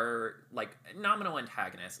see our, like, nominal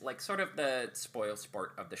antagonist, like, sort of the spoil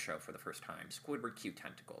sport of the show for the first time, Squidward Q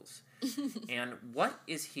Tentacles. And what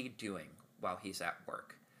is he doing while he's at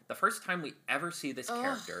work? The first time we ever see this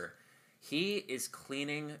character, he is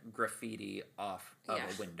cleaning graffiti off of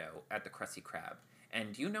a window at the Krusty Krab.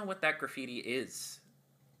 And do you know what that graffiti is,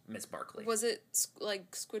 Miss Barkley? Was it,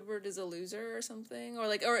 like, Squidward is a loser or something? Or,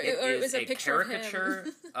 like, or it was a picture of him? It's a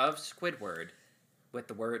caricature of Squidward with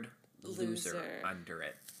the word loser under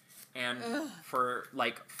it. And for,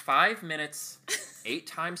 like, 5 minutes, 8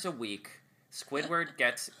 times a week, Squidward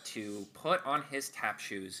gets to put on his tap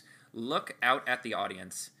shoes, look out at the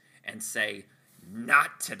audience, and say,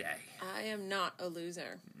 not today. I am not a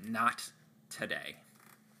loser. Not today.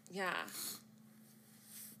 Yeah.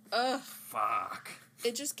 Ugh. Fuck.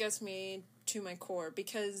 It just gets me to my core,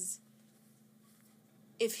 because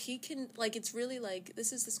if he can, like, it's really, like,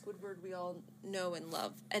 this is the Squidward we all know and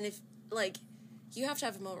love. And if, like, you have to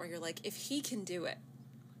have a moment where you're like, if he can do it.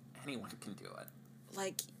 Anyone can do it.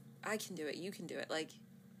 Like, I can do it, you can do it. Like,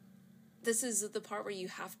 this is the part where you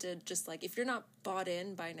have to just, like, if you're not bought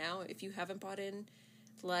in by now, if you haven't bought in,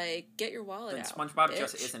 like, get your wallet out. Then SpongeBob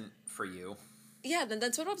just isn't for you. Yeah, then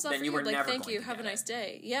SpongeBob's not for you. Like, thank you, have a nice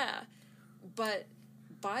day. Yeah. But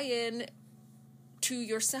buy in to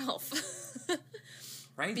yourself.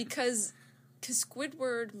 Right? Because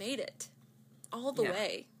Squidward made it all the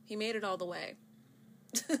way. He made it all the way.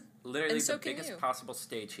 Literally the biggest possible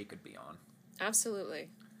stage he could be on. Absolutely.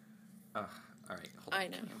 All right, hold on. I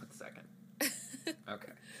know. Give me 1 second.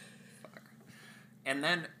 Okay. Fuck. And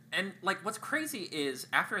then, like, what's crazy is,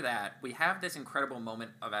 after that, we have this incredible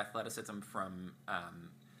moment of athleticism from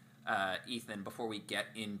Ethan before we get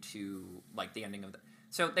into, like, the ending of the...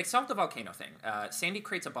 So, they solved the volcano thing. Sandy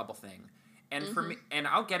creates a bubble thing. And for me, and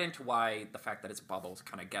I'll get into why the fact that it's bubbles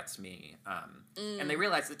kind of gets me. And they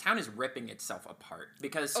realize the town is ripping itself apart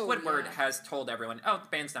because Squidward has told everyone, "Oh, the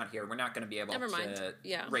band's not here. We're not going to be able to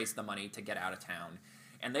raise the money to get out of town."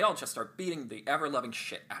 And they all just start beating the ever-loving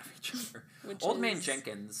shit out of each other. Old Man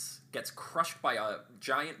Jenkins gets crushed by a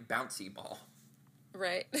giant bouncy ball.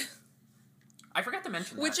 Right. I forgot to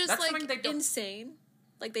mention that. Which is, that's like, insane.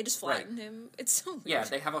 Like, they just flatten him. It's so weird. Yeah,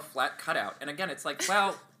 they have a flat cutout. And again, it's like,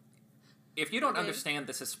 well... If you don't understand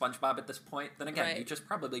this is SpongeBob at this point, then again, you just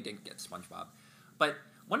probably didn't get SpongeBob. But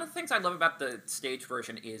one of the things I love about the stage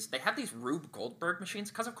version is they have these Rube Goldberg machines,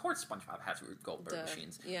 because of course SpongeBob has Rube Goldberg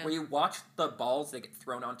machines, where you watch the balls that get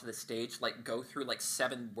thrown onto the stage, like, go through, like,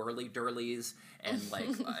 7 whirly-dirlies and, like,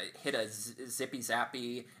 hit a zippy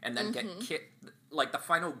zappy, and then get kicked. Like, the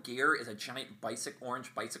final gear is a giant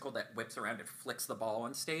orange bicycle that whips around and flicks the ball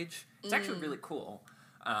on stage. It's actually really cool.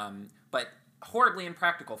 But... horribly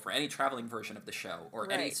impractical for any traveling version of the show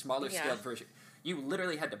or any smaller scale version. You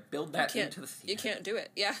literally had to build that into the theater. You can't do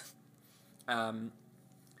it, yeah.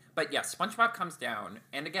 But yeah, SpongeBob comes down,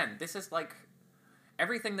 and again, this is like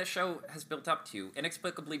everything the show has built up to,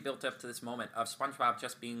 inexplicably built up to this moment of SpongeBob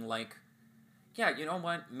just being like, yeah, you know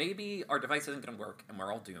what, maybe our device isn't going to work and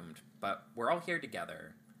we're all doomed, but we're all here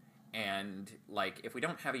together, and, like, if we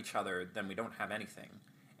don't have each other, then we don't have anything.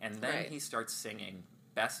 And then he starts singing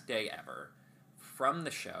Best Day Ever from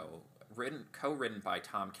the show, co-written by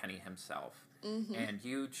Tom Kenny himself. And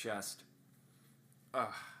you just...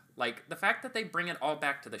 like, the fact that they bring it all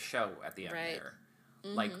back to the show at the end there.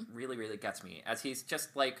 like, really, really gets me. As he's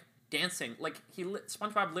just, like, dancing. Like,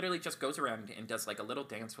 SpongeBob literally just goes around and does, like, a little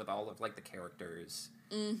dance with all of, like, the characters.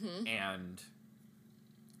 And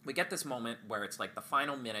we get this moment where it's, like, the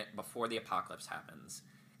final minute before the apocalypse happens.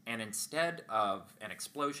 And instead of an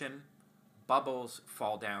explosion, bubbles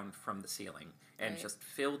fall down from the ceiling and just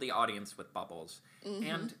fill the audience with bubbles.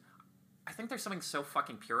 And I think there's something so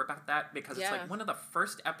fucking pure about that, because it's like one of the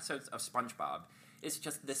first episodes of SpongeBob is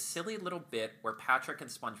just this silly little bit where Patrick and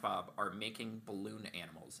SpongeBob are making balloon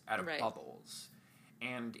animals out of bubbles.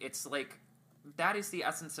 And it's like, that is the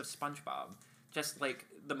essence of SpongeBob. Just like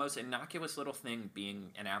the most innocuous little thing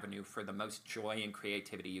being an avenue for the most joy and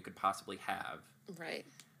creativity you could possibly have. Right.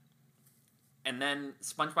 And then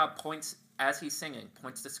SpongeBob points, as he's singing,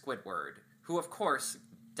 points to Squidward, who of course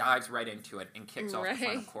dives right into it and kicks off the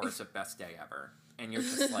final chorus of Best Day Ever. And you're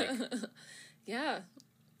just like... yeah.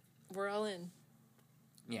 We're all in.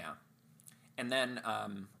 Yeah. And then, at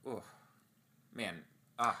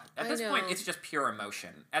this point, it's just pure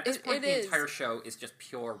emotion. At this point, the entire show is just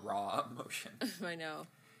pure, raw emotion. I know.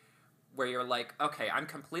 Where you're like, okay, I'm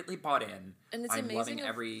completely bought in. And it's I'm amazing loving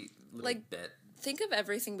every little bit. Think of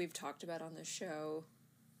everything we've talked about on this show,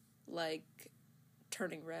 like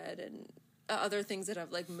Turning Red and other things that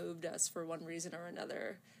have, like, moved us for one reason or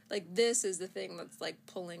another. Like, this is the thing that's, like,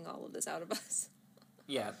 pulling all of this out of us.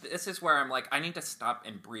 Yeah, this is where I'm like, I need to stop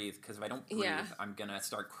and breathe, because if I don't breathe, I'm going to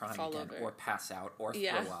start crying again, or pass out, or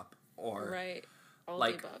throw up, or... Right. All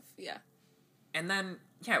like, the above, yeah. And then,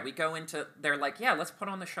 we go into... They're like, let's put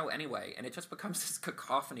on the show anyway, and it just becomes this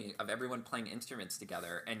cacophony of everyone playing instruments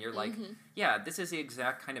together, and you're like, this is the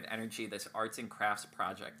exact kind of energy this arts and crafts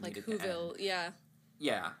project needed to end. Like Whoville,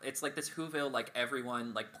 Yeah, it's like this Whoville, like,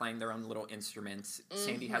 everyone, like, playing their own little instruments.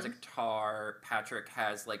 Sandy has a guitar, Patrick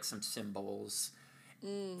has, like, some cymbals...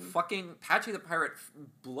 Fucking Patchy the Pirate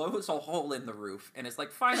blows a hole in the roof, and it's like,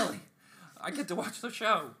 finally, I get to watch the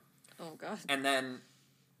show. Oh, God. And then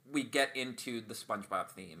we get into the SpongeBob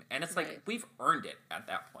theme, and it's like, we've earned it at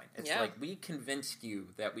that point. It's like, we convinced you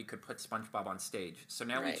that we could put SpongeBob on stage, so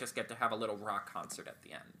now we just get to have a little rock concert at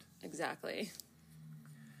the end. Exactly.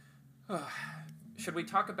 Should we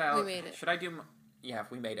talk about... We made it. Should I do... Yeah,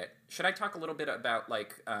 we made it. Should I talk a little bit about,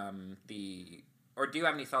 like, the... Or do you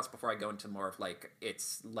have any thoughts before I go into more of, like,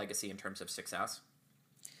 its legacy in terms of success?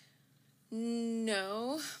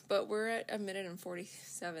 No, but we're at 1 minute and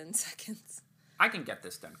 47 seconds. I can get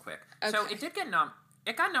this done quick. Okay. So it did get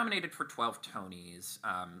it got nominated for 12 Tonys.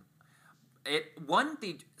 It won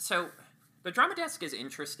the... So the Drama Desk is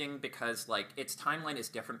interesting because, like, its timeline is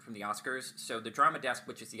different from the Oscars. So the Drama Desk,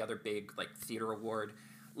 which is the other big, like, theater award...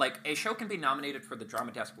 Like, a show can be nominated for the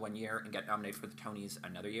Drama Desk one year and get nominated for the Tonys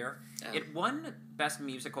another year. Oh. It won Best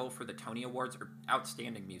Musical for the Tony Awards, or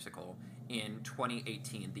Outstanding Musical, in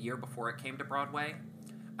 2018, the year before it came to Broadway.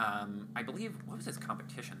 I believe, what was its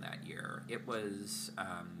competition that year? It was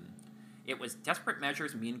Desperate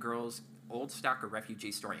Measures, Mean Girls, Old Stock, A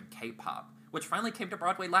Refugee Story, and K-Pop, which finally came to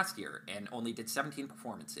Broadway last year and only did 17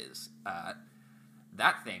 performances.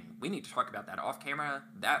 That thing, we need to talk about that off camera.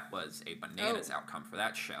 That was a bananas outcome for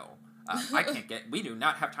that show. We do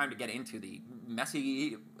not have time to get into the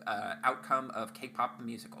messy outcome of K-pop the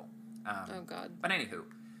musical. Oh, God. But anywho,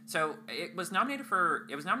 so it was nominated for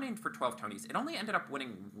 12 Tonys. It only ended up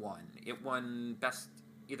winning one. It won Best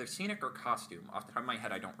either Scenic or Costume. Off the top of my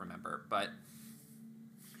head, I don't remember. But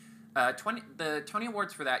the Tony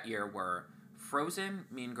Awards for that year were Frozen,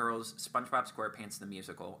 Mean Girls, SpongeBob SquarePants the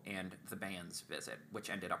Musical, and The Band's Visit, which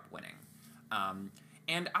ended up winning.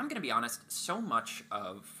 And I'm going to be honest, so much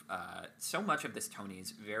of this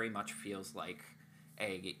Tonys very much feels like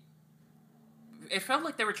it felt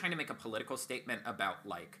like they were trying to make a political statement about,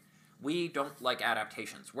 like, we don't like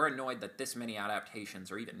adaptations. We're annoyed that this many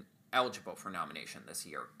adaptations are even eligible for nomination this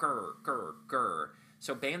year. Grr, grr, grr.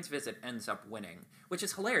 So Band's Visit ends up winning, which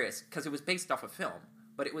is hilarious because it was based off a film.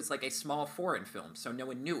 But it was, like, a small foreign film, so no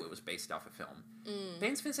one knew it was based off a film.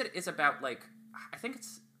 Band's Visit is about, like, I think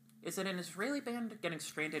is it an Israeli band getting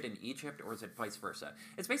stranded in Egypt, or is it vice versa?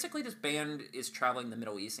 It's basically this band is traveling the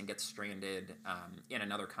Middle East and gets stranded in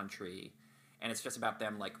another country, and it's just about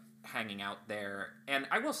them, like, hanging out there. And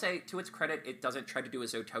I will say, to its credit, it doesn't try to do a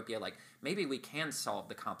Zootopia, like, maybe we can solve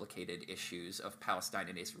the complicated issues of Palestine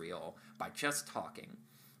and Israel by just talking.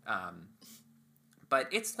 But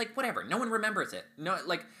it's, like, whatever. No one remembers it. No,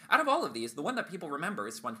 like, out of all of these, the one that people remember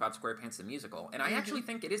is SpongeBob SquarePants the Musical. And I actually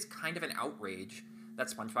think it is kind of an outrage that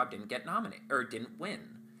SpongeBob didn't get nominated, or didn't win.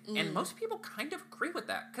 And most people kind of agree with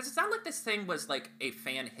that. Because it's not like this thing was, like, a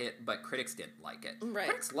fan hit, but critics didn't like it. Right.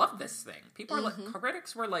 Critics love this thing. People are like,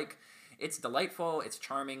 critics were like, it's delightful, it's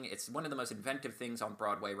charming, it's one of the most inventive things on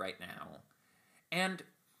Broadway right now. And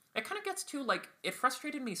it kind of gets to, like, it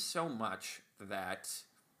frustrated me so much that,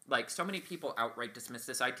 like, so many people outright dismiss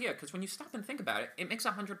this idea, because when you stop and think about it, it makes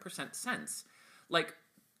 100% sense. Like,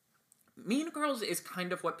 Mean Girls is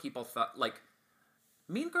kind of what people thought, like,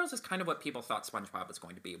 Mean Girls is kind of what people thought SpongeBob was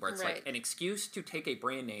going to be, where it's like an excuse to take a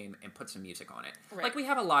brand name and put some music on it. Right. Like, we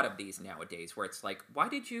have a lot of these nowadays where it's like, why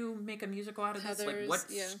did you make a musical out of this? Like, what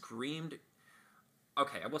screamed...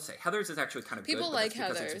 Okay, I will say, Heathers is actually kind of people good, like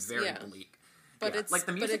because Heathers, it's very bleak. But it's... Like,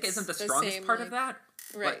 the music isn't the strongest same, part of that.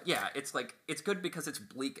 Right. But, yeah, it's like, it's good because it's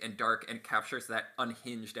bleak and dark and captures that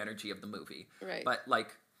unhinged energy of the movie. Right. But,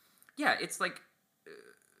 like, yeah, it's like...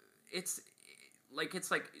 It's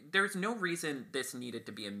like, there's no reason this needed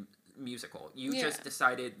to be a musical. You just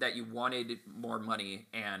decided that you wanted more money,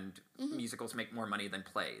 and musicals make more money than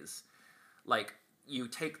plays. Like, you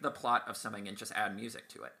take the plot of something and just add music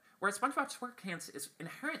to it. Whereas SpongeBob SquarePants is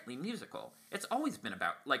inherently musical. It's always been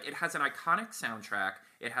about, like, it has an iconic soundtrack.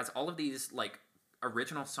 It has all of these, like,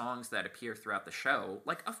 original songs that appear throughout the show.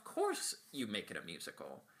 Like, of course you make it a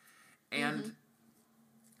musical. And...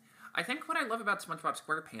 I think what I love about SpongeBob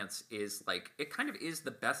SquarePants is, like, it kind of is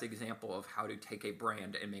the best example of how to take a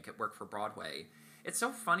brand and make it work for Broadway. It's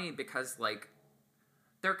so funny because, like,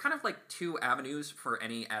 there are kind of, like, two avenues for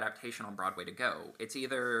any adaptation on Broadway to go. It's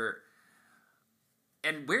either...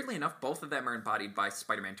 And weirdly enough, both of them are embodied by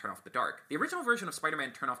Spider-Man Turn Off the Dark. The original version of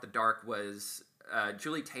Spider-Man Turn Off the Dark was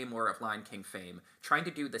Julie Taymor of Lion King fame trying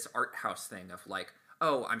to do this art house thing of, like,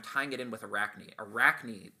 oh, I'm tying it in with Arachne.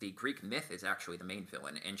 Arachne, the Greek myth, is actually the main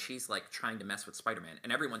villain, and she's, like, trying to mess with Spider-Man.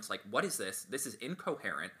 And everyone's like, what is this? This is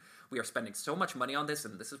incoherent. We are spending so much money on this,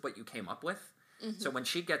 and this is what you came up with? So when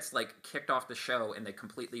she gets, like, kicked off the show and they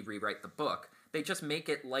completely rewrite the book, they just make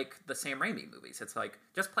it like the Sam Raimi movies. It's like,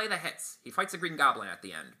 just play the hits. He fights the Green Goblin at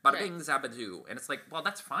the end. Bada bing, zabadoo. And it's like, well,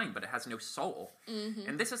 that's fine, but it has no soul.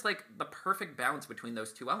 And this is, like, the perfect balance between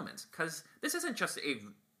those two elements. Because this isn't just a...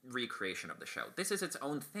 recreation of the show. This is its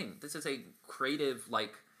own thing. This is a creative,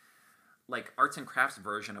 like arts and crafts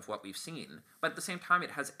version of what we've seen. But at the same time, it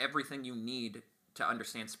has everything you need to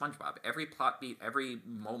understand SpongeBob. Every plot beat, every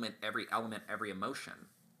moment, every element, every emotion.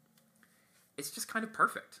 It's just kind of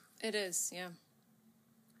perfect. It is, yeah.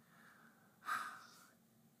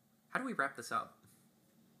 How do we wrap this up?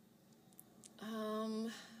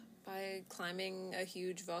 By climbing a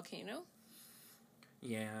huge volcano?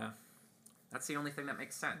 Yeah. That's the only thing that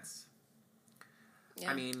makes sense.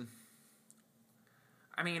 Yeah. I mean,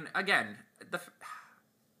 again,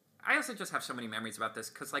 I also just have so many memories about this,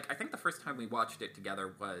 because, like, I think the first time we watched it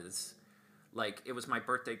together was, like, it was my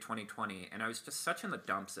birthday 2020, and I was just such in the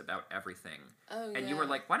dumps about everything. Oh, and you were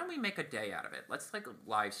like, why don't we make a day out of it? Let's, like,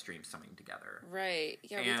 live stream something together. Right.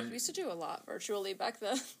 Yeah, we used to do a lot virtually back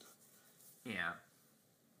then. Yeah.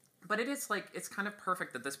 But it is, like, it's kind of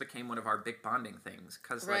perfect that this became one of our big bonding things.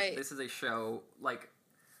 Because, like, this is a show, like...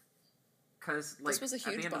 Because, like... This was a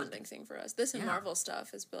huge bonding thing for us. This and Marvel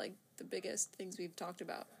stuff is, like, the biggest things we've talked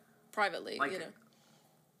about. Privately, like, you know.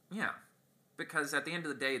 Yeah. Because at the end of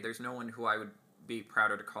the day, there's no one who I would be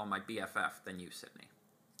prouder to call my BFF than you, Sydney.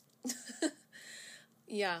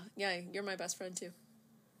 Yeah, you're my best friend, too.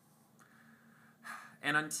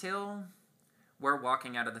 And until... we're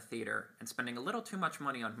walking out of the theater and spending a little too much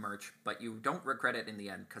money on merch, but you don't regret it in the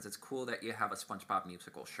end because it's cool that you have a SpongeBob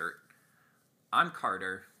musical shirt. I'm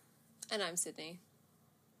Carter. And I'm Sydney.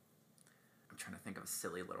 I'm trying to think of a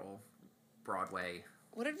silly little Broadway.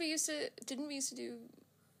 What did we used to...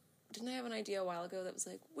 Didn't I have an idea a while ago that was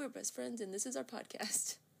like, we're best friends and this is our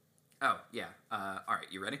podcast? Oh, yeah. All right,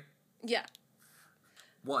 you ready? Yeah.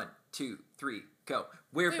 1, 2, 3, go.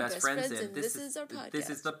 We're best friends and this is our podcast. This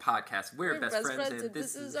is the podcast. We're best friends and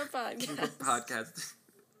this is our podcast. Podcast.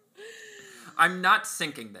 I'm not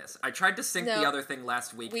syncing this. I tried to sync the other thing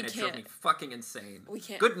last week and it drove me fucking insane. We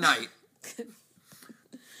can't. Good night.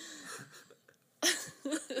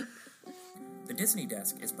 The Disney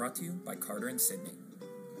Desk is brought to you by Carter and Sydney.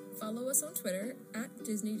 Follow us on Twitter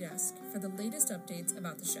 @DisneyDesk for the latest updates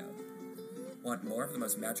about the show. Want more of the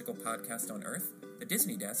most magical podcast on Earth? The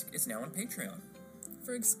Disney Desk is now on Patreon.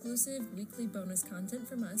 For exclusive weekly bonus content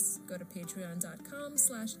from us, go to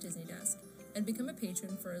patreon.com/DisneyDesk and become a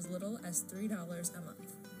patron for as little as $3 a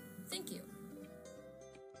month. Thank you.